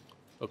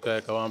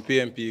 Okay, I want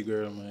PMP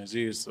girl, man.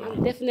 Serious, so.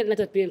 I'm definitely not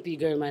a PMP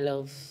girl, my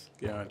love.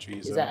 Yeah,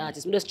 trees. Is an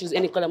artist. I just choose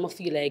any color I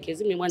feel like. You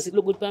see me? Once it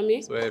look good for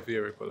me. So, your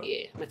favorite color?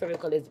 Yeah. My favorite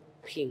color is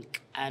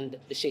pink and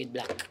the shade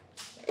black.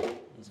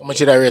 How much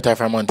did I rate her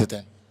from 1 to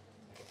 10?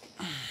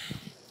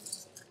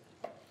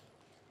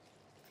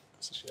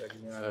 So, she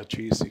give me a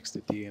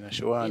 360 and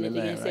she want a Anything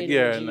you 9. say, I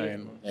give her a no,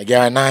 9. I give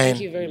her a 9.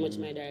 Thank you very much,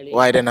 my darling.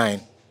 Why the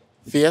 9?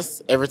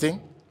 Face? Everything?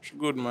 She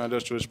good, man.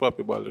 Just choose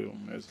poppy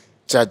balloon. Yes.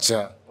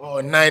 Cha-cha. Oh,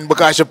 9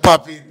 because she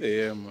pop it.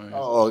 Yeah, man.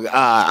 Oh,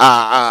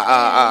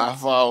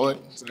 forward.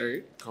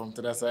 Sorry. Come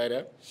to the side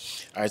there.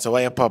 All right, so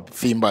why you pop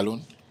film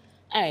balloon?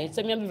 All right,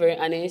 so I'm gonna be very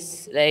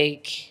honest.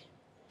 Like,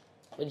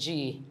 but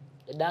gee,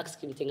 the dark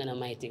skin thing and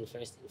my thing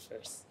first.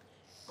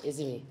 You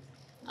see me?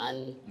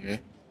 And yeah.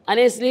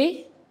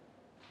 Honestly,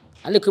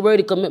 a little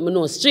birdie come make me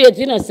know straight,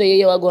 you know, say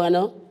you are going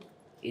now.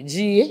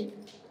 Gee,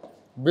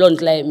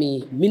 blunt like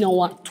me no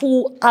want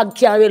 2 hag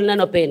carrying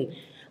and a pen.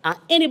 And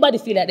anybody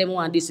feel like they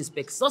want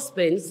disrespect,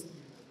 suspense,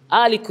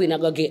 Harley Quinn are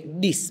gonna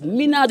get this.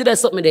 Me not do that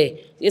something there.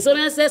 You see what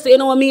I say? So you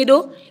know what me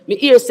do? Me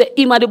hear say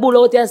him a the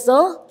bull out here,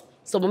 so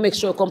So I make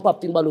sure I come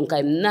pop in balloon because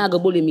I'm not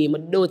going to bully me. I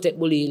don't take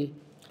bullying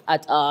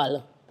at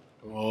all.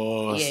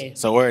 Oh, Yeah.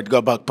 so word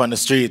go back on the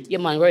street. Yeah,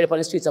 man, right up on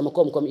the streets, I'm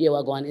come here,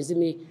 I go on. You see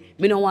me?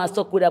 Me don't want to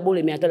stuck with a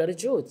bully, me I tell you the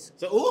truth.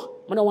 So who?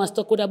 I don't want to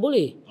stuck with a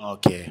bully.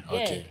 Okay, Yeah.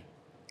 okay.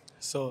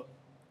 So,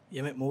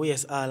 you make me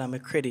waste all of my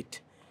credit.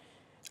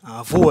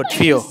 Vote for you.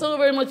 Thank you so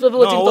very much for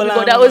voting No, for me, hold but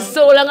on, that was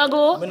so long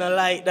ago. I don't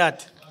like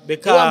that.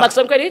 Because You want back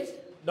some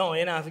credit? No,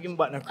 you don't have to give me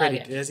back no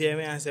credit. You see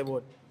me? I say,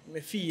 but me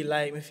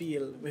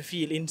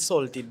feel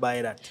insulted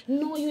by that.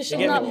 No, you should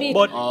get not me? be.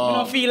 But I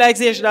don't feel like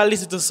you should have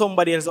listened to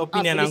somebody else's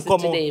opinion and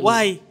come out.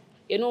 Why?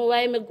 You know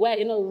why?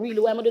 You know really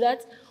why I do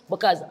that?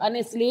 Because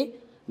honestly,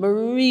 I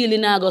really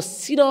not go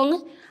sit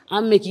down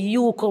and make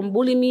you come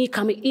bully me,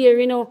 come here,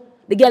 you know.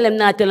 The girl them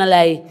not telling a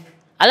lie.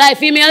 A lie,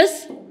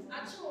 females?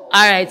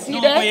 Alright, see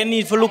no, that? But you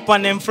need to look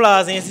on them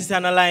flaws and your sister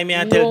and lie me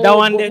and No, tell that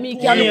one but there me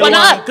too can't male look on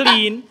one that.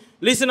 clean.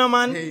 Listen, man.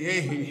 Man.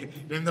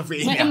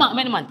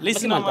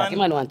 Listen, man.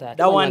 man.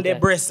 That one there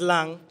breast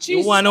long.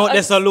 The one out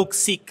there so look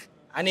sick.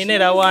 And the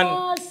other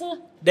one,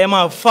 them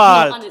have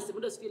fault. No, honestly, I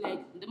just feel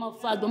like them have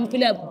fault. I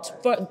feel like,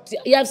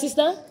 you have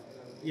sister?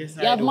 Yes,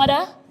 You have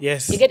mother?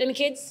 Yes. You get any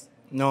kids?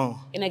 No.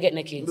 You don't get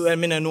any kids? Well, I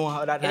don't know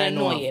how that You I don't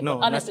know. know yet. No.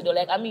 But honestly, though,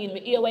 like, I mean, I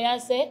hear what you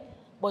say,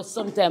 but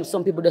sometimes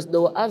some people just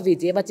don't have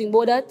it. You ever think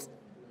about that?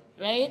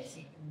 Right?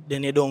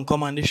 Then you don't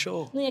come on the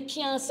show. No, you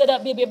can't say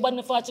that baby but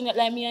unfortunate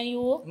like me and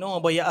you. No,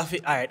 but you have to,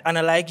 alright, and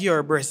I like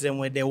your breasts them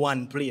with the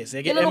one place.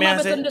 You get You know, me? my I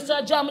say, best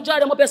just jam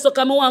them up here so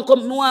come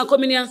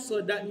in here.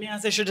 So that me I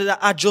say should I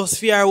adjust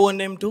for your own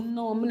them too?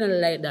 No, I'm not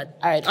like that.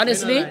 Alright,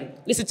 honestly,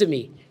 listen to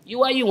me.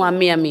 You are you and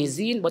me and me,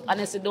 Zine, but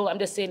honestly though, I'm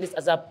just saying this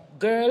as a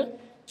girl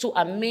to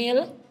a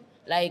male.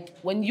 Like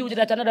when you did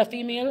that to another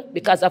female,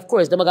 because of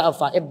course, they're gonna have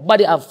fault.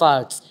 Everybody have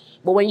faults.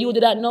 But when you do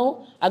that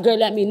now, a girl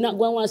like me not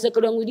going to want to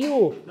settle down with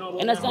you. No,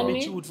 but understand me?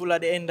 Be truthful at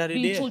the end of the day.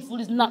 Being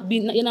truthful is not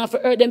being, you know, for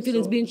hurt them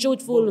feelings, being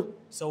truthful.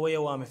 So what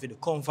you want me to do?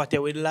 Comfort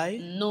you with lie?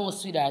 No,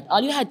 sweetheart.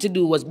 All you had to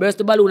do was burst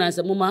the balloon and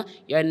say, Mama,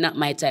 you're not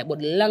my type.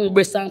 But long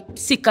breasts and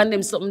sick on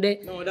them something there.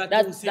 No,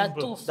 that's too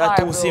simple. That's too far, That's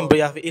too bro. simple.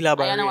 You have to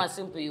elaborate. I know a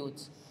simple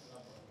youth.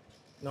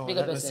 No, Big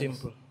up that's yourself.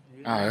 simple.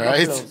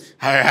 Alright.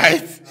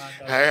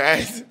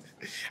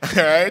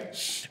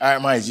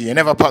 Alright, my G. You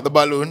never pop the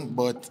balloon,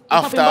 but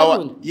after a while.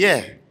 balloon?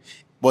 Yeah.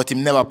 But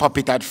him never pop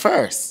it at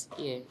first.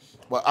 Yeah.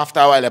 But after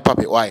a while, I pop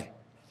it. Why?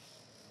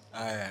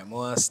 Alright, I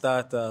want to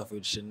start off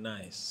with she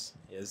nice.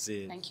 You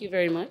see? Thank you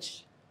very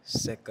much.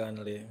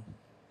 Secondly,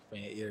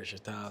 when you hear she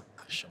talk,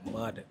 she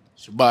mad.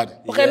 She bad.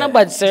 What kind of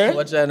bad, sir?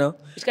 What you know?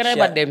 Which kind of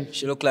bad them?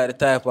 She look like the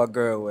type of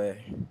girl where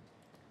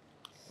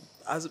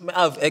as I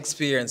have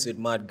experience with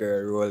mad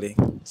girl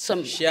rolling.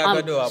 She a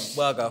go do a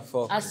bag of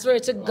fuck. I swear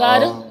to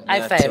God, high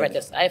Yeah, five, tell right? me.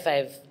 Yes, high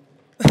five.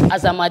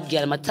 As a mad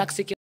girl, I'm a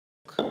toxic.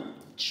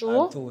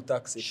 True. And two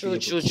toxic True,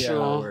 people true, can't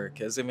true. work.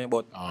 You see me?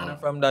 But and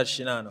from that,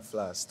 she not no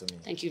flaws to me.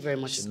 Thank you very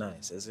much. She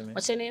nice. You see me?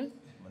 What's your name?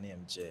 My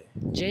name Jay.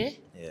 Jay?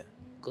 Yeah.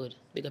 Good.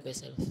 Big up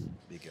yourself.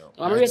 Big up.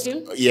 You want me to rate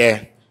him?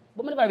 Yeah.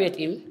 But I never rate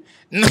him.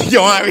 No, you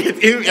want to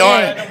rate him? You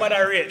want Nobody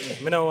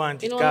rate me. I don't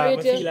want it. You don't Because I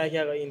rate you? feel like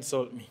you're going to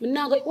insult me.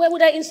 Why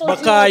would I insult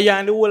Because you? you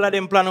and the whole of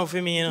them plan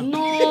for me, you know.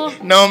 No.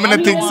 No, I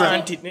don't think I so.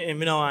 want it. I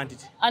don't want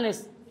it.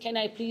 Honest, can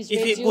I please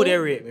If rate it you? good,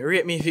 you rate me.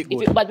 Rate me if it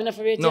good. If it bad, me not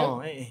rate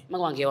No, you? I'm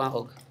going to give you one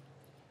hug.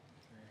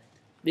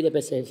 Big up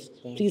yourself.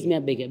 Please, me, I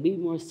beg you. Be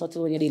more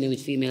subtle when you're dealing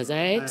with females,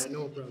 alright? Alright,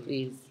 no problem.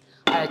 Please.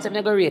 Alright, so I'm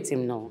going to rate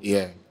him now.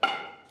 Yeah.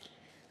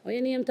 What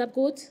your name, top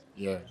coat?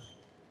 Yeah.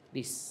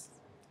 This.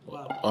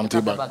 On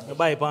to back. You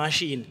buy a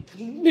machine.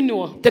 Me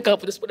know. Take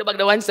out, just put the bag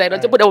on one side.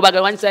 Don't you put the bag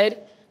on one side,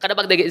 because the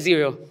bag they get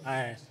zero.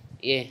 Alright.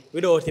 Yeah.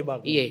 Without the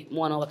bag. Yeah.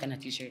 More know what kind of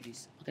t-shirt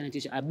this. What kind of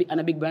t-shirt? And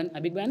a big brand?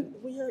 A big brand?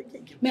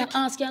 May I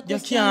ask you a You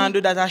question? can't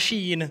do that a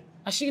Shein.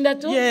 A Shein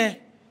that too? Yeah.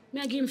 May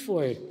I give him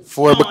 4?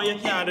 4. No, you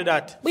can't do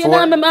that. But you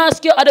know, me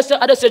ask you, I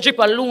just drip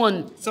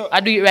alone. So,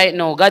 I do it right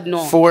now, God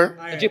no. 4.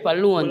 I drip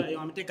alone. You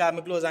want me to take off my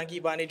clothes and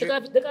keep on the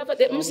drip? Take off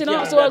it. You see now,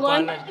 can't so do I'm that,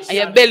 going. man. And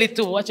your belly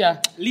too, watch ya.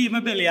 Leave my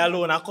belly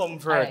alone and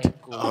comfort.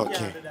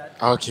 Okay.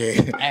 Okay.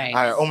 Alright.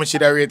 Alright. How much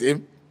should I rate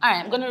him?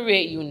 Alright, I'm gonna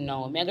rate you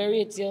now. I'm gonna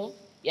rate you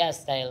your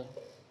style.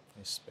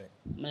 Respect.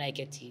 I like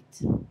your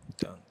teeth.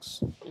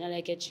 Thanks. I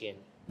like your chain.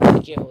 I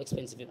don't care how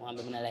expensive it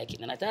was, but I like it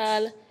none at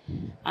all.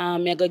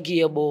 I'm gonna give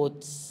you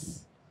about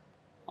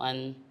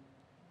 8.5.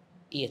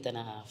 8.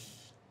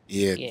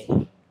 Yeah.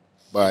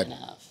 Bad.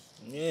 8.5.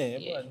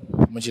 Yeah.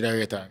 How much should I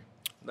rate her?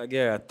 I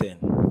give her a 10.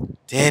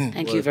 10.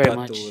 Thank you very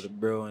much. The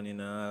brown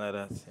and all of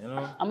that, you know?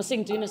 I'm gonna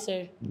sing to you,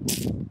 sir.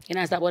 You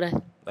know stop about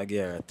that? I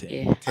give her a 10.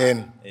 Yeah.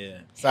 10. Yeah.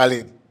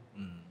 Solid.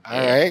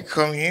 Alright,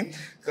 come in.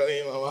 Come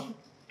in, mama.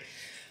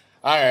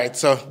 Alright,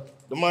 so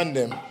the man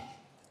them.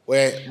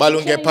 Where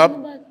balloon get pop,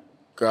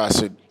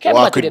 grass with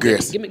walk with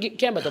grace.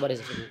 Can't about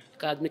this for me,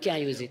 because I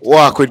can't use it.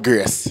 Walk with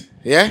grace.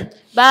 Yeah?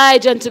 Bye,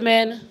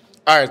 gentlemen.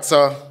 Alright,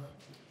 so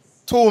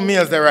 2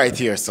 males they right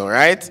here, so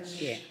right?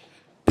 Yeah.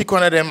 Pick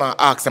one of them and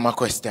ask them a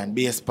question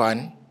based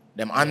on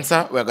them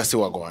answer, we're gonna see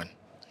what go on.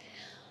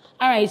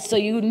 All right, so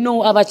you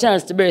know have a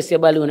chance to burst your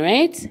balloon,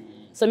 right?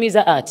 So me's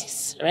an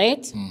artist,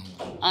 right?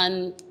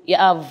 And you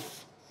have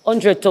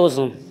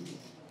 100,000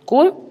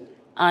 Cool?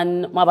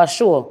 And I have a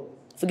show.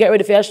 If you get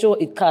ready for your show,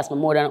 it costs me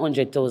more than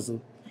 100,000.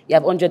 You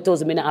have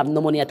 100,000, me not have no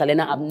money at all. I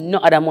have no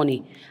other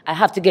money. I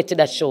have to get to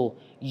that show.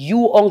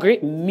 You hungry,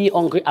 me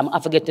hungry, I'm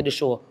have to get to the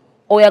show.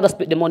 How you gonna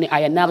split the money?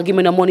 Are you not give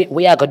me no money?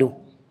 What you gonna do?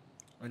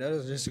 Well, that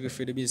was just to get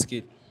for the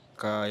biscuit.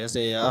 Because you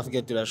say you have to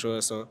get to the show,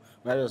 so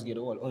I just get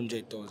the whole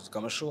 100,000.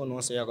 Because I'm sure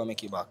no say you're going to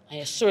make it back. Are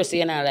you sure say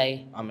you're not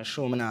lying? I'm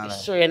sure I'm not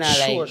lying. Sure you're not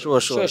lying?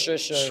 Sure.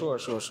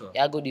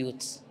 You're a good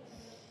youth.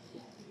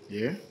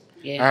 Yeah?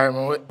 Yeah.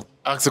 All right,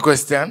 ask a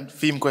question.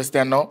 Theme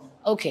question now.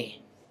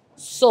 Okay.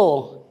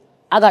 So,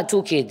 I got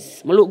 2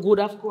 kids. I look good,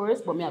 of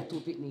course, but I have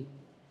 2 picnic.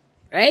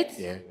 Right?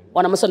 Yeah.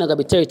 One of my son is going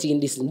to be 13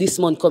 this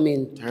month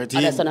coming. 13.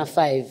 Other son of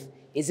 5.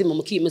 Is it?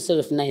 I'm keep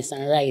myself nice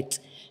and right.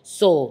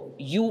 So,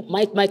 you,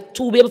 my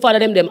 2 baby father,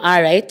 them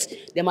all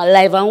right. Them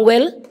alive and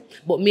well.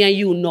 But me and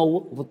you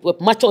know, we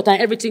match out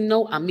and everything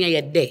now, and me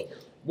and you there.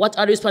 What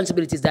are the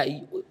responsibilities that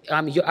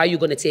are you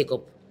going to take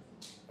up?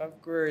 Of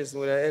course,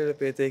 would I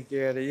help you take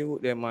care of the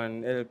youth them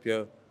and help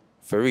you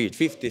for reach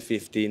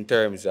 50-50 in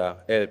terms of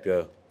help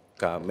you.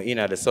 Because I'm in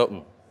the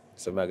something.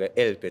 So I'm going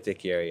to help you take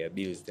care of your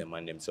bills them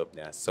and them something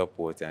and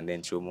support and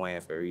then show more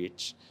for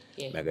reach.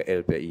 Yeah. I'm going to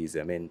help you ease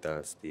your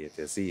mental state,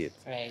 you see it?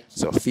 Right.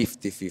 So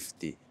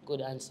 50-50.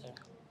 Good answer.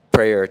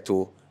 Prior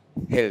to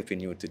helping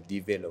you to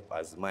develop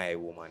as my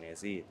woman, you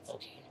see it?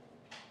 Okay.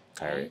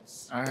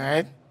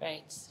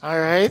 All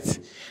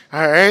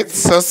right.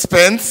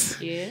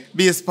 Suspense. Yeah.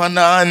 Based on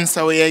the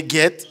answer we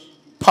get,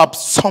 pop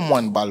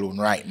someone balloon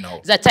right now.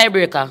 It's a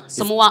tiebreaker.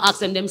 Someone want to ask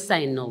them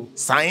sign now.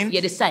 Sign?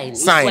 Yeah, the sign.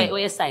 Sign. Where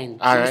you sign?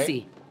 All Let me right.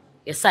 see.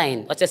 Your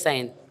sign. What's your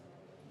sign?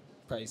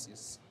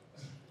 Prices.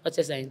 What's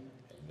your sign?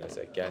 That's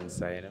a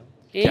Cancer, you know?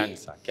 Eh?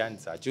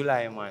 Cancer.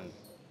 July, man.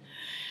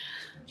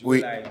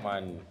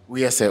 Man.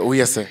 We say.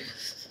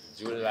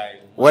 July.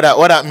 What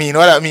that mean?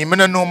 I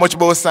don't know much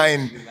about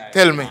sign.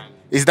 Tell me.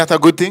 Is that a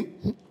good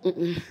thing?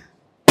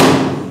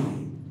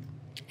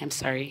 I'm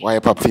sorry. Why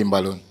you pop theme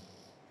balloon?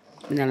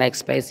 I don't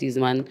like Pisces,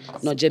 man.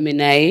 No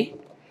Gemini.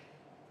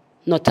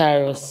 No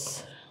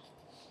Taurus.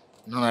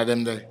 None of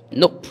them there?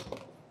 Nope.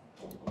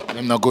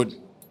 Them not good?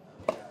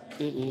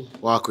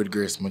 Walk with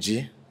grace,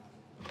 Muji.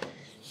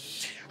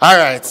 All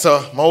right, so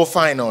I will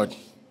find out.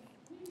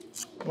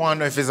 I want to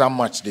know if it's a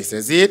match this,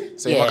 is it?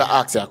 So if I can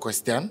ask you a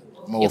question,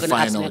 I will You're going to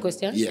find ask me a out.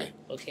 question? Yeah.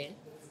 Okay.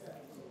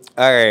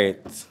 All right.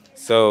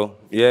 So,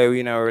 yeah, we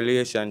in a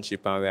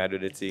relationship and we are do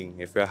the thing.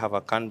 If we have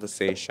a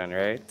conversation,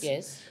 right?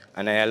 Yes.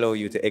 And I allow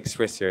you to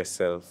express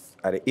yourself,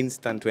 at the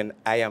instant when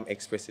I am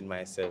expressing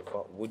myself,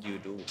 what would you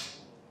do?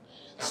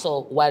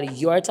 So while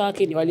you're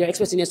talking, while you're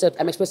expressing yourself,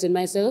 I'm expressing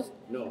myself?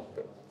 No.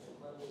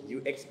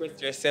 You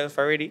expressed yourself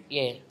already?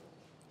 Yeah.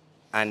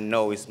 And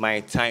now it's my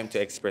time to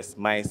express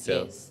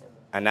myself. Yes.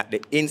 And at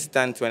the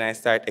instant when I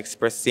start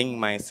expressing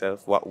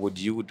myself, what would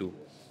you do?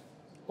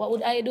 What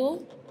would I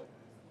do?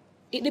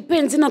 It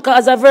depends,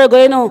 because as a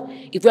Virgo,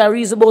 if we are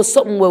reasonable about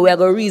something where we are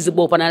going to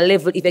reasonable up on a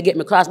level, if you get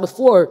me cross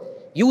before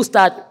you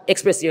start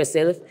expressing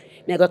yourself,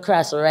 me go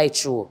cross right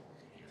through.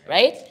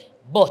 Right?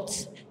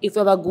 But if you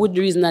have a good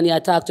reason and you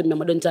talk to me,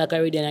 I don't talk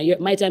already, and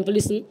my time to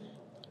listen,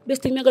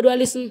 best thing I go do is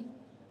listen.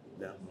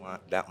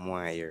 That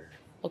more here.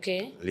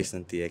 Okay.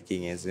 Listen to your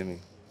king, you see me?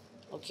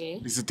 Okay.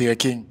 Listen to your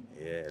king.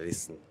 Yeah,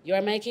 listen. You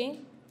are my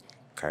king?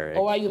 Correct.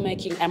 Or are you my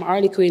king? I'm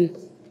Harley Quinn.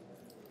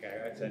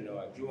 Correct. I know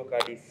a joke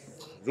at this.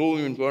 Zoom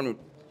in front of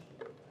it.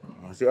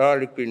 I see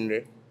Harley Quinn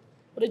there.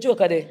 What the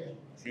joker there?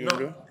 See him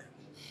there?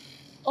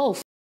 Oh,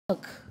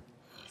 fuck.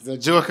 Is a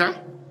joker?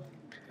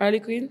 Harley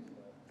Quinn?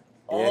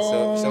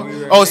 Yeah, so we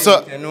were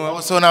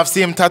also have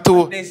same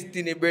tattoo.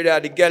 Destiny, brother,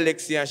 the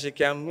galaxy, and she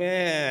can,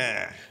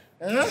 yeah.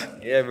 Huh?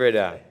 Yeah,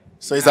 brother.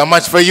 So it's a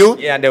match for you?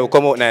 Yeah, and they will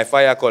come out now,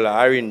 fire color,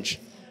 orange.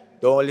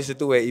 Don't listen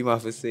to what him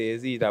have to say.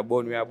 Is it a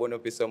bone we are born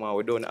up with someone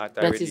we don't act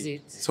already. That is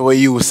it. So what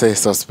you say,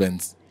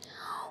 Suspense?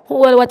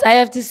 Well, what I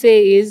have to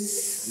say is...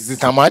 Is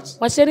it a match?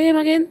 What's your name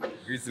again?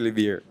 Grizzly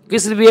Bear.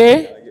 Grizzly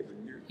Bear?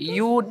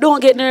 You don't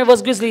get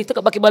nervous, Grizzly. Take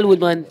a back your balloon,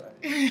 man.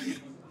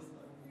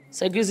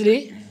 So,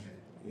 Grizzly?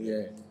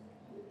 Yeah.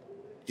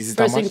 Is it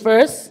First a match? thing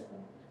first?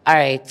 All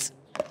right.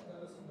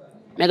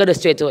 I go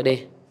straight out there.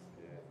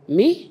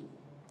 Me?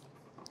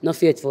 Not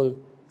faithful.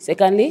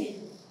 Secondly,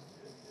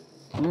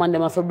 man,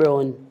 them are for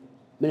brown.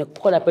 I'm going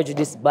to color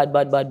prejudice bad.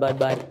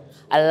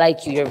 I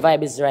like you. Your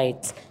vibe is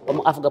right.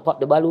 But I have to pop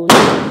the balloon.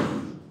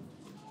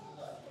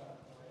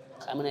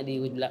 I'm going to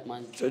deal with black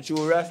man. So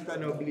you Rasta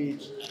no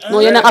bleach? No,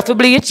 you're not after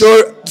bleach.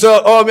 So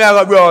oh, me I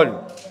got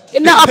brown.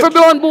 You're not after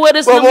brown, boy.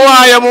 This But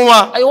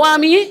mama. You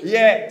want me?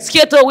 Yeah.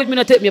 Skate out with me,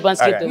 not take me up and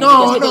skate out.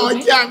 No,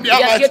 it can't be a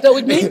match. Skate out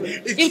with me.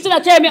 If you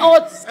carry me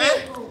out.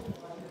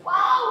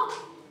 Wow.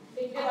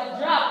 If you ever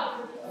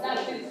drop,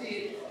 that's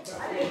it.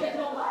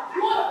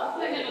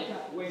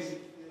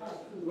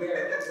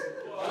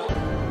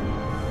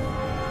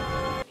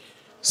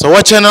 So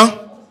what you know?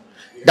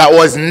 That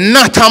was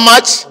not a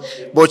match,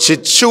 but she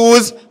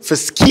chose to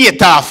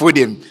skate off with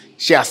him.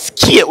 She has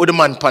skate with the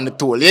man on the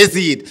toll. You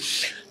see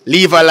it?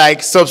 Leave a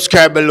like,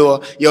 subscribe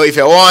below. Yo, if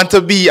you want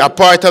to be a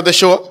part of the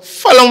show,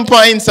 follow me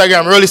on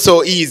Instagram. Really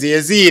so easy.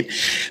 You see it?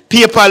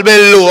 PayPal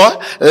below,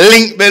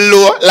 link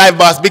below. Live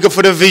Boss, big up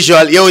for the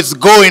visual. Yo, it's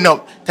going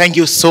up. Thank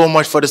you so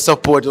much for the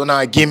support you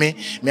now give me.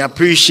 Me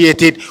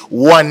appreciate it.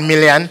 1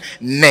 million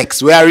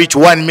next. We are reach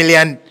 1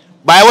 million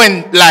by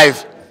when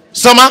live?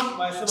 Summer?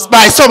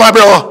 By summer,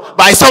 bro.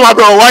 By summer,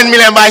 bro. 1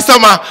 million by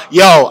summer.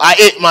 Yo, I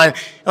ate, man.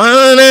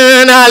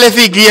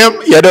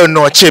 Game. You don't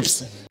know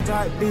chips.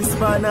 This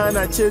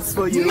banana chips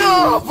for you.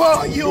 No,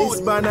 for you.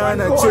 This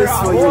banana chips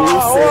for you.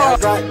 Say,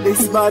 got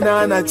this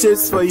banana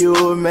chips for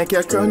you. Make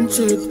you crunch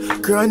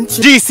it, crunch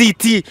it.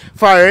 GCT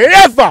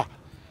forever.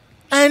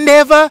 And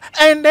ever,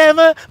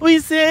 we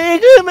say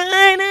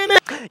goodbye.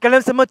 Call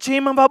him so much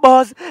him of a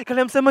boss. Call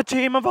him so much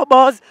him of a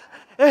boss.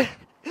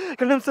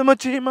 Call him so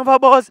much him of a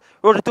boss.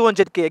 Road to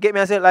 200K. Get me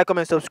a say, like,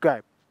 comment,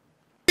 subscribe.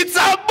 It's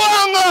a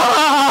banger!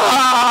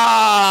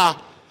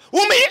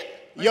 Who me?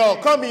 Yo,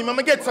 come in,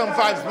 I'ma get some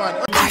vibes,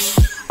 man.